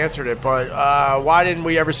remember how he answered it, but why didn't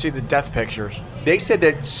we ever see the death pictures? They said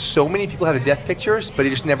that so many people have the death pictures, but they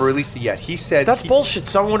just never released it yet. He said that's bullshit.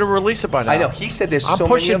 Someone would have released it by now. I know. He said there's I'm so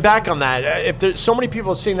pushing many back on that. If there's so many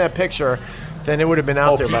people have seen that picture, then it would have been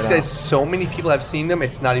out there by now. He says so many people have seen them.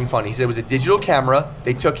 It's not even funny. He said it was a digital camera.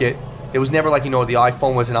 They took it. It was never like the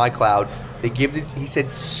iPhone was an iCloud. They give it. He said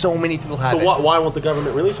so many people have it. So why won't the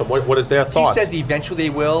government release them? What is their thoughts? He says eventually they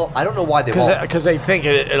will. I don't know why they won't. Because they think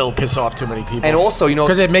it'll piss off too many people. And also,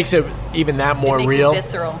 because it makes it even that more real. It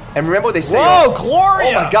visceral. And remember what they say. Whoa, Gloria!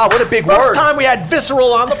 Oh my God, what a big word! First time we had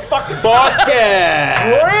visceral on the fucking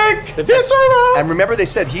podcast. Visceral. And remember they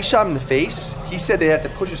said he shot him in the face. He said they had to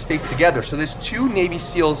push his face together. So there's 2 Navy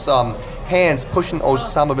SEALs hands pushing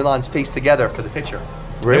Osama bin Laden's face together for the picture.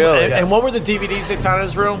 Really? And what were the DVDs they found in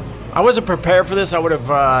his room? I wasn't prepared for this. I would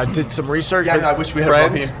have did some research. Yeah, I wish we had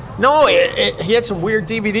Friends. No, he had some weird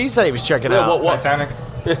DVDs that he was checking out. Titanic.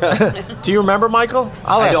 Do you remember, Michael?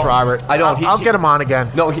 I'll ask Robert. I don't. I'll get him on again.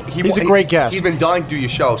 No, he's a great guest. He's been dying to do your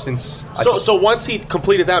show since. So once he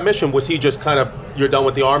completed that mission, was he just kind of you're done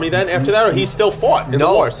with the Army then after that, or he still fought in the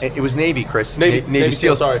wars? It was Navy, Chris. Navy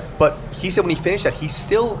SEALs. Sorry, but he said when he finished that, he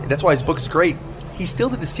still. That's why his book is great. He still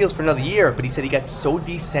did the SEALs for another year, but he said he got so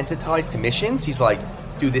desensitized to missions. He's like,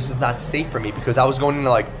 dude, this is not safe for me because I was going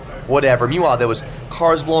into whatever. Meanwhile, there was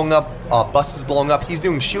cars blowing up, buses blowing up. He's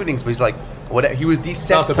doing shootings, but he's like, whatever. He was desensitized.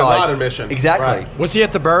 Not the Bin Laden mission. Exactly. Right. Was he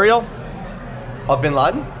at the burial of Bin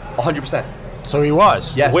Laden? 100%. So he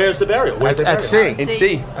was. Yes. Where's the burial? At sea. In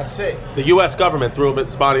sea. At sea. The U.S. government threw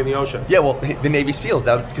his body in the ocean. Yeah, well, the Navy SEAls,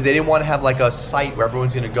 because they didn't want to have a site where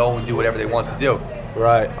everyone's going to go and do whatever they want to do.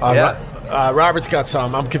 Right. Robert's got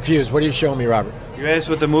some. I'm confused. What are you showing me, Robert? You asked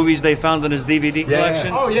what the movies they found in his DVD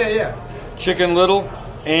collection? Oh, yeah. Chicken Little,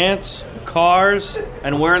 Ants, Cars,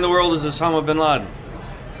 and Where in the World is Osama bin Laden?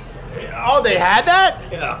 Oh, they had that?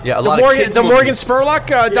 Yeah, a lot of kids the movies. Morgan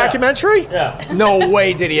Spurlock documentary? Yeah. No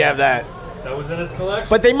way did he have that. That was in his collection?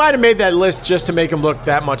 But they might have made that list just to make him look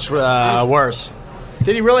that much worse.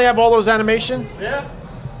 Did he really have all those animations? Yeah.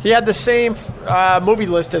 He had the same movie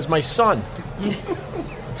list as my son.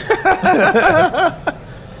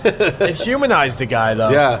 It humanized the guy, though.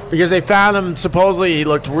 Yeah. Because they found him, supposedly, he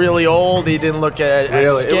looked really old. He didn't look as scary.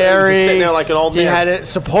 He was just sitting there like an old man. He had it,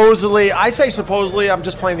 supposedly, I say supposedly, I'm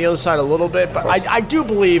just playing the other side a little bit, but I do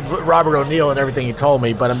believe Robert O'Neill and everything he told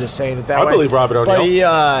me, but I'm just saying it that way. I believe Robert O'Neill.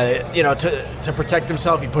 But he, to protect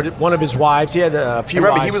himself, he put one of his wives, he had a few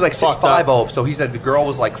Remember, wives. he was like 6'5", so he said the girl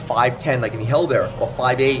was like 5'10", and he held her, or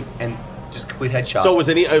 5'8", and just complete headshot. So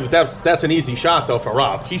it was that's an easy shot though for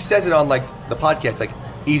Rob. He says it on the podcast,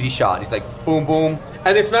 easy shot. He's like, boom, boom.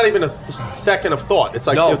 And it's not even a second of thought. It's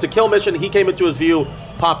like it's a kill mission. He came into his view,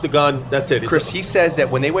 popped the gun. That's it. Chris, he says that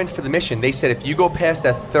when they went for the mission, they said if you go past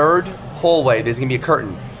that third hallway, there's going to be a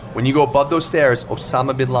curtain. When you go above those stairs,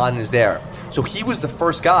 Osama bin Laden is there. So he was the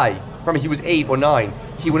first guy. Remember, he was 8 or 9.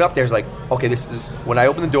 He went up there. He's like, okay, this is when I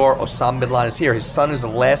open the door. Osama bin Laden is here. His son is the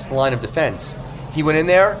last line of defense. He went in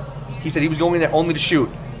there. He said he was going in there only to shoot.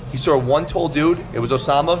 He saw one tall dude. It was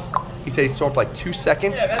Osama. He said he saw him for like 2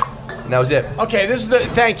 seconds. And that was it. Okay, this is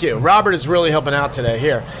thank you. Robert is really helping out today.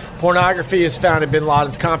 Here, pornography is found in bin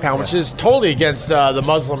Laden's compound, which is totally against the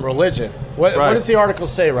Muslim religion. What does the article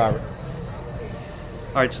say, Robert?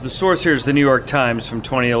 All right, so the source here is the New York Times from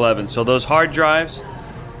 2011. So those hard drives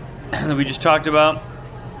that we just talked about,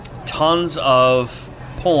 tons of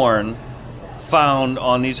porn found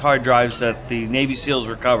on these hard drives that the Navy SEALs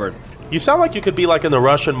recovered. You sound like you could be like in the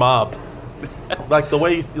Russian mob. Like the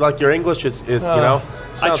way, like your English is you know.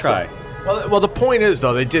 I try. Well, the point is,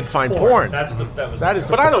 though, they did find porn. That is.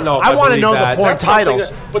 But I don't know. If I want to believe know that. the porn That's something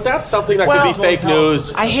titles. but that's something that could be fake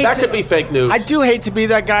news. I hate that to- could be fake news. I do hate to be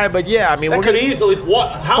that guy, but yeah, I mean, That could easily.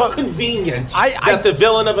 How convenient that the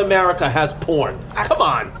villain of America has porn. Come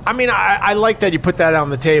on. I mean, I like that you put that on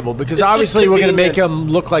the table because It's obviously just we're going to make convenient.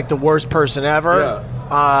 him look like the worst person ever.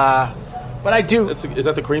 But I do. Is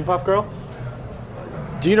that the cream puff girl?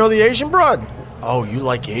 Do you know the Asian broad? Oh, you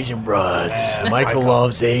like Asian broads. Yeah, Michael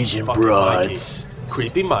loves Asian Fucking broads. Mikey.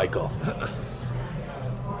 Creepy Michael.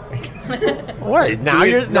 What? Now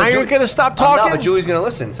you're going to stop No, talking? but Julie's going to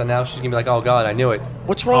listen, so now she's going to be like, oh, God, I knew it.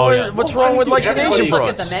 What's wrong with what's wrong with liking Asian Look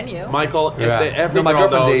broads? at the menu. Michael, Yeah. every No, my girl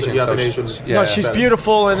girlfriend's knows Asian, that you have so an she's- Asian. yeah. No, she's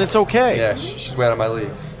beautiful and it's okay. Yeah, she's way out of my league.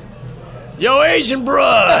 Yo, Asian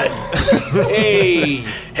broad. Hey.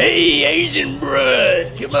 Hey, Asian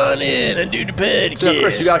broad. Come on in and do the pedicure. So,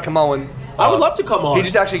 Chris, you got to come on when... I would love to come on. He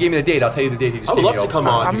just actually gave me the date. I'll tell you the date he just I would gave love me. to come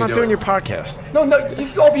on. I'm not doing your podcast. No,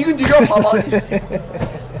 you can do your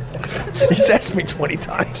podcast. He's asked me 20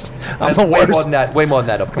 times. I'm That's the way worst. more than that. Way more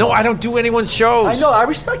than that. Come No, on. I don't do anyone's shows. I know. I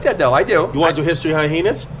respect that, though. I do. You want to do History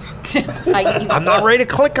Hyenas? I'm not ready to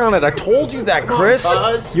click on it. I told you that, Chris.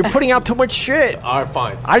 Buzz. You're putting out too much shit. All right,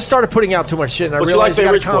 fine. I started putting out too much shit, and But I you like realized you Bay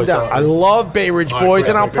gotta Ridge calm Boys, down. though. I love Bay Ridge All right, Boys, great,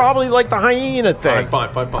 and I'll great, great. probably like the hyena thing. All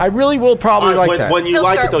right, fine. I really will probably All right, like that. when you He'll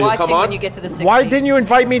like start it, though, you watching come on. when you get to the 60s. Why didn't you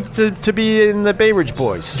invite me to be in the Bay Ridge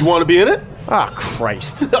Boys? You want to be in it? Ah,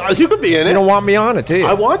 Christ. You could be in You it. don't want me on it, do you?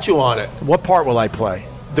 I want you on it. What part will I play?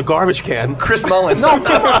 The garbage can. Chris Mullen.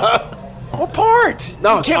 What part?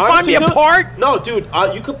 No, you can't find me honestly, a dude. part? No, dude.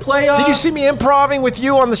 You could play. Did you see me improving with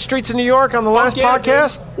you on the streets of New York on the last yeah,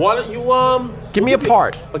 podcast? dude. Why don't you Give me a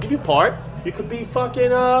part. I'll give you a part. You could be fucking.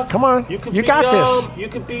 Come on. You could. You be, got this. You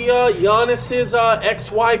could be Giannis's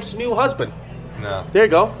ex-wife's new husband. No. There you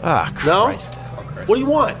go. Ah, No. Christ. What do you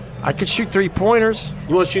want? I could shoot 3-pointers.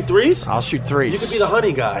 You want to shoot threes? I'll shoot threes. You could be the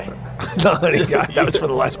honey guy. The honey guy. That was for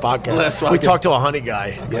the last podcast. Last We podcast. talked to a honey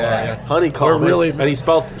guy. Yeah, honeycomb. We're really- and he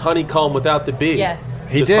spelled honeycomb without the B. Yes.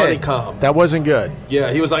 He Just did. honeycomb. That wasn't good.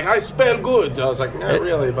 Yeah, he was like, I spell good. I was like, not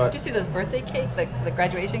really, Did but. you see those birthday cake, the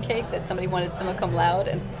graduation cake that somebody wanted summa cum laude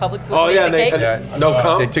and Publix would Oh make yeah, the cake? no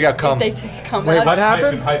cum. They took out cum. They took cum Wait, out. what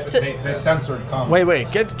happened? They censored cum.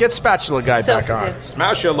 Wait. Get spatula guy So back on. good.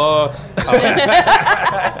 Smashula.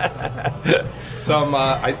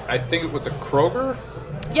 I think it was a Kroger.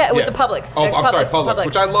 Yeah, it was a Publix. Oh, I'm sorry, Publix,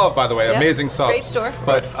 which I love, by the way. Yeah. Amazing subs. Great store.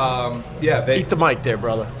 But they Eat the mic there,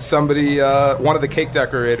 brother. somebody, one of the cake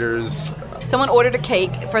decorators. Someone ordered a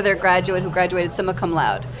cake for their graduate who graduated summa cum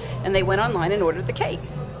laude, and they went online and ordered the cake.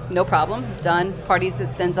 No problem, done. Party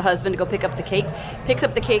sends a husband to go pick up the cake. Picks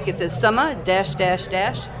up the cake. It says summa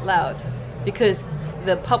 -- loud, because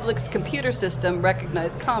the Publix computer system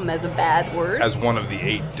recognized cum as a bad word. As one of the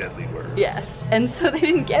 8 deadly words. Yes, and so they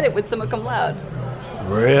didn't get it with summa cum laude.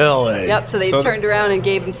 Really? Yep. So they turned around and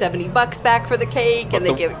gave him $70 back for the cake, and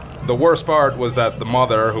they gave. The worst part was that the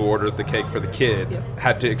mother who ordered the cake for the kid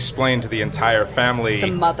had to explain to the entire family The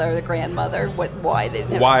grandmother, why they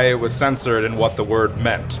didn't have why it was censored and what the word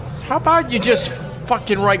meant. How about you just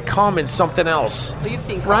fucking write cum in something else? Well, you've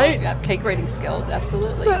seen Right? right? You have cake rating skills,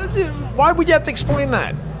 absolutely. Why would you have to explain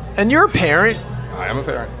that? And you're a parent. I am a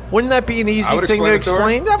parent. Wouldn't that be an I easy would thing to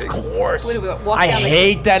explain it to her. explain? Of course. What do we walk I down the-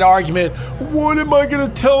 hate that argument. What am I going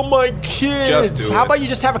to tell my kids? Just do How it. about you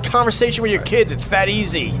just have a conversation with your kids? It's that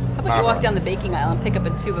easy. How about you walk down the baking aisle and pick up a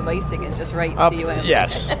tube of icing and just write CUM?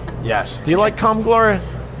 Yes. Yes. Do you like cum, Gloria?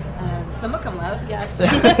 Summa cum laude, yes.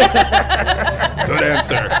 Good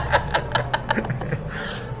answer.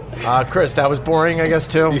 Chris, that was boring, I guess,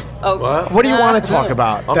 too. Oh, What do you want to talk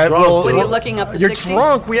about? I'm drunk, What are you looking up the You're 60s?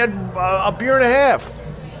 drunk. We had a beer and a half.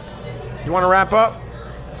 You want to wrap up?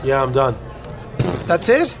 Yeah, I'm done. That's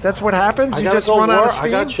it? That's what happens? I You gotta just go run out of work. steam?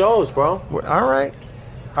 I got shows, bro. All right.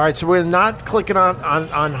 All right, so we're not clicking on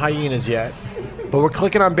Hyenas yet, but we're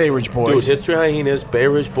clicking on Bay Ridge Boys. Dude, History Hyenas, Bay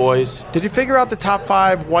Ridge Boys. Did you figure out the top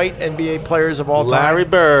 5 white NBA players of all time? Larry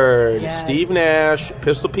Bird, Steve Nash,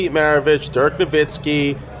 Pistol Pete Maravich, Dirk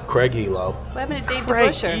Nowitzki, Craig Elo. What happened to Dave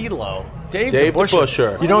Craig DeBusschere? Elo. Dave DeBusschere.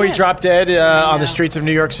 DeBusschere. You know he dropped dead on the streets of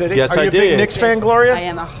New York City? Yes, Are you I a big did. Knicks fan, Gloria? I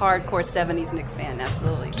am a hardcore 70s Knicks fan,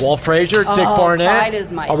 absolutely. Walt Frazier, Dick Oh, Barnett. Clyde is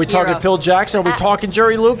my Are we hero. talking Phil Jackson? Are we talking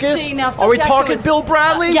Jerry Lucas? See, now Phil Are we Jackson talking was- Bill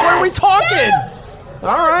Bradley? Yes, What are we talking? yes.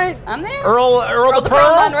 All right. I'm there. Earl the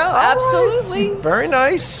Pearl? Monroe, All right. absolutely. Very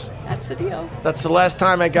nice. That's the deal. That's the last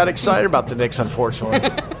time I got excited about the Knicks, unfortunately.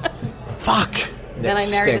 Fuck. Then I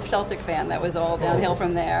Knicks married a stink. Celtic fan. That was all downhill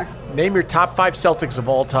from there. Name your top 5 Celtics of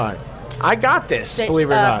all time. I got this,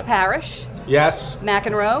 believe it or not. Parrish, Yes.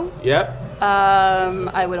 McEnroe. Yep.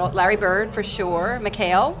 I would Larry Bird for sure.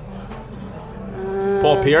 McHale.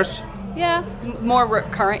 Paul Pierce. Yeah, more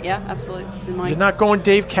current. Yeah, absolutely. In my You're not going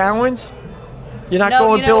Dave Cowens? You're not no,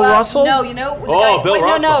 going you know, Bill Russell? No, you know. The Oh, guy, Bill wait,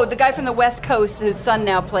 Russell. No, the guy from the West Coast whose son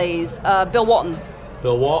now plays. Bill Walton.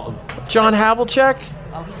 Bill Walton. John Havlicek?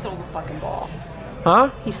 Oh, he stole the fucking ball.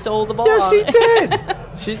 Huh? He stole the ball. Yes, he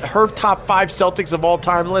did. Her top 5 Celtics of all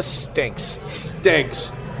time list stinks. Stinks.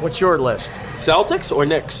 What's your list? Celtics or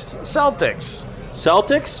Knicks? Celtics.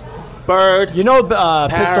 Celtics? Bird. You know, Pistol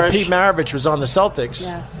Parrish. Pete Maravich was on the Celtics.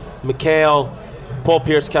 Yes. McHale, Paul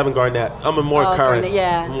Pierce, Kevin Garnett. I'm a more Oh, current. Garnett,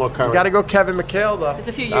 yeah. I'm more current. You got to go Kevin McHale, though. There's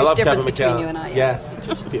a few I years love difference Kevin between McHale. you and I. Yeah. Yes,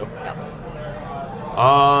 just a few.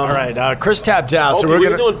 All right, Chris tapped out, so Okay, we're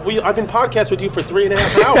what are going you doing? I've been podcasting with you for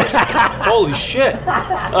 3.5 hours. Holy shit!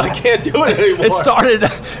 I can't do it anymore.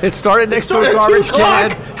 It started next to a started at garbage 2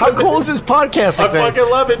 o'clock. can. How cool is this podcasting I thing? fucking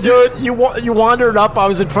love it, dude. You wandered up. I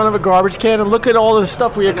was in front of a garbage can, and look at all the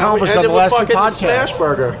stuff we accomplished on the last 2 podcasts. Smash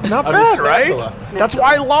Burger. Not I mean, bad, right? spatula. That's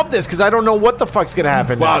why I love this, because I don't know what the fuck's going to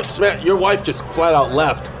happen Wow, next. your wife just flat out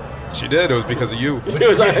left. She did. It was because of you. She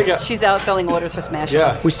was like, She's out filling orders for Smash.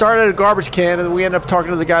 yeah. We started at a garbage can, and we ended up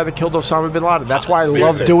talking to the guy that killed Osama bin Laden. That's why I love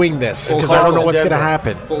Seriously. doing this, Full because I don't know circle. what's going to Denver.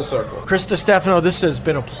 happen. Full circle. Chris DiStefano, this has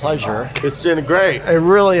been a pleasure. It's been great. It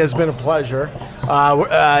really has been a pleasure. You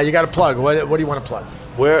got to plug. What do you want to plug?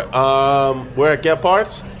 We're at Get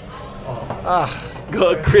Parts.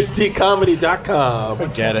 Go to ChristyComedy.com.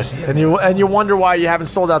 Forget it. And you wonder why you haven't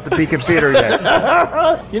sold out the Beacon Theater yet.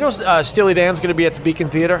 You know Steely Dan's going to be at the Beacon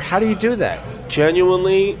Theater? How do you do that?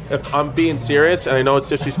 Genuinely, if I'm being serious, and I know it's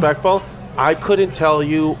disrespectful, I couldn't tell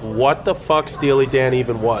you what the fuck Steely Dan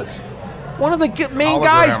even was. One of the main Hologram.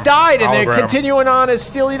 guys died, and they're Hologram. continuing on as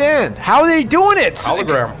Steely Dan. How are they doing it?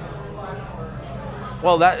 Hologram.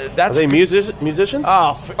 Well, Are that's... they musicians?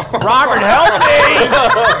 Robert, help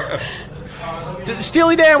me!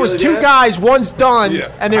 Steely Dan was Steely 2 Dan? guys, one's done,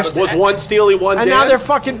 Yeah. and they're Was one Steely, one and Dan? now they're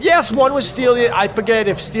fucking one was Steely. I forget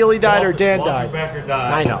if Steely died or Dan Walter died. Becker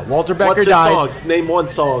died. I know Walter Becker What's the died. song? Name one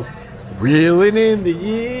song. Reeling in the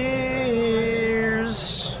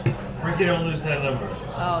years. Ricky, don't lose that number.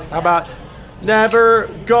 Oh, How about never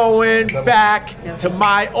going back to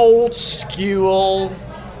my old school?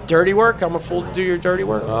 Dirty work. I'm a fool to do your dirty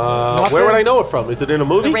work. Where would I know it from? Is it in a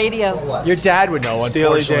movie? the radio. Your dad would know.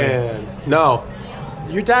 Steely Unfortunately, Dan. No.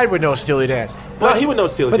 your dad would know Steely Dan. No, he would know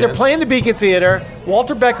Steely But Dan. they're playing the Beacon Theater.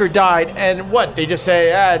 Walter Becker died, and what? They just say,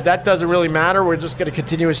 that doesn't really matter. We're just going to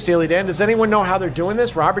continue with Steely Dan. Does anyone know how they're doing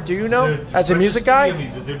this? Robert, do you know? Dude, As a bunch music of guy? studio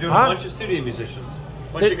music. They're doing Huh? a bunch of studio musicians.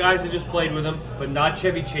 Bunch of guys that just played with them, but not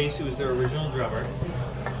Chevy Chase, who was their original drummer.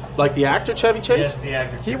 Like the actor Chevy Chase? Yes, the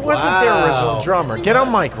actor. He wasn't their original drummer. Get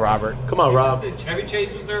on mic, Robert. Come on, Rob. Chevy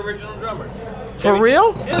Chase was their original drummer. For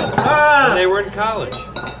real? Yes. When they were in college.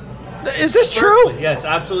 Is this true? Yes,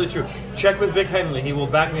 absolutely true. Check with Vic Henley. He will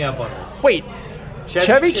back me up on this. Wait,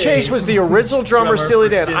 Chevy Chase was the original drummer of Steely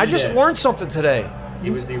for Dan. I just Dan. learned something today. He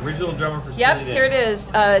was the original drummer for Yep, Steely Dan. here it is.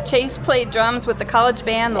 Chase played drums with the college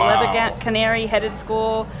band, the Leather Canary Headed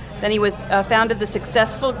School. Then he was founded the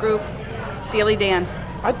successful group Steely Dan.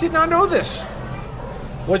 I did not know this.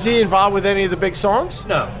 Was he involved with any of the big songs?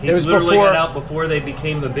 No, he It was literally before- got out before they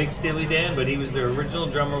became the big Steely Dan, but he was their original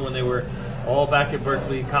drummer when they were all back at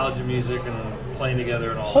Berklee College of Music and playing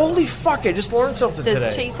together and all. Holy fuck, I just learned something Says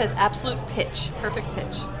today. Chase has absolute pitch, perfect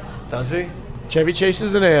pitch. Does he? Chevy Chase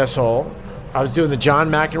is an asshole. I was doing the John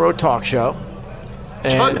McEnroe talk show.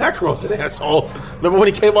 and- John McEnroe's an asshole. Remember when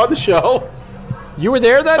he came on the show? You were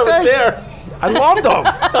there that I day? was there. I loved him.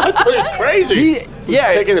 I thought it was crazy. He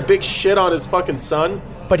was taking a big shit on his fucking son.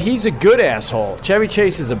 but he's a good asshole. Chevy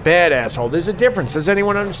Chase is a bad asshole. There's a difference. Does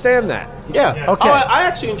anyone understand that? Yeah. Okay. Oh, I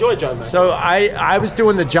actually enjoy John McEnroe. So I was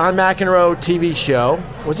doing the John McEnroe TV show.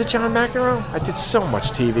 Was it John McEnroe? I did so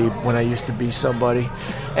much TV when I used to be somebody.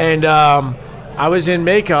 And I was in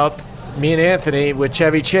makeup, me and Anthony, with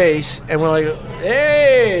Chevy Chase, and we're like,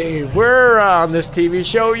 hey, we're on this TV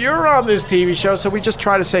show. You're on this TV show. So we just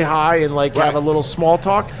try to say hi and like have a little small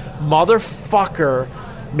talk. Motherfucker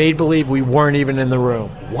made believe we weren't even in the room.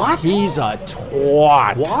 What? He's a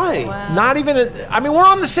twat. Why? Wow. Not even we're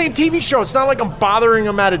on the same TV show. It's not like I'm bothering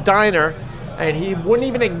him at a diner, and he wouldn't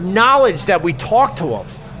even acknowledge that we talked to him.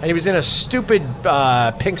 And he was in a stupid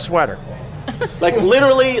pink sweater. Like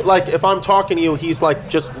literally, like if I'm talking to you, he's like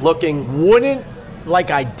just looking. Wouldn't,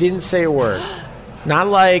 like I didn't say a word. Not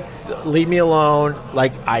like leave me alone.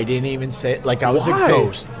 Like I didn't even say it. Like I was Why? a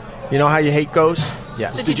ghost. You know how you hate ghosts?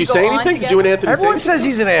 Yes. Did you say anything? Did you and Anthony Everyone say anything? says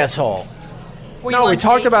he's an asshole. Were you No, we on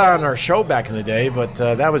talked stage about it together? on our show back in the day, but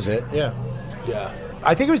that was it. Yeah. Yeah.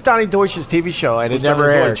 I think it was Donnie Deutsch's TV show, and Who's it never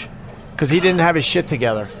Donnie aired. Deutsch? Because he didn't have his shit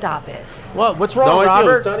together. Stop it. What? What's wrong, No idea. It was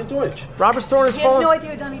Robert? Donnie Deutsch. Robert's throwing his He has phone. no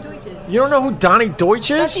idea who Donnie Deutsch is. You don't know who Donnie Deutsch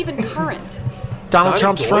is? That's even current. Donald Donnie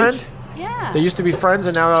Trump's Deutsch? friend? Yeah. They used to be friends,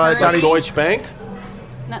 and now Attorney. Donnie Deutsche Bank?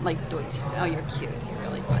 Not like Deutsch. Oh, you're cute. You're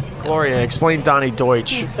really funny. Gloria, explain Donnie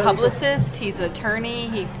Deutsch. He's a publicist. He's an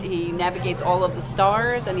attorney. He navigates all of the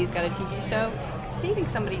stars, and he's got a TV show. He's dating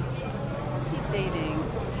somebody. Who's he dating?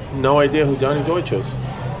 No idea who Donnie Deutsch is.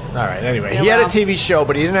 All right, anyway. Yeah, He had a well. TV show,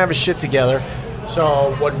 but he didn't have his shit together.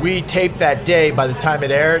 So what we taped that day, by the time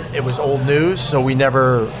it aired, it was old news, so it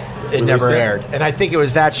never Released it? aired. And I think it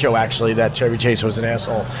was that show, actually, that Chevy Chase was an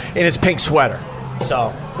asshole in his pink sweater.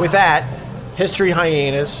 So with that, History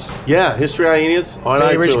Hyenas, Yeah, History Hyenas on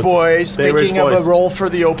Bay iTunes. Ridge Boys, Bay Ridge thinking of Boys. a role for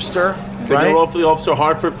the Opster, Taking right? a role for the Ulster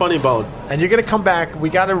Hartford Funny Bone. And you're going to come back. We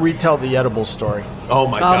got to retell the edibles story. Oh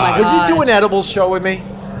my Oh god. my Could God. you do an edibles show with me?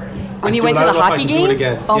 When you Dude, went I to the don't know if I hockey can do it game?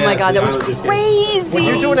 again. Oh Yeah, my God, to that the was Islanders game. crazy. When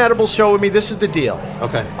you do an edibles show with me, this is the deal.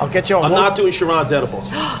 Okay. I'll get you a I'm whole... not doing Sharon's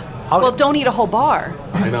edibles. Well, don't eat a whole bar.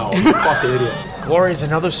 I know. I'm a fucking idiot. Gloria's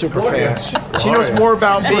another super Gloria. fan. She knows more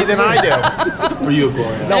about me than I do. For you,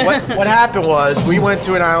 Gloria. No, what happened was we went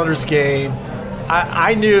to an Islanders game.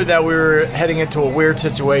 I knew that we were heading into a weird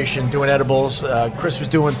situation doing edibles. Chris was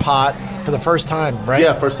doing pot for the first time, right?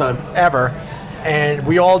 Yeah, first time. Ever. And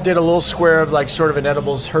we all did a little square of like sort of an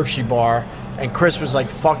edibles Hershey bar. And Chris was like,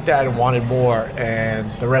 fuck that, and wanted more.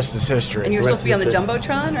 And the rest is history. And you were The supposed to be on the rest is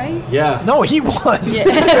Jumbotron, right? Yeah. No, he was.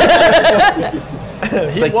 Yeah.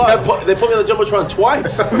 He They was. They put me on the Jumbotron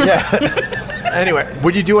twice. Yeah. Anyway,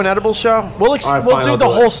 would you do an edibles show? We'll All right, we'll fine, do I'll the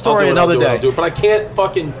it. whole story I'll another do it, day. I'll do it. But I can't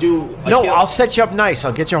fucking do... No, can't- I'll set you up nice.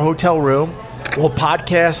 I'll get you a hotel room. We'll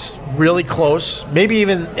podcast really close, maybe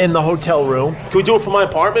even in the hotel room. Can we do it from my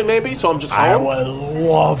apartment, maybe? So I'm just I home? would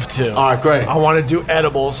love to. All right, great. I want to do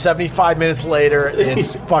edibles. 75 minutes later,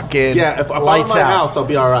 it's fucking Yeah, if I'm at lights my out. house, I'll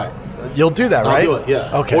be all right. You'll do that, I'll right? do it,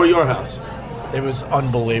 yeah. Okay. Or your house. It was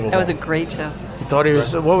unbelievable. That was a great show. You thought he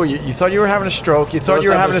was. What were you? You thought you were having a stroke. You thought was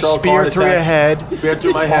you were having having a a stroke, spear heart through attack. your head. Spear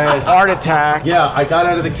through my head. Heart attack. Yeah, I got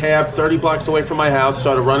out of the cab 30 blocks away from my house,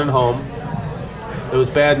 started running home. It was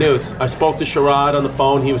bad news. I spoke to Sherrod on the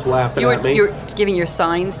phone. He was laughing at me. You were giving your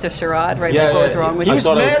signs to Sherrod, right? Yeah, Like, what yeah. was wrong with He you? was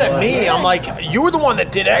thought it mad was at like- me. I'm like, you were the one that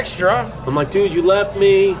did extra. I'm like, dude, you left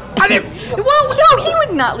me. I didn't. Well, no, he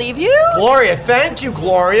would not leave you. Gloria, thank you,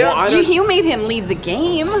 Gloria. Well, I You, didn't- you made him leave the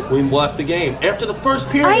game. We left the game. After the first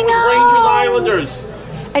period, I it was know. Rangers Islanders.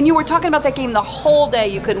 And you were talking about that game the whole day.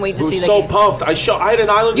 You couldn't wait to I see was the so game. pumped. I had an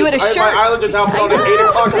Islanders. You had a I had shirt. my Islanders outfit I on at know, 8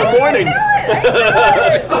 o'clock in see? the morning.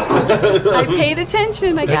 I paid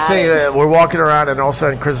attention. I Next got thing, it. we're walking around, and all of a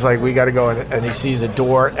sudden, Chris is like, "We got to go," and he sees a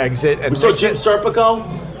door exit. And So next Jim thing- Serpico?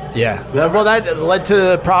 yeah. Well, that led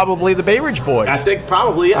to probably the Bay Ridge Boys. I think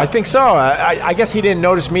probably. Yeah. I think so. I guess he didn't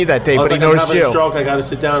notice me that day, I was but he like, I'm noticed having you. a stroke. I got to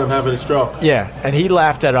sit down. I'm having a stroke. Yeah, and he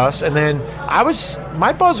laughed at us, and then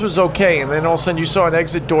my buzz was okay, and then all of a sudden you saw an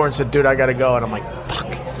exit door and said, "Dude, I got to go," and I'm like, "Fuck."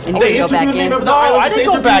 And you They couldn't go back interviewed me, in. remember the No, I Islanders didn't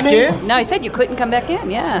go interviewed back me? in. No, he said you couldn't come back in.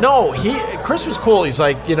 Yeah. No, Chris was cool. He's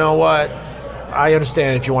like, you know what? I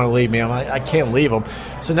understand if you want to leave me. I'm like, I can't leave him.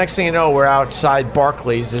 So next thing you know, we're outside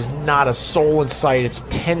Barclays. There's not a soul in sight. It's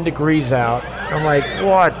 10 degrees out. I'm like,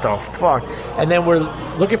 what the fuck? And then we're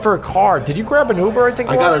looking for a car. Did you grab an Uber? I think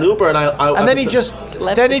it I got was? an Uber and I And then he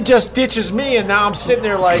just ditches me, and now I'm sitting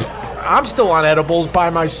there like I'm still on edibles by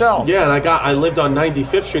myself. Yeah, and I lived on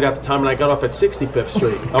 95th Street at the time, and I got off at 65th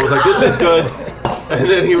Street. I was like, this is good. And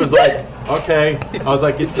then he was like, okay. I was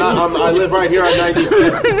like, it's not. I live right here on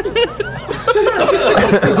 95th.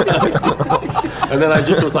 And then I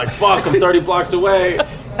just was like, fuck, I'm 30 blocks away.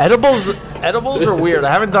 Edibles Edibles are weird.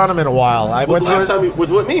 I haven't done them in a while. I went last time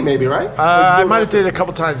was with me, maybe, right? I might have did it a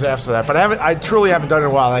couple times after that, but I truly haven't done it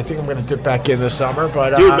in a while. I think I'm going to dip back in this summer.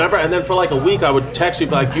 But dude, remember? And then for like a week, I would text you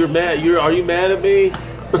like, "You're mad? Are you mad at me?"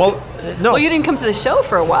 Well, no. Well, you didn't come to the show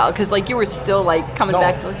for a while because like you were still like coming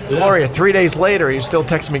back to. Gloria, 3 days later, you're still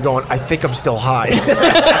texting me going, "I think I'm still high."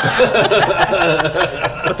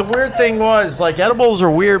 But the weird thing was, like, edibles are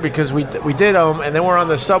weird because we did them, and then we're on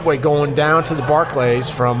the subway going down to the Barclays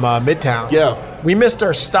from Midtown. Yeah. We missed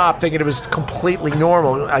our stop thinking it was completely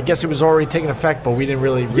normal. I guess it was already taking effect, but we didn't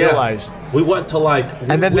really realize. We went to like...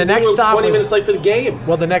 And then the next were stop 20 was... minutes late for the game.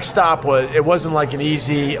 Well, the next stop it wasn't like an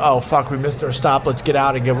easy, oh, fuck, we missed our stop, let's get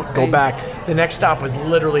out and go back. The next stop was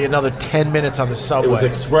literally another 10 minutes on the subway. It was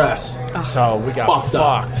express. So we got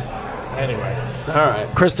fucked. Anyway. All right.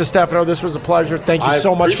 Chris DiStefano, this was a pleasure. Thank you I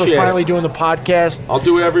so much for appreciate finally it. doing the podcast. I'll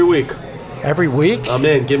do it every week. Every week? I'm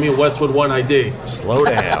in. Give me a Westwood One ID. Slow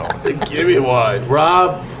down. Give me one.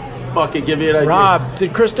 Rob, fucking give me an ID. Rob,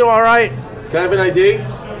 did Chris do all right? Can I have an ID?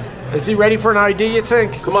 Is he ready for an ID, you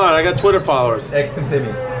think? Come on, I got Twitter followers. Tim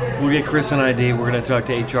Timmy. We'll get Chris an ID. We're going to talk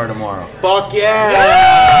to HR tomorrow. Fuck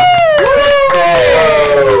yeah!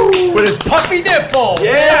 With his puppy nipple. Chips.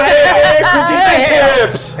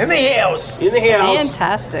 In the house. In the house.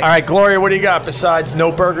 Fantastic. All right, Gloria, what do you got besides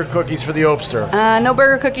no burger cookies for the Opster? No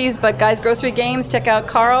burger cookies, but guys, Grocery Games. Check out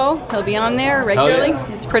Carl. He'll be on there regularly.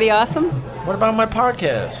 yeah. It's pretty awesome. What about my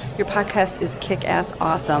podcast? Your podcast is kick-ass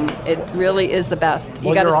awesome. It really is the best.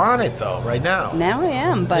 Well, you're on it, though, right now. Now I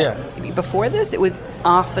am, but before this, it was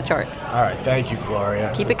off the charts. All right, thank you,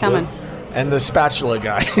 Gloria. Keep it coming. And the spatula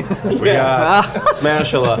guy. We got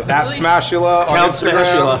Smashula. at Smashula on Count Instagram.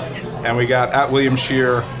 Smashula. And we got at William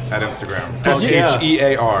Shear at Instagram. Does he-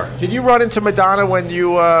 SHEAR. Did you run into Madonna when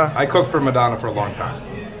you... I cooked for Madonna for a long time.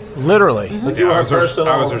 Literally? Like you were I her was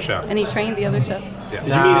personal... her chef. And he trained the other chefs. Yeah. Did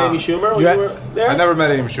you meet Amy Schumer when you were there? I never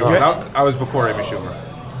met Amy Schumer. I was before Amy Schumer.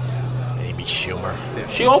 Amy Schumer.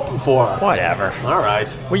 She opened for her. Whatever. All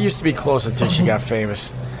right. We used to be close until she got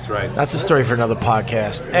famous. That's right. That's a story for another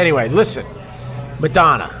podcast. Anyway, listen.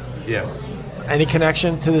 Madonna. Yes. Any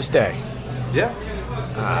connection to this day? Yeah.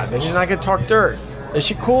 Then you're not going to talk dirt. Is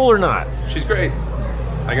she cool or not? She's great.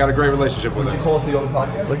 I got a great relationship with her. Call it the open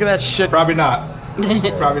podcast. Look at that shit. Probably not.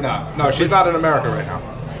 Probably not. No, she's not in America right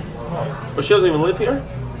now. But she doesn't even live here?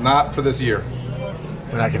 Not for this year.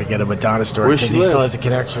 We're not going to get a Madonna story Where because she he still live? has a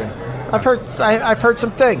connection. I've heard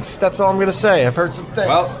some things. That's all I'm going to say. I've heard some things.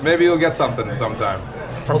 Well, maybe you'll get something sometime.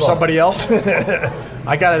 From somebody else?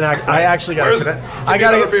 I actually got Where's- a give I me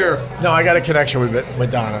got another beer. No, I got a connection with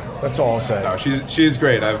Madonna. That's all I'll say. No, she's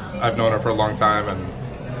great. I've known her for a long time and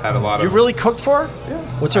had a lot of. You really cooked for her? Yeah.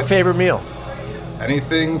 What's her favorite meal?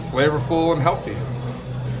 Anything flavorful and healthy.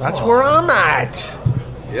 That's where I'm at.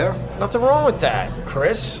 Yeah. Nothing wrong with that,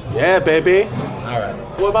 Chris. Yeah, baby. All right.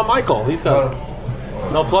 What about Michael? He's got...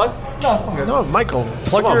 No plug? No, I'm good. No, Michael,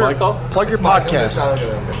 plug Come on, your Michael. plug your podcast.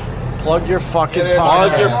 Plug your fucking Get it. podcast.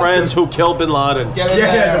 Plug your friends who killed Bin Laden.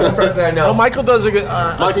 Yeah, the person I know. No, Michael does a good.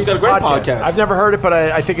 Michael's got a great podcast. I've never heard it, but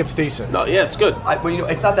I think it's decent. No, yeah, it's good. Well,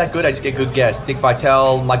 it's not that good. I just get good guests. Dick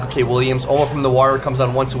Vitale, Michael K. Williams, Omar from The Wire comes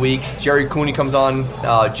on once a week. Jerry Cooney comes on.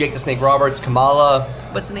 Jake the Snake Roberts, Kamala.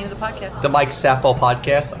 What's the name of the podcast? The Mike Sappho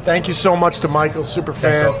podcast. Thank you so much to Michael, super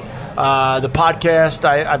fan. The podcast,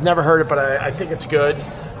 I've never heard it, but I think it's good.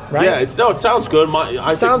 Right? Yeah, it sounds good.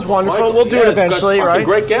 It sounds wonderful. We'll do it eventually, it's got right?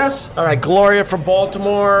 Great guests. All right, Gloria from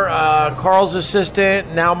Baltimore, Carl's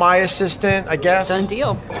assistant, now my assistant, I guess. Done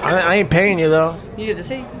deal. I ain't paying you, though. You get to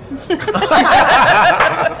see.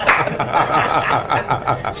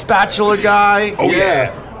 Spatula guy. Oh,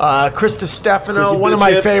 yeah. Chris DiStefano, Chrissy one of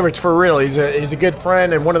my Chips. favorites for real. He's a good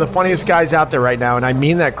friend and one of the funniest guys out there right now, and I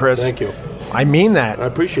mean that, Chris. Thank you. I mean that. I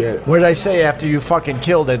appreciate it. What did I say after you fucking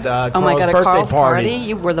killed at Carl's Oh my God, at birthday Carl's party?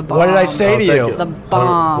 You were the bomb. What did I say to thank you? you. The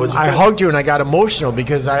bomb. What'd you I say? hugged you and I got emotional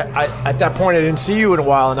because I at that point I didn't see you in a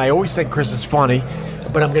while, and I always think Chris is funny.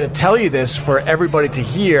 But I'm going to tell you this for everybody to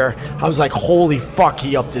hear. I was like, holy fuck,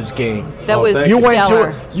 he upped his game. That was thank You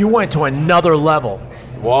stellar. went to another level.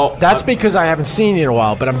 Well, That's because I haven't seen you in a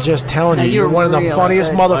while, but I'm just telling No, you, you're you're one of the really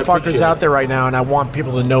funniest good. I motherfuckers appreciate out it. there right now, and I want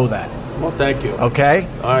people to know that. well, thank you. Okay?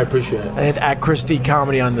 I appreciate it. And at Chris D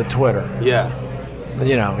Comedy on the Twitter. Yeah.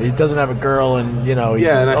 You know, he doesn't have a girl, and he's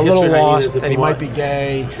Yeah, and a a little history lost, hyenas if and he you might want. be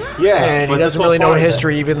gay. Yeah, and he but doesn't that's really all know part of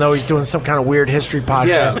history, even though he's doing some kind of weird history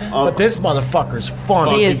podcast. Yeah, but this motherfucker's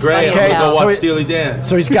funny. He is Great. funny as hell. Go So watch he- Steely Dan.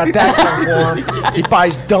 So he's got that going for him. He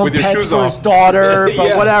buys dumb With your pets shoes for his off. daughter, but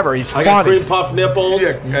Yeah. whatever. He's I got funny. cream puff nipples.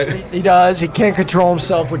 He does. He can't control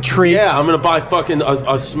himself with treats. Yeah, I'm gonna buy fucking a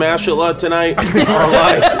Smashula tonight. Or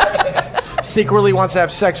like, secretly wants to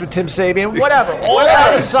have sex with Tim Sabian. Whatever. All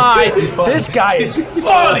that aside, this guy is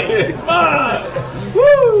funny.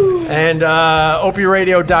 Woo! And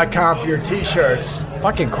opiradio.com for your T-shirts.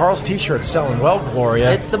 Fucking Carl's T-shirts selling well,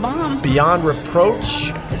 Gloria. It's the bomb. Beyond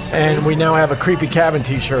reproach. And we now have a Creepy Cabin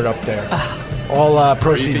T-shirt up there. All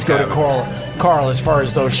proceeds go to Carl as far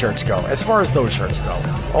as those shirts go.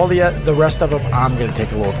 All the rest of them, I'm going to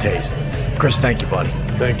take a little taste. Chris, thank you, buddy.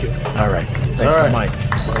 Thank you. All right. Thanks to Mike,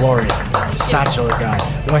 Gloria, Spatula Guy,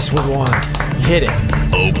 Westwood One. Hit it.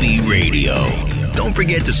 Opie Radio. Don't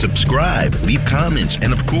forget to subscribe, leave comments,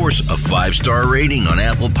 and of course, a 5-star rating on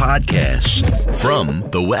Apple Podcasts. From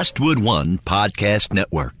the Westwood One Podcast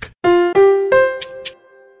Network.